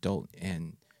be an adult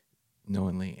and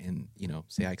knowingly and,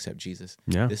 say, I accept Jesus.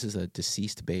 Yeah. This is a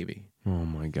deceased baby. Oh,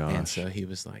 my gosh. And so he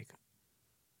was like,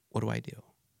 what do I do?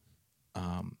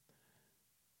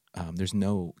 There's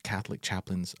no Catholic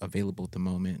chaplains available at the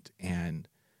moment. And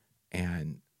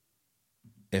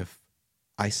if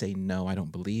I say no, I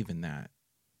don't believe in that,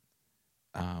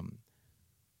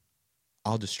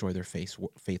 I'll destroy their faith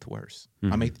worse.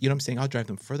 Mm-hmm. I'll make, you know what I'm saying? I'll drive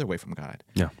them further away from God.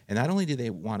 Yeah. And not only do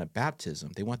they want a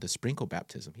baptism, they want the sprinkle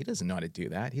baptism. He doesn't know how to do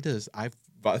that. He does. I've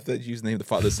used the name of the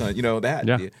Father, Son, that.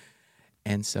 Yeah.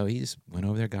 And so he just went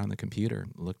over there, got on the computer,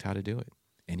 looked how to do it.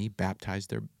 And he baptized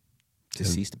their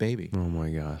deceased baby. Oh my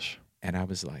gosh. And I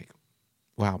was like,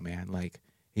 wow, man. Like,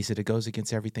 he said, it goes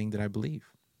against everything that I believe.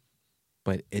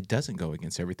 But it doesn't go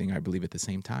against everything I believe at the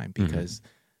same time, because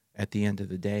at the end of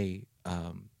the day,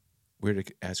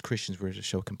 as Christians, we're to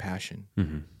show compassion,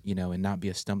 and not be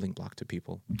a stumbling block to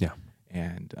people. Yeah.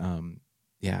 And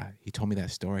he told me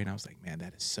that story, and I was like, man,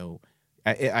 that is so.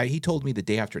 He told me the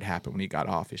day after it happened when he got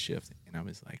off his shift, and I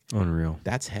was like, unreal.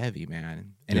 That's heavy,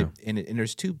 man. And and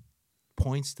there's 2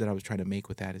 points that I was trying to make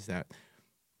with that. Is that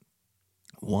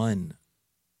one,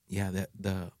 that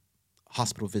the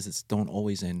hospital visits don't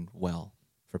always end well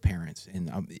for parents,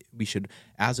 and we should,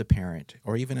 as a parent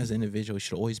or even as an individual,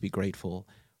 should always be grateful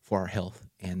for our health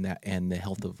and the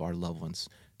health of our loved ones.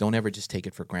 Don't ever just take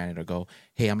it for granted or go,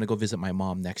 hey, I'm gonna go visit my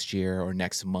mom next year or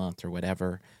next month or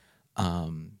whatever.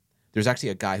 There's actually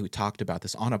a guy who talked about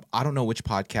this on I don't know which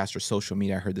podcast or social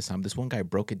media I heard this on. This one guy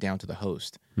broke it down to the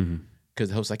host, because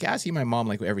the host was like, I see my mom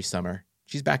like every summer.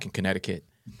 She's back in Connecticut.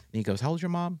 And he goes, how old's your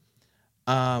mom?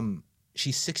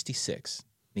 She's 66.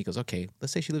 And he goes, okay,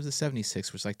 let's say she lives to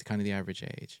 76, which is like the kind of the average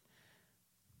age.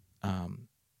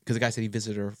 Because the guy said he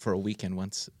visited her for a weekend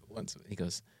once. He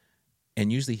goes,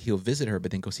 and usually he'll visit her,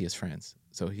 but then go see his friends.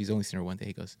 So he's only seen her one day.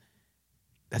 He goes,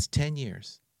 that's 10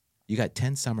 years. You got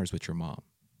 10 summers with your mom.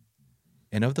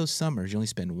 And of those summers, you only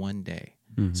spend one day.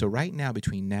 So right now,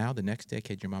 between now, the next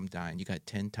decade, your mom dying, you got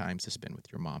 10 times to spend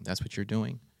with your mom. That's what you're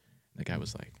doing. And the guy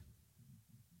was like,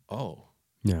 oh,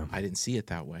 yeah, I didn't see it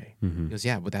that way. He goes,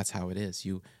 yeah, but that's how it is.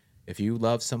 If you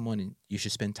love someone, you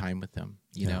should spend time with them,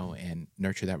 and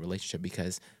nurture that relationship,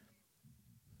 because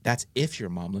that's if your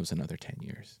mom lives another 10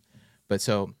 years. But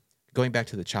so going back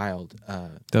to the child.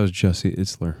 That was Jesse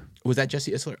Itzler. Was that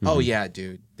Jesse Itzler? Oh, yeah,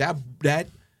 dude. That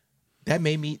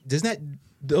made me,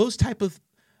 those type of,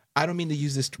 I don't mean to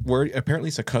use this word. Apparently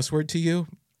it's a cuss word to you.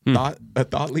 A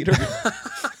thought leader.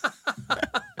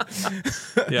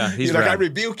 Yeah, he's like, I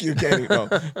rebuke you, Kenny. No.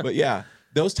 But yeah,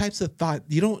 those types of thought,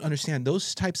 you don't understand.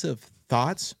 Those types of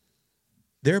thoughts,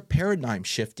 they're paradigm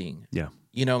shifting. Yeah.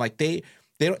 Like they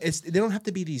don't have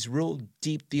to be these real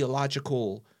deep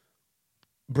theological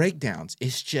breakdowns.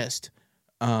 It's just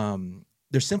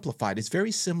they're simplified. It's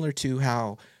very similar to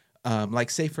how, like,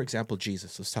 say, for example,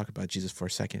 Jesus. Let's talk about Jesus for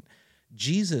a second.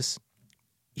 Jesus,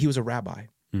 he was a rabbi.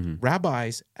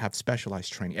 Rabbis have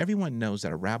specialized training. Everyone knows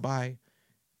that a rabbi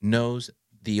knows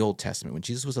the Old Testament. When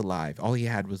Jesus was alive, all he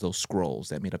had was those scrolls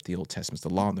that made up the Old Testament, the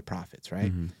law and the prophets,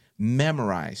 right?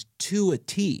 Memorized to a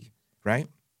T, right?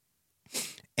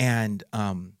 And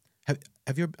have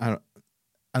you ever,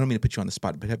 I don't mean to put you on the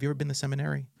spot, but have you ever been to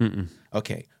seminary?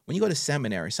 Okay. When you go to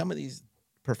seminary, some of these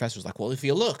professors are like, well, if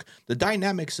you look, the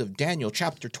dynamics of Daniel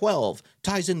chapter 12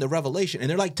 ties in the Revelation. And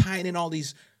they're like tying in all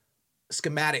these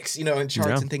schematics, and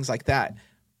charts and things like that.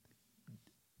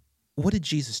 What did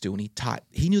Jesus do when he taught?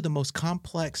 He knew the most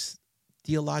complex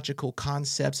theological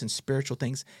concepts and spiritual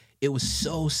things. It was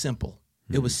so simple.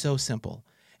 It was so simple.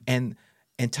 And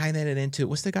tying that into,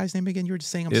 what's the guy's name again? You were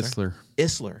just saying,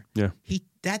 Itzler. Yeah.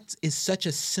 That is such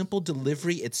a simple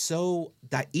delivery. It's so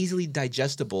easily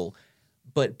digestible,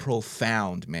 but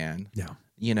profound, man. Yeah.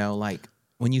 Like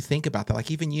when you think about that,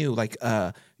 like even you, like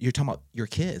you're talking about your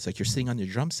kids, like you're sitting on your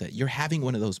drum set, you're having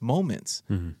one of those moments,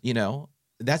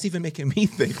 That's even making me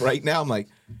think right now. I'm like,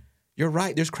 you're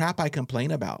right. There's crap I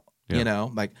complain about,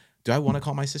 like, do I want to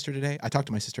call my sister today? I talk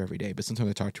to my sister every day, but sometimes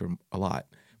I talk to her a lot.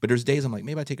 But there's days I'm like,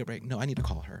 maybe I take a break. No, I need to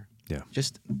call her. Yeah.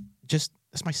 Just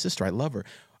that's my sister. I love her.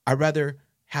 I'd rather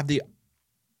have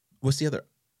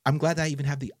I'm glad that I even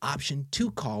have the option to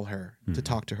call her, to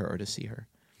talk to her or to see her.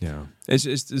 Yeah.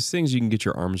 It's things you can get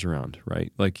your arms around,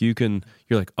 right? Like you're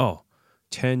like, oh,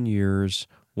 10 years,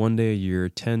 1 day a year,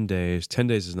 10 days. 10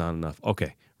 days is not enough.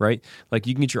 Okay, right? Like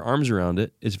you can get your arms around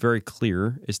it. It's very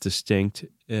clear. It's distinct.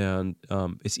 And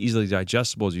it's easily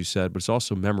digestible, as you said, but it's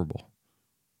also memorable.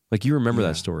 Like you remember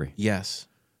that story. Yes.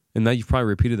 And now you've probably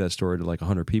repeated that story to like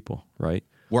 100 people, right?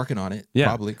 Working on it, yeah.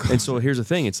 probably. And so here's the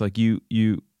thing. It's like you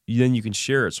then you can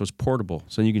share it. So it's portable.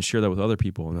 So then you can share that with other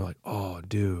people. And they're like, oh,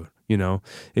 dude. You know,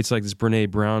 it's like this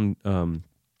Brene Brown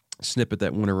snippet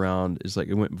that went around. Is like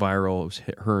it went viral. It was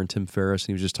her and Tim Ferriss, and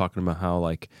he was just talking about how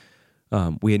like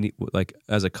like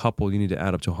as a couple, you need to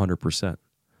add up to 100%,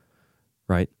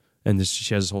 right? And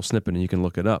she has this whole snippet, and you can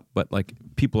look it up. But like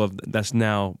that's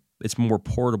now it's more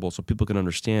portable, so people can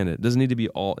understand it. It doesn't need to be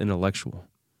all intellectual.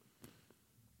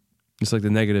 It's like the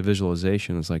negative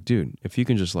visualization. It's like, dude, if you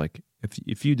can just like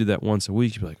if you did that once a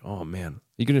week, you'd be like, oh man,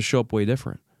 you're gonna show up way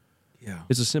different. Yeah.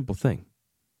 It's a simple thing.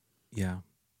 Yeah.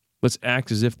 Let's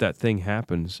act as if that thing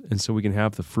happens, and so we can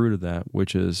have the fruit of that,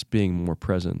 which is being more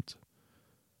present,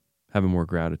 having more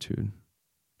gratitude,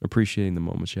 appreciating the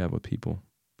moments you have with people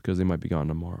because they might be gone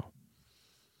tomorrow.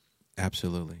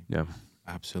 Absolutely. Yeah.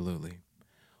 Absolutely.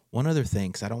 One other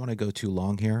thing, because I don't want to go too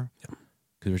long here,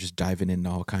 because we're just diving into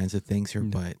all kinds of things here,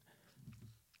 but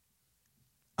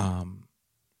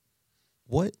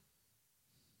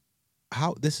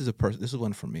this is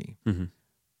one for me. Mm-hmm.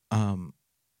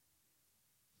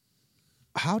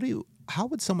 How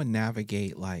would someone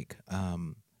navigate like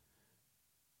do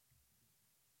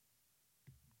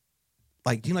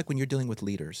you like when you're dealing with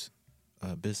leaders,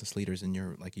 business leaders, and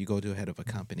you're like you go to a head of a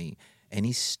company and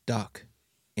he's stuck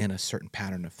in a certain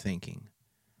pattern of thinking?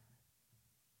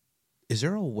 Is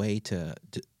there a way to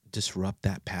disrupt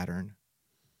that pattern?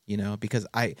 You know, because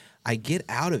I get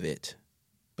out of it,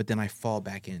 but then I fall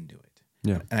back into it.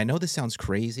 Yeah. And I know this sounds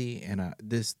crazy, and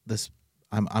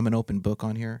I'm an open book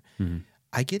on here. Mm-hmm.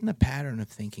 I get in a pattern of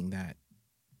thinking that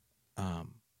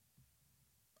I'm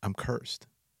cursed.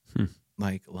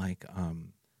 Like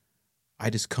I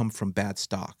just come from bad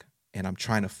stock and I'm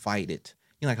trying to fight it.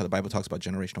 You know, like how the Bible talks about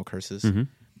generational curses. Mm-hmm.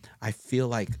 I feel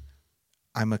like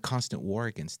I'm a constant war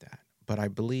against that. But I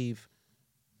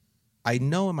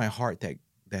know in my heart that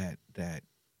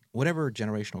whatever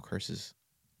generational curses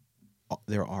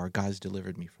there are, God's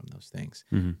delivered me from those things.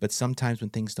 Mm-hmm. But sometimes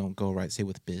when things don't go right, say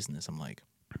with business, I'm like,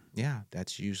 yeah,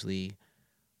 that's usually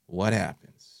what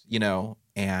happens, you know?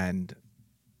 And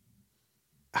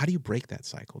how do you break that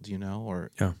cycle? Do you know?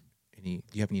 Or do you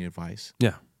have any advice?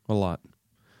 Yeah, a lot.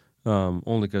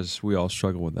 Only because we all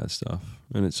struggle with that stuff.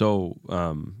 And it's so,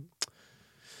 I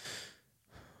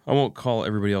won't call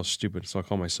everybody else stupid, so I'll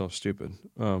call myself stupid.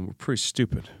 We're pretty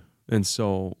stupid. And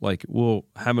so, like, we'll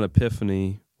have an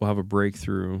epiphany, we'll have a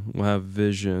breakthrough, we'll have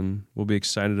vision, we'll be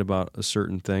excited about a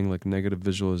certain thing like negative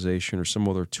visualization or some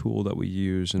other tool that we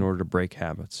use in order to break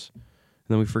habits. And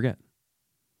then we forget.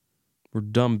 We're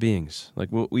dumb beings. Like,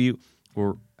 we'll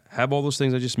have all those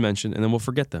things I just mentioned, and then we'll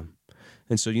forget them.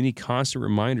 And so you need constant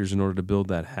reminders in order to build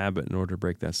that habit, in order to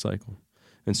break that cycle.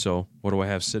 And so what do I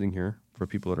have sitting here for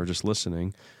people that are just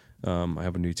listening? I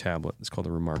have a new tablet. It's called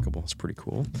the Remarkable. It's pretty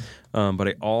cool. But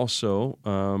I also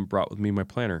brought with me my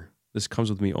planner. This comes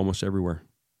with me almost everywhere.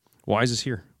 Why is this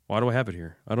here? Why do I have it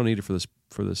here? I don't need it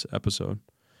for this episode.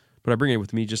 But I bring it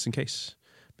with me just in case.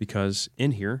 Because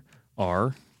in here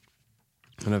are,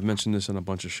 and I've mentioned this in a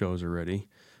bunch of shows already,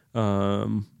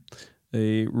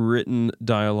 a written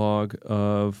dialogue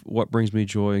of what brings me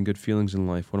joy and good feelings in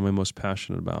life. What am I most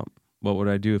passionate about? What would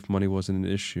I do if money wasn't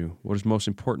an issue? What is most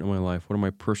important in my life? What are my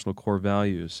personal core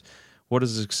values? What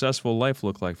does a successful life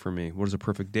look like for me? What does a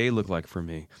perfect day look like for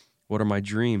me? What are my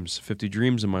dreams? 50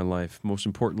 dreams in my life, most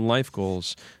important life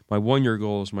goals, my 1-year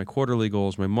goals, my quarterly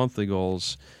goals, my monthly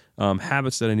goals,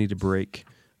 habits that I need to break,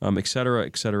 et cetera,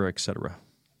 et cetera, et cetera.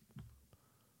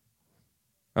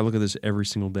 I look at this every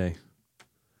single day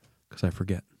because I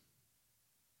forget.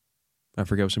 I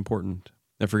forget what's important.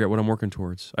 I forget what I'm working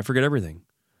towards. I forget everything.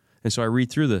 And so I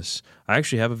read through this. I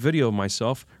actually have a video of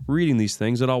myself reading these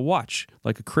things that I'll watch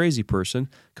like a crazy person,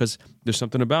 because there's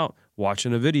something about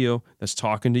watching a video that's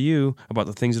talking to you about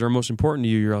the things that are most important to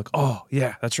you. You're like, oh,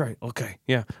 yeah, that's right. Okay,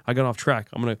 yeah, I got off track.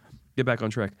 I'm going to get back on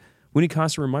track. We need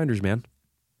constant reminders, man.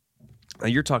 Now,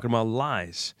 you're talking about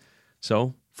lies.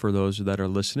 So for those that are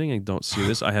listening and don't see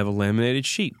this, I have a laminated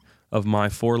sheet of my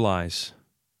 4 lies.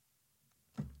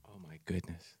 Oh, my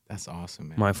goodness. That's awesome,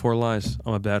 man. My 4 lies.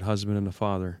 I'm a bad husband and a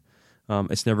father.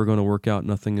 It's never going to work out.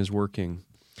 Nothing is working.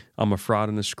 I'm a fraud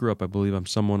and a screw-up. I believe I'm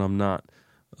someone I'm not.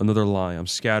 Another lie. I'm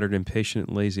scattered, impatient,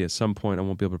 and lazy. At some point, I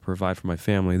won't be able to provide for my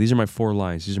family. These are my 4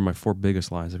 lies. These are my 4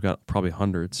 biggest lies. I've got probably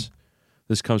hundreds.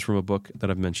 This comes from a book that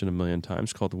I've mentioned a million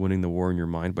times called Winning the War in Your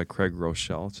Mind by Craig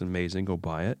Rochelle. It's amazing. Go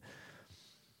buy it.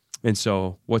 And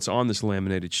so what's on this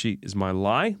laminated sheet is my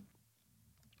lie,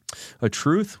 a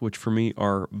truth, which for me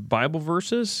are Bible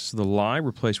verses, so the lie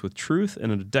replaced with truth,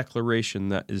 and a declaration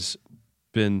that has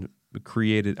been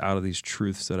created out of these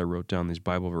truths that I wrote down, these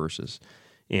Bible verses.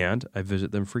 And I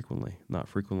visit them frequently. Not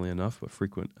frequently enough, but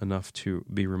frequent enough to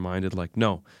be reminded, like,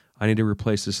 no, I need to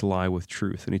replace this lie with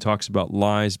truth. And he talks about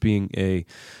lies being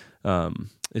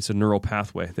it's a neural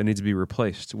pathway that needs to be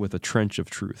replaced with a trench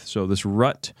of truth. So this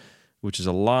rut, which is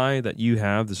a lie that you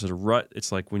have, this is a rut.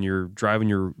 It's like when you're driving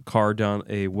your car down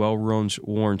a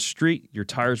well-worn street, your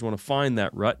tires want to find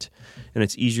that rut, and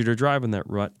it's easier to drive in that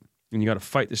rut. And you got to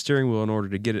fight the steering wheel in order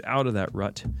to get it out of that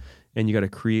rut. And you got to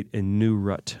create a new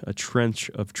rut, a trench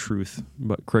of truth,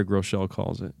 what Craig Rochelle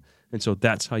calls it. And so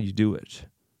that's how you do it.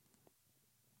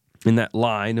 And that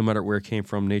lie, no matter where it came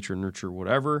from, nature, nurture,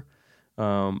 whatever,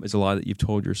 is a lie that you've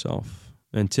told yourself.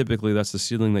 And typically that's the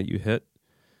ceiling that you hit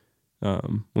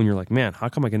when you're like, man, how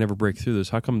come I can never break through this?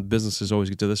 How come businesses always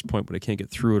get to this point, but I can't get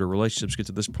through it? Or relationships get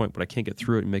to this point, but I can't get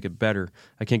through it and make it better.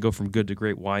 I can't go from good to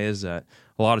great. Why is that?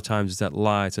 A lot of times it's that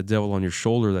lie. It's a devil on your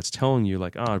shoulder that's telling you,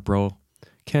 like, bro,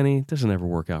 Kenny, it doesn't ever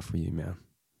work out for you, man.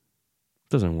 It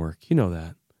doesn't work. You know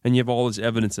that. And you have all this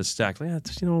evidence that's stacked. Like,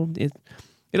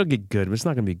 it'll get good, but it's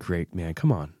not going to be great, man.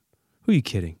 Come on. Who are you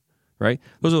kidding? Right?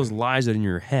 Those are those lies that are in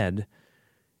your head,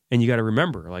 and you got to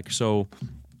remember. Like, so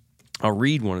I'll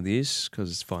read one of these because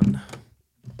it's fun.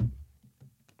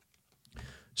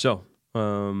 So,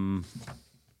 the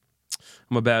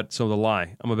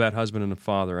lie. I'm a bad husband and a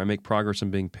father. I make progress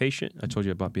in being patient. I told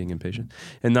you about being impatient.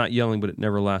 And not yelling, but it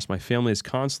never lasts. My family is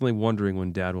constantly wondering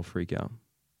when dad will freak out.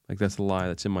 Like, that's the lie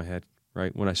that's in my head,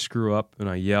 right? When I screw up and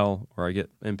I yell or I get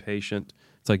impatient,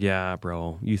 it's like, yeah,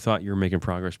 bro, you thought you were making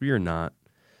progress, but you're not.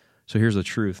 So here's the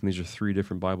truth, and these are 3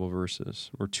 different Bible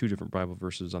verses, or 2 different Bible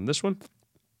verses on this one.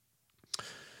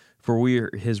 For we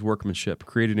are his workmanship,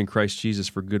 created in Christ Jesus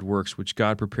for good works, which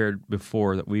God prepared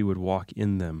before that we would walk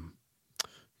in them.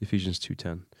 Ephesians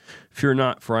 2:10. Fear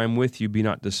not, for I am with you. Be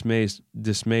not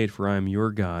dismayed, for I am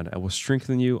your God. I will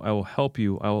strengthen you. I will help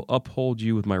you. I will uphold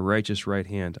you with my righteous right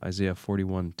hand. Isaiah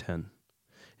 41:10.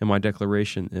 And my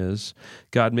declaration is,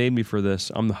 God made me for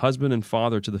this. I'm the husband and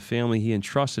father to the family he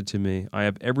entrusted to me. I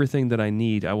have everything that I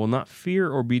need. I will not fear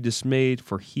or be dismayed,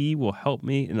 for he will help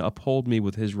me and uphold me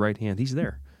with his right hand. He's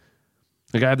there.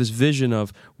 Like, I have this vision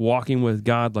of walking with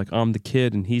God like I'm the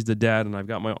kid and he's the dad, and I've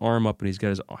got my arm up and he's got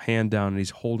his hand down and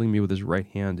he's holding me with his right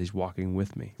hand. He's walking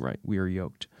with me, right? We are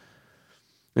yoked.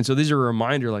 And so these are a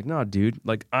reminder, like, no, dude,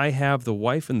 like, I have the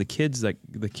wife and the kids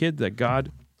that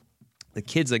God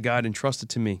entrusted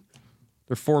to me.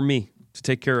 They're for me to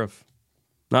take care of.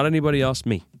 Not anybody else,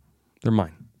 me. They're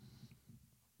mine.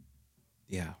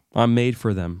 Yeah. I'm made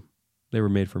for them. They were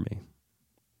made for me.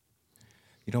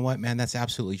 You know what, man? That's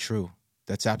absolutely true.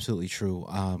 That's absolutely true.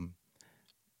 I'm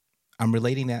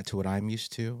relating that to what I'm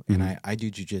used to, and I do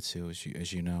jiu-jitsu,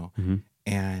 as you know. Mm-hmm.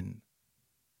 And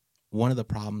one of the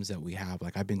problems that we have,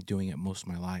 like, I've been doing it most of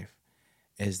my life,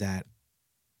 is that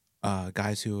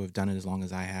guys who have done it as long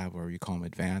as I have, or you call them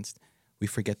advanced, we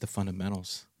forget the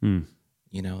fundamentals,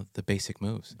 you know, the basic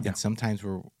moves. Yeah. And sometimes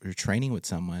we're training with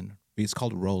someone. It's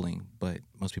called rolling, but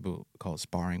most people call it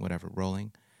sparring, whatever,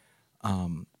 rolling.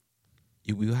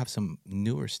 We have some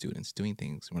newer students doing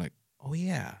things. And we're like, oh,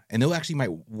 yeah. And they'll actually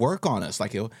might work on us,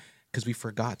 like, because we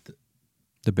forgot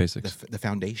the basics, the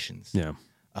foundations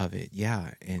of it.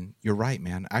 Yeah. And you're right,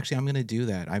 man. Actually, I'm going to do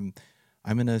that. I'm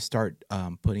going to start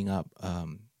putting up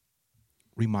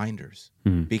reminders,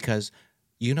 because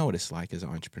you know what it's like as an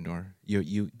entrepreneur.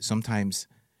 You sometimes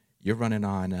you're running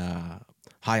on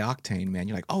high octane, man.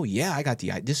 You're like, oh yeah, I got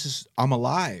I'm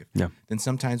alive. Yeah. Then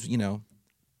sometimes, you know,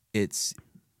 it's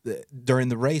during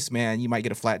the race, man, you might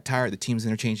get a flat tire. The team's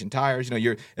interchanging tires. You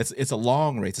know, it's a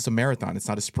long race. It's a marathon. It's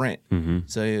not a sprint.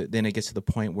 So then it gets to the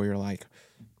point where you're like,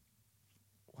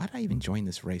 why did I even join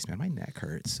this race, man? My neck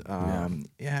hurts.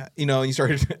 Yeah. You know, you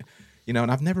started, you know,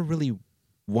 and I've never really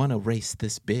won a race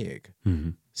this big.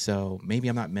 So maybe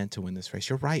I'm not meant to win this race.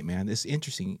 You're right, man. It's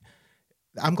interesting.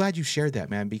 I'm glad you shared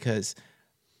that, man, because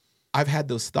I've had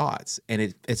those thoughts,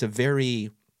 and it's a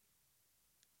very,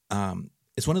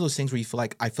 it's one of those things where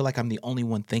I feel like I'm the only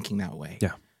one thinking that way.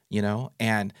 Yeah. You know,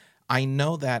 and I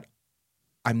know that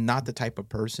I'm not the type of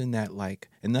person that, like,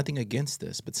 and nothing against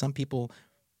this, but some people,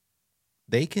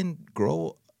 they can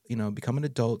grow, you know, become an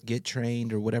adult, get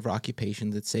trained or whatever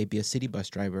occupation, let's say be a city bus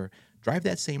driver, drive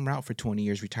that same route for 20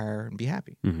 years, retire and be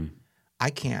happy. I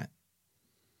can't.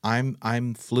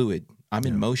 I'm fluid. I'm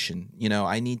in motion. You know,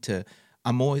 I'm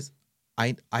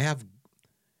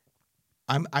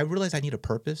I realize I need a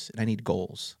purpose and I need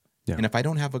goals. Yeah. And if I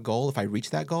don't have a goal, if I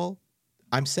reach that goal,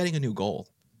 I'm setting a new goal.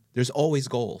 There's always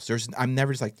goals. I'm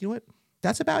never just like, you know what?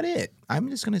 That's about it. I'm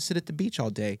just going to sit at the beach all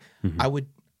day. Mm-hmm.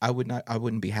 I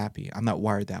wouldn't be happy. I'm not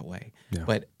wired that way. Yeah.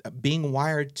 But being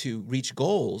wired to reach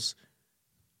goals,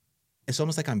 it's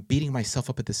almost like I'm beating myself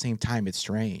up at the same time. It's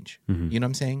strange. Mm-hmm. You know what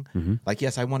I'm saying? Mm-hmm. Like,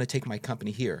 yes, I want to take my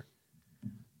company here,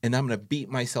 and I'm going to beat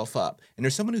myself up. And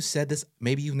there's someone who said this.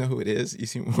 Maybe you know who it is. You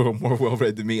seem more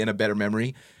well-read than me and a better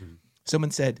memory. Mm-hmm.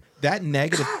 Someone said that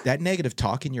negative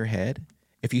talk in your head,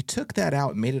 if you took that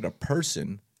out and made it a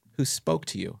person who spoke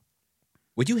to you,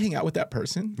 would you hang out with that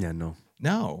person? Yeah, no.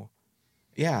 No.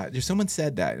 Yeah, there's someone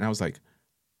said that, and I was like,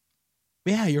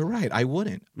 yeah, you're right. I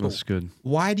wouldn't. That's good.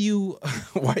 Why are you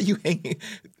hanging?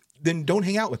 Then don't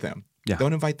hang out with them. Yeah.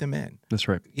 Don't invite them in. That's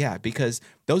right. Yeah, because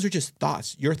those are just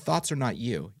thoughts. Your thoughts are not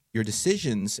you. Your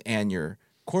decisions and your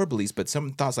core beliefs, but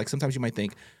some thoughts, like sometimes you might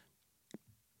think,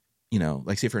 you know,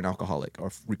 like say if you're an alcoholic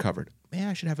or recovered, man,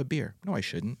 I should have a beer. No, I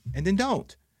shouldn't. And then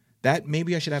don't. That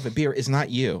maybe I should have a beer is not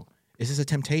you. It's just a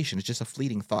temptation. It's just a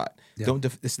fleeting thought. Yeah.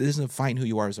 This doesn't define who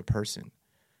you are as a person,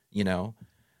 you know?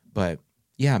 But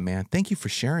yeah, man, thank you for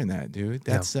sharing that, dude.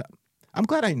 That's I'm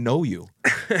glad I know you.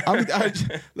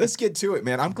 Let's get to it,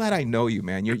 man. I'm glad I know you,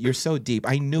 man. You're so deep.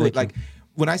 I knew it. Like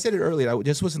when I said it earlier, that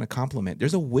just wasn't a compliment.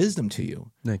 There's a wisdom to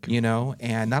you. Thank you. You know,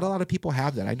 and not a lot of people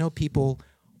have that. I know people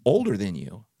older than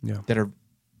you that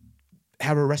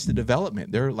have arrested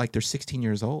development. They're 16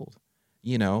 years old.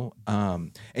 You know,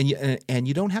 and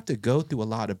you don't have to go through a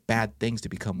lot of bad things to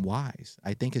become wise.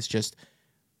 I think it's just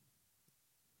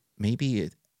you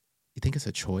think it's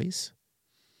a choice.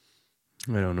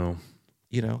 I don't know.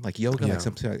 You know, like yoga, like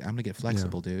something. Like, I'm gonna get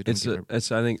flexible, dude. I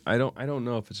don't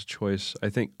know if it's a choice. I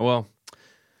think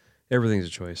everything's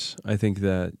a choice. I think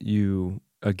that you,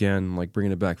 again, like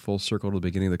bringing it back full circle to the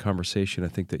beginning of the conversation. I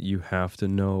think that you have to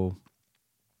know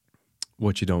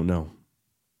what you don't know,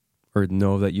 or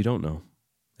know that you don't know.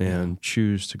 And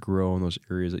choose to grow in those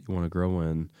areas that you want to grow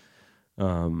in.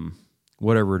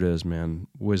 Whatever it is, man,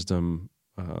 wisdom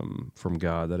from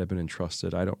God that I've been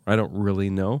entrusted. I don't really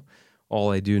know.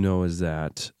 All I do know is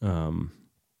that,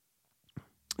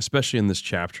 especially in this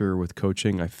chapter with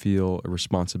coaching, I feel a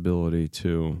responsibility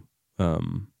to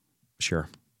share,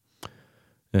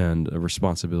 and a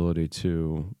responsibility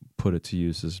to put it to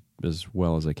use as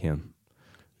well as I can,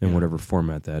 in whatever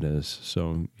format that is.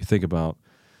 So you think about.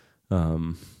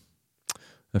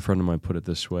 A friend of mine put it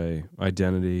this way: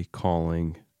 identity,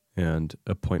 calling, and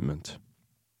appointment.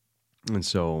 And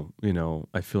so, you know,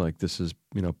 I feel like this is,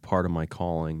 you know, part of my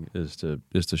calling is to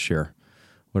share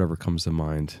whatever comes to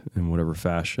mind in whatever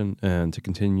fashion, and to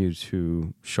continue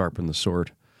to sharpen the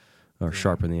sword, or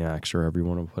sharpen the axe, or however you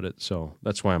want to put it. So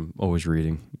that's why I'm always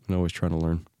reading and always trying to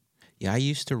learn. Yeah, I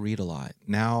used to read a lot.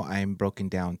 Now I'm broken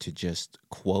down to just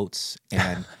quotes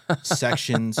and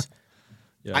sections.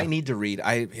 Yeah. I need to read.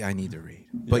 I need to read.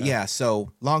 But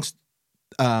so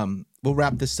we'll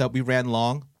wrap this up. We ran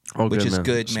long, which is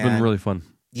good, man. It's been really fun.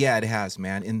 Yeah, it has,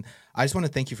 man. And I just want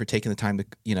to thank you for taking the time to,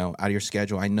 you know, out of your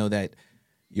schedule. I know that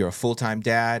you're a full-time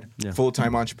dad,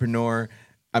 full-time entrepreneur.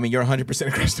 I mean, you're 100%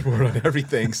 across the board on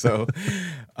everything. So,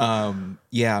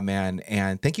 yeah, man.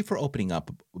 And thank you for opening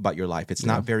up about your life. It's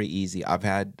not very easy. I've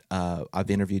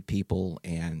interviewed people,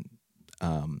 and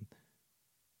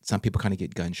some people kind of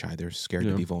get gun shy. They're scared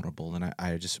to be vulnerable. And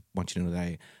I just want you to know that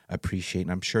I appreciate,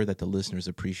 and I'm sure that the listeners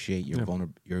appreciate your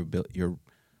your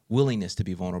willingness to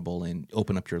be vulnerable and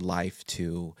open up your life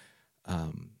to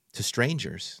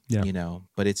strangers, you know.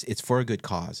 But it's for a good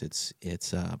cause.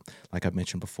 It's like I've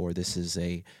mentioned before, this is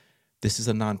a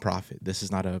nonprofit. This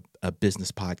is not a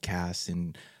business podcast,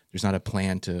 and there's not a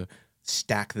plan to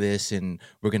stack this and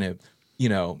we're gonna, you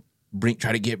know,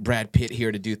 try to get Brad Pitt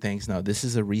here to do things. No, this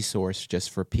is a resource just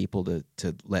for people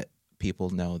to let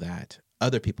people know that,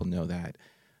 other people know that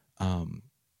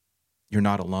you're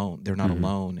not alone. They're not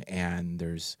alone, and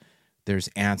there's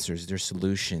answers, there's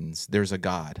solutions, there's a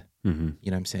God. You know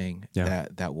what I'm saying? Yeah.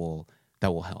 That will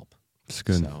help. It's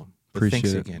good. So, appreciate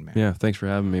thanks it again, man. Yeah, thanks for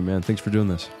having me, man. Thanks for doing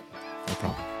this. No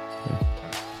problem.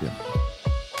 Yeah.